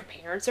 so, and her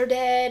parents are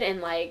dead,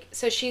 and like,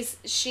 so she's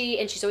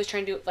always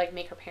trying to like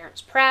make her parents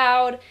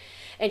proud,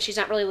 and she's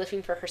not really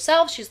living for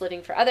herself. She's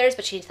living for others,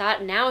 but she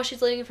thought now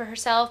she's living for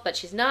herself, but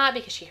she's not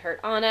because she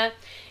hurt Anna,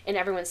 and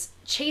everyone's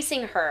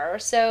chasing her.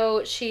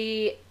 So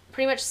she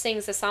pretty much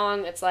sings a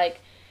song that's like,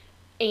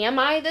 "Am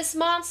I this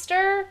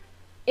monster?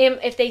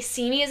 If they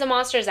see me as a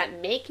monster, does that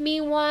make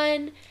me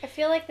one?" I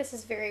feel like this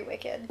is very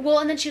wicked. Well,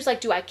 and then she was like,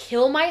 "Do I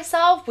kill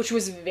myself?" Which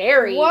was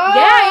very Whoa.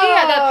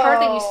 yeah. That part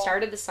that you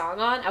started the song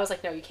on, I was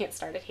like, "No, you can't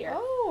start it here."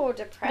 Oh,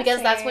 depressing.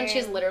 Because that's when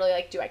she's literally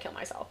like, "Do I kill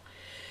myself?"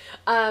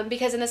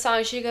 Because in the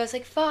song she goes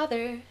like,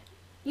 "Father,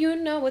 you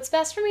know what's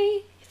best for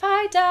me. If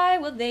I die,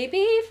 will they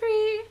be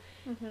free?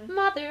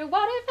 Mother,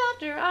 what if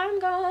after I'm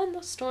gone,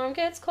 the storm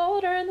gets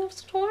colder and the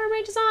storm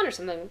rages on," or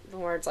something,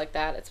 words like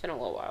that. It's been a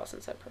little while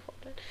since I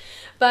performed it.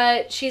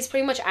 But she's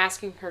pretty much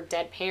asking her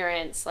dead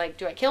parents, like,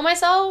 "Do I kill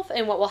myself?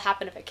 And what will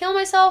happen if I kill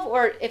myself?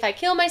 Or if I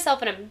kill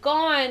myself and I'm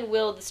gone,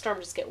 will the storm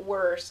just get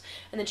worse?"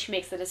 And then she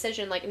makes the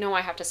decision, like, "No,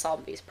 I have to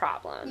solve these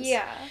problems."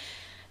 Yeah.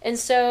 And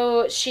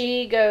so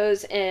she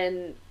goes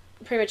and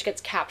pretty much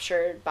gets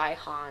captured by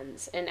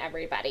Hans and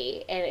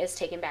everybody and is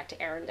taken back to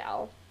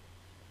Arendelle.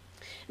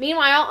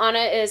 Meanwhile, Anna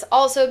is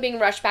also being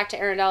rushed back to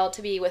Arendelle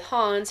to be with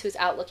Hans, who's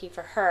out looking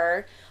for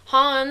her.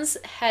 Hans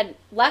had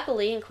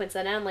luckily and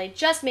coincidentally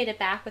just made it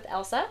back with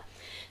Elsa,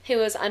 who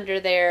was under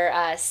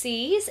their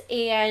seas,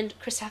 and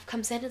Kristoff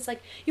comes in and is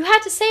like, "You had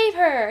to save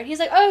her!" And he's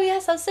like, "Oh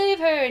yes, I'll save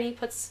her!" And he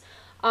puts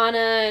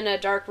Anna in a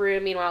dark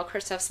room. Meanwhile,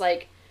 Kristoff's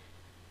like,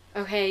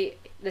 "Okay,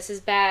 this is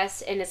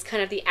best," and it's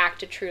kind of the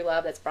act of true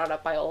love that's brought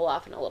up by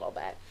Olaf in a little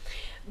bit.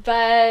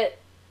 But,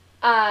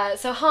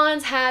 so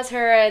Hans has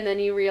her, and then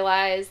you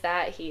realize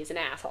that he's an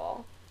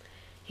asshole.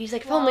 He's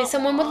like, "If only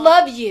someone would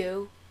love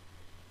you."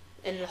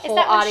 And the Is whole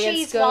that when audience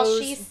she's goes, while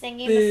she's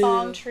singing the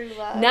song True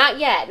Love? Not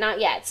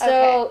yet.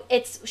 So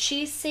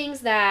she sings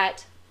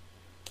that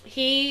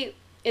he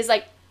is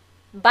like,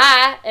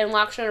 "Bye," and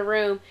locks her in a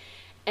room,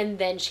 and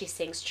then she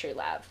sings True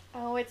Love.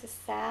 Oh, it's a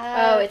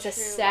sad. Oh, it's a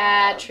True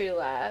sad Love. True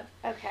Love.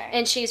 Okay.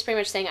 And she's pretty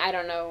much saying, I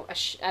don't know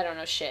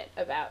shit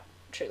about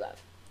true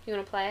love. You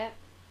want to play it?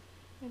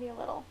 Maybe a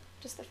little,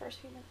 just the first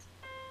few minutes.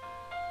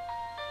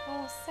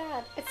 Oh,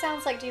 sad. It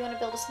sounds like "Do You Want to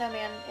Build a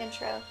Snowman"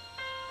 intro.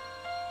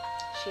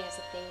 She has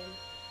a theme.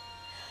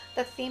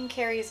 The theme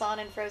carries on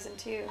in Frozen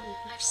 2.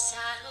 I've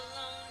sat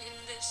alone in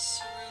this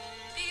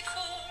room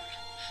before,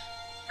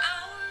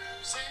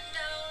 hours and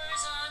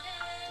hours on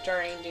end.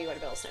 During Do You Want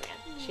to Build a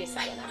Snowman? She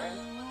sat in that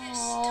room. This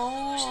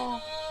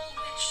delusional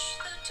wish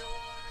the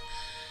door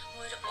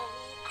would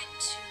open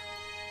to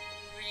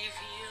reveal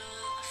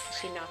a She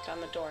friend. knocked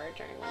on the door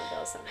during one of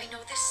Build a Snowman. I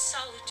know this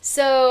solitude.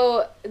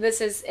 So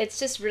it's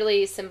just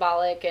really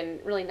symbolic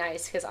and really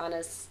nice because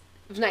Anna's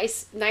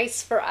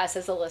nice for us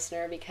as a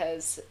listener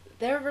because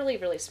they're really,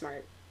 really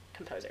smart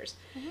composers.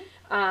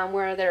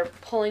 Where they're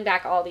pulling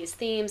back all these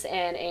themes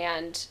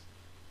and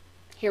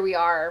here we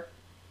are.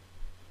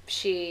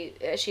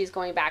 She's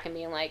going back and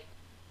being like,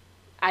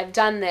 "I've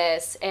done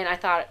this and I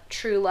thought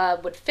true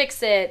love would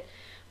fix it,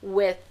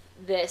 with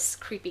this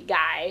creepy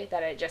guy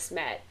that I just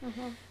met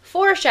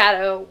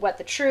foreshadow what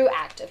the true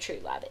act of true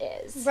love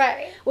is.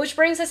 Right. Which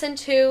brings us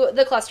into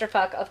the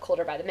clusterfuck of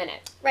Colder by the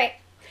Minute. Right.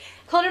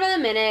 Colder by the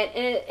Minute,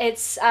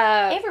 it's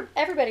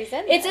Everybody's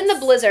in it's in the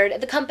this.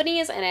 blizzard. The company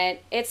is in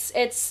it.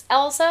 It's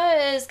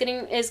Elsa is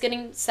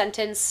getting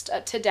sentenced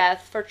to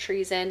death for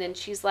treason, and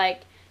she's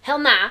like, hell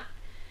nah,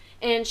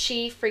 and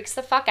she freaks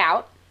the fuck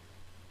out,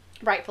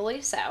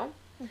 rightfully so,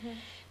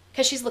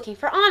 because she's looking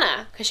for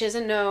Anna, because she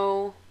doesn't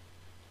know.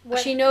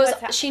 She knows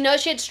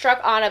she had struck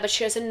Anna, but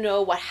she doesn't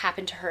know what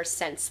happened to her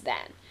since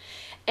then.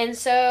 And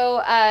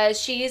so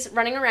she's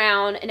running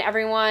around, and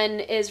everyone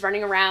is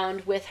running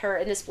around with her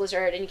in this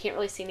blizzard, and you can't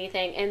really see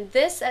anything. And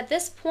at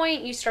this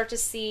point, you start to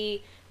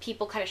see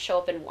people kind of show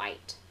up in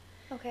white,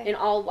 in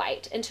all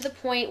white, and to the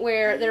point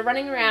where they're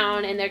running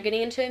around and they're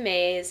getting into a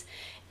maze,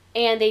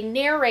 and they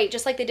narrate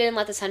just like they did in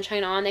Let the Sun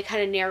Shine On. They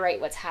kind of narrate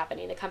what's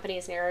happening. The company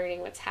is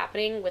narrating what's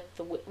happening with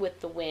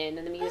the wind,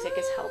 and the music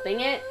is helping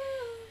it.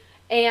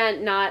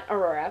 And not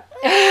Aurora.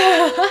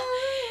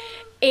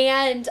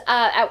 And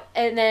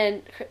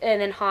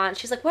then Hans,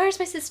 she's like, where's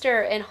my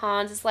sister? And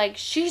Hans is like,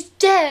 she's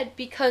dead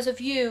because of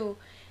you.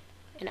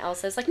 And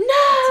Elsa's like,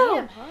 no!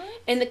 Damn, Hans.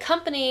 And the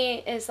company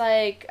is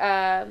like,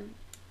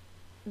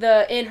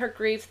 in her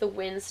grief, the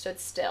wind stood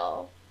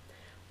still.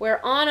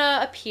 Where Anna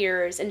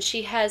appears, and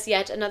she has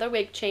yet another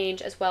wig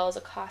change as well as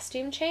a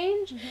costume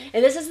change.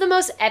 And this is the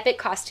most epic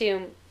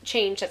costume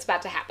change that's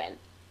about to happen.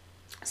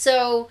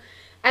 So,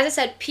 as I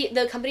said,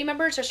 the company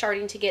members are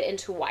starting to get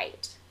into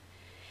white.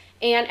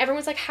 And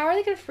everyone's like, how are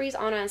they going to freeze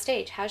Anna on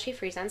stage? How does she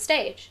freeze on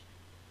stage?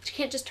 She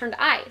can't just turn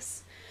to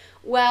ice.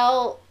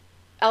 Well,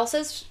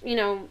 Elsa's,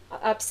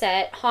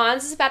 upset.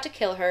 Hans is about to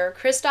kill her.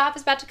 Kristoff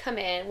is about to come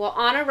in. Well,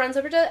 Anna runs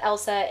over to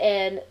Elsa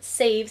and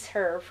saves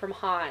her from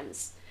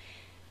Hans.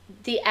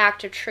 The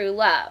act of true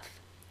love.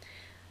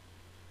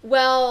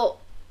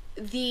 Well,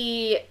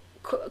 the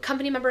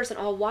company members in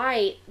all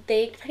white,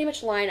 they pretty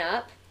much line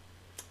up.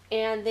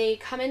 And they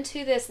come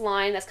into this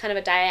line that's kind of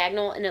a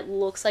diagonal, and it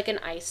looks like an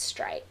ice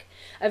strike.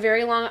 A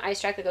very long ice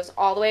strike that goes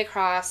all the way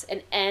across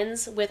and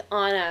ends with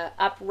Anna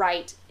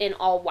upright in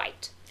all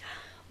white.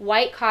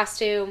 White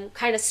costume,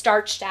 kind of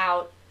starched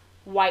out,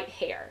 white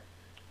hair.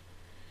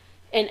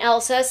 And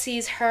Elsa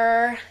sees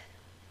her.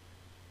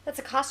 That's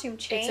a costume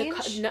change?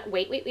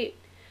 Wait.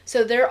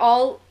 So they're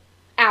all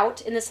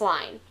out in this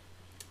line.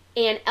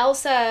 And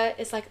Elsa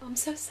is like, I'm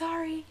so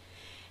sorry.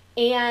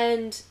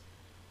 And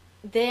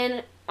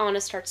then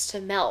Anna starts to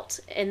melt.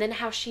 And then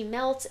how she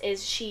melts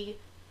is she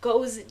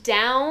goes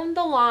down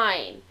the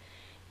line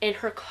and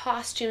her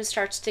costume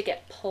starts to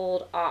get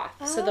pulled off.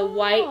 So the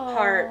white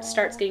part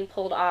starts getting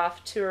pulled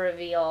off to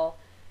reveal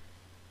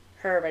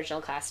her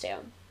original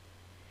costume.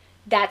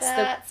 That's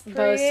the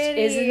most,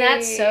 isn't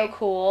that so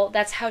cool?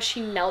 That's how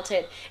she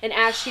melted. And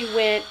as she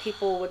went,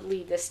 people would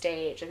leave the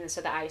stage, and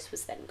so the ice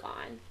was then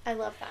gone. I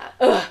love that.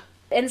 Ugh.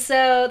 And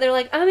so they're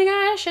like, oh my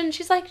gosh, and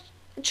she's like,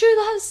 true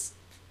love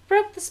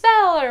broke the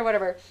spell, or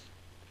whatever.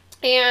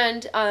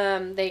 And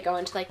they go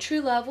into like,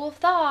 true love will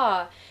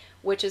thaw,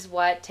 which is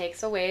what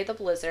takes away the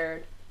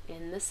blizzard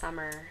in the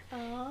summer.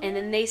 Oh. And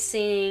then they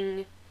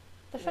sing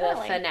the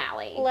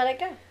finale. Let it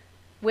go.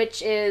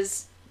 Which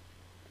is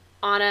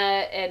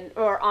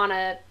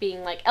Anna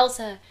being like,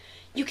 Elsa,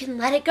 you can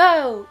let it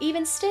go,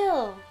 even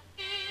still.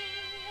 Let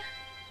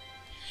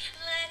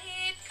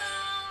it go.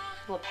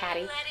 Little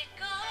Patty. Let it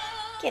go.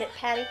 Get it,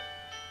 Patty.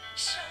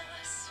 Show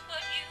us what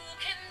you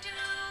can do.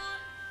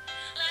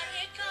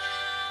 Let it go.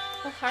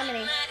 Oh, harmony.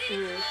 Let it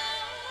Mm. go.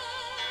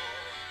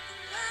 The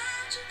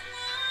magic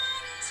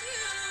one is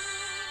you.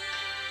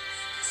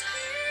 'Cause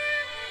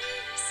here we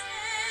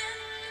stand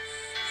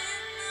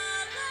in the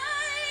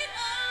light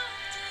of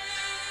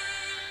day.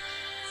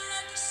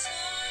 Let the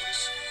sun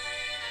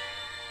shine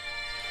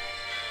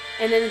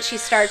on. And then she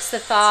starts to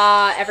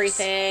thaw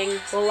everything.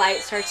 The light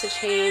starts to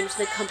change.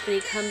 The company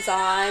comes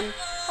on.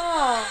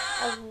 Oh,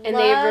 I And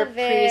love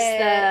they reprise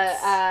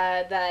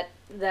it.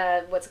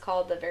 the what's it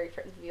called, the very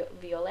first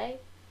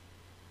violet,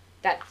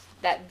 that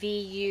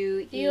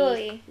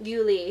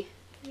Viuli,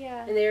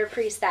 Yeah. and they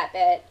reprise that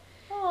bit,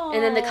 Oh.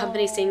 and then the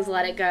company sings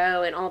 "Let It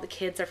Go," and all the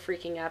kids are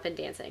freaking up and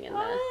dancing in the.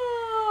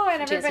 Oh, and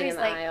dancing everybody's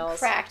in the like aisles.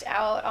 cracked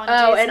out on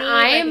Oh, Disney and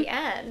I'm- by the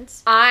end.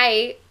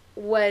 I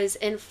was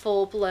in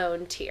full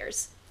blown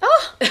tears.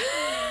 Oh,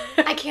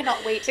 I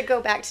cannot wait to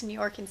go back to New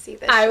York and see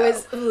this. I show.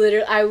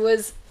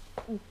 was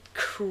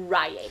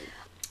crying.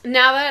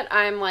 Now that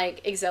I'm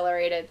like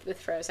exhilarated with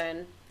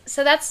Frozen.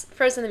 So that's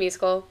Frozen the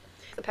musical.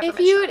 The If peppermint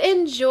you shot.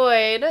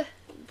 enjoyed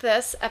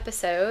this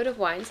episode of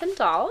Wines and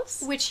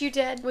Dolls, Which you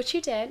did. which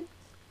you did,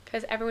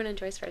 because everyone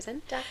enjoys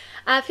Frozen, Duh.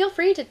 feel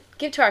free to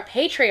give to our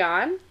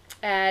Patreon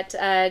at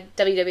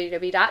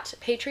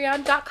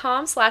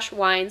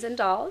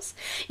www.patreon.com/winesanddolls.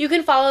 You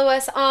can follow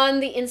us on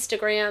the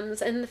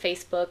Instagrams and the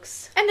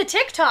Facebooks And the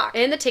TikTok.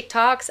 and the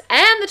TikToks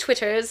and the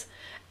Twitters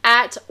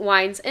at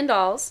Wines and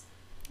Dolls.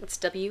 It's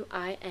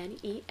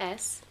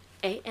WINESANDDOLLS.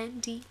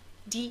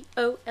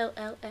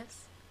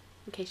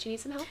 in case you need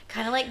some help.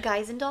 Kind of like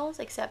Guys and Dolls,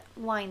 except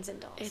Wines and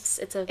Dolls.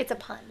 It's a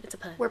pun. It's a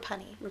pun. We're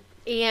punny.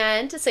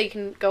 And so you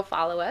can go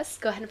follow us.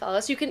 Go ahead and follow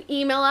us. You can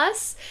email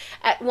us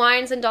at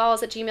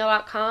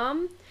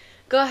winesanddolls@gmail.com.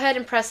 Go ahead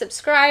and press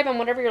subscribe on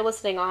whatever you're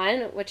listening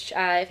on, which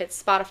if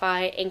it's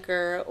Spotify,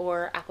 Anchor,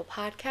 or Apple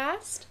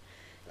Podcast.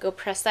 Go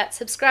press that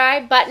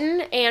subscribe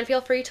button and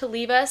feel free to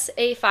leave us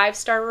a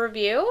 5-star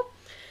review.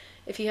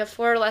 If you have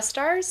 4 or less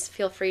stars,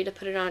 feel free to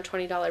put it on a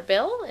 $20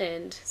 bill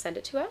and send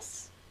it to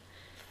us.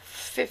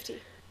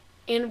 50.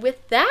 And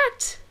with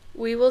that,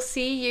 we will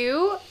see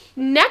you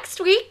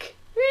next week.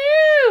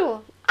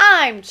 Woo!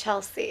 I'm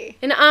Chelsea.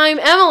 And I'm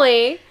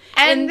Emily.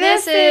 And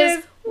this this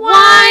is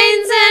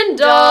Wines and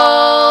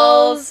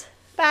Dolls.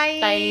 Bye.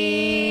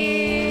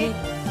 Bye.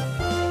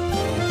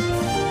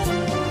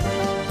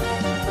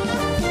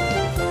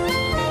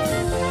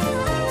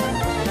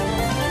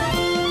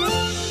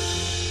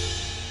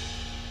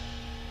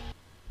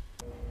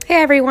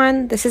 Hey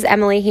everyone, this is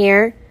Emily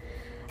here.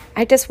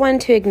 I just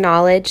wanted to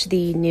acknowledge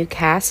the new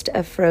cast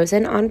of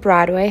Frozen on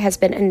Broadway has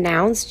been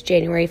announced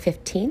January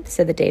 15th,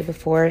 so the day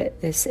before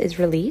this is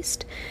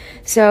released.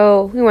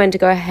 So we wanted to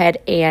go ahead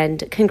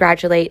and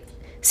congratulate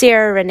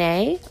Ciara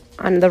Renee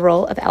on the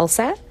role of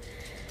Elsa,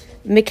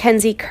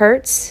 Mackenzie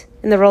Kurtz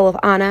in the role of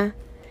Anna,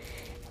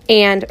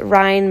 and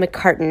Ryan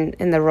McCartan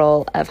in the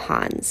role of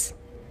Hans.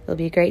 It'll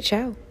be a great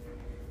show.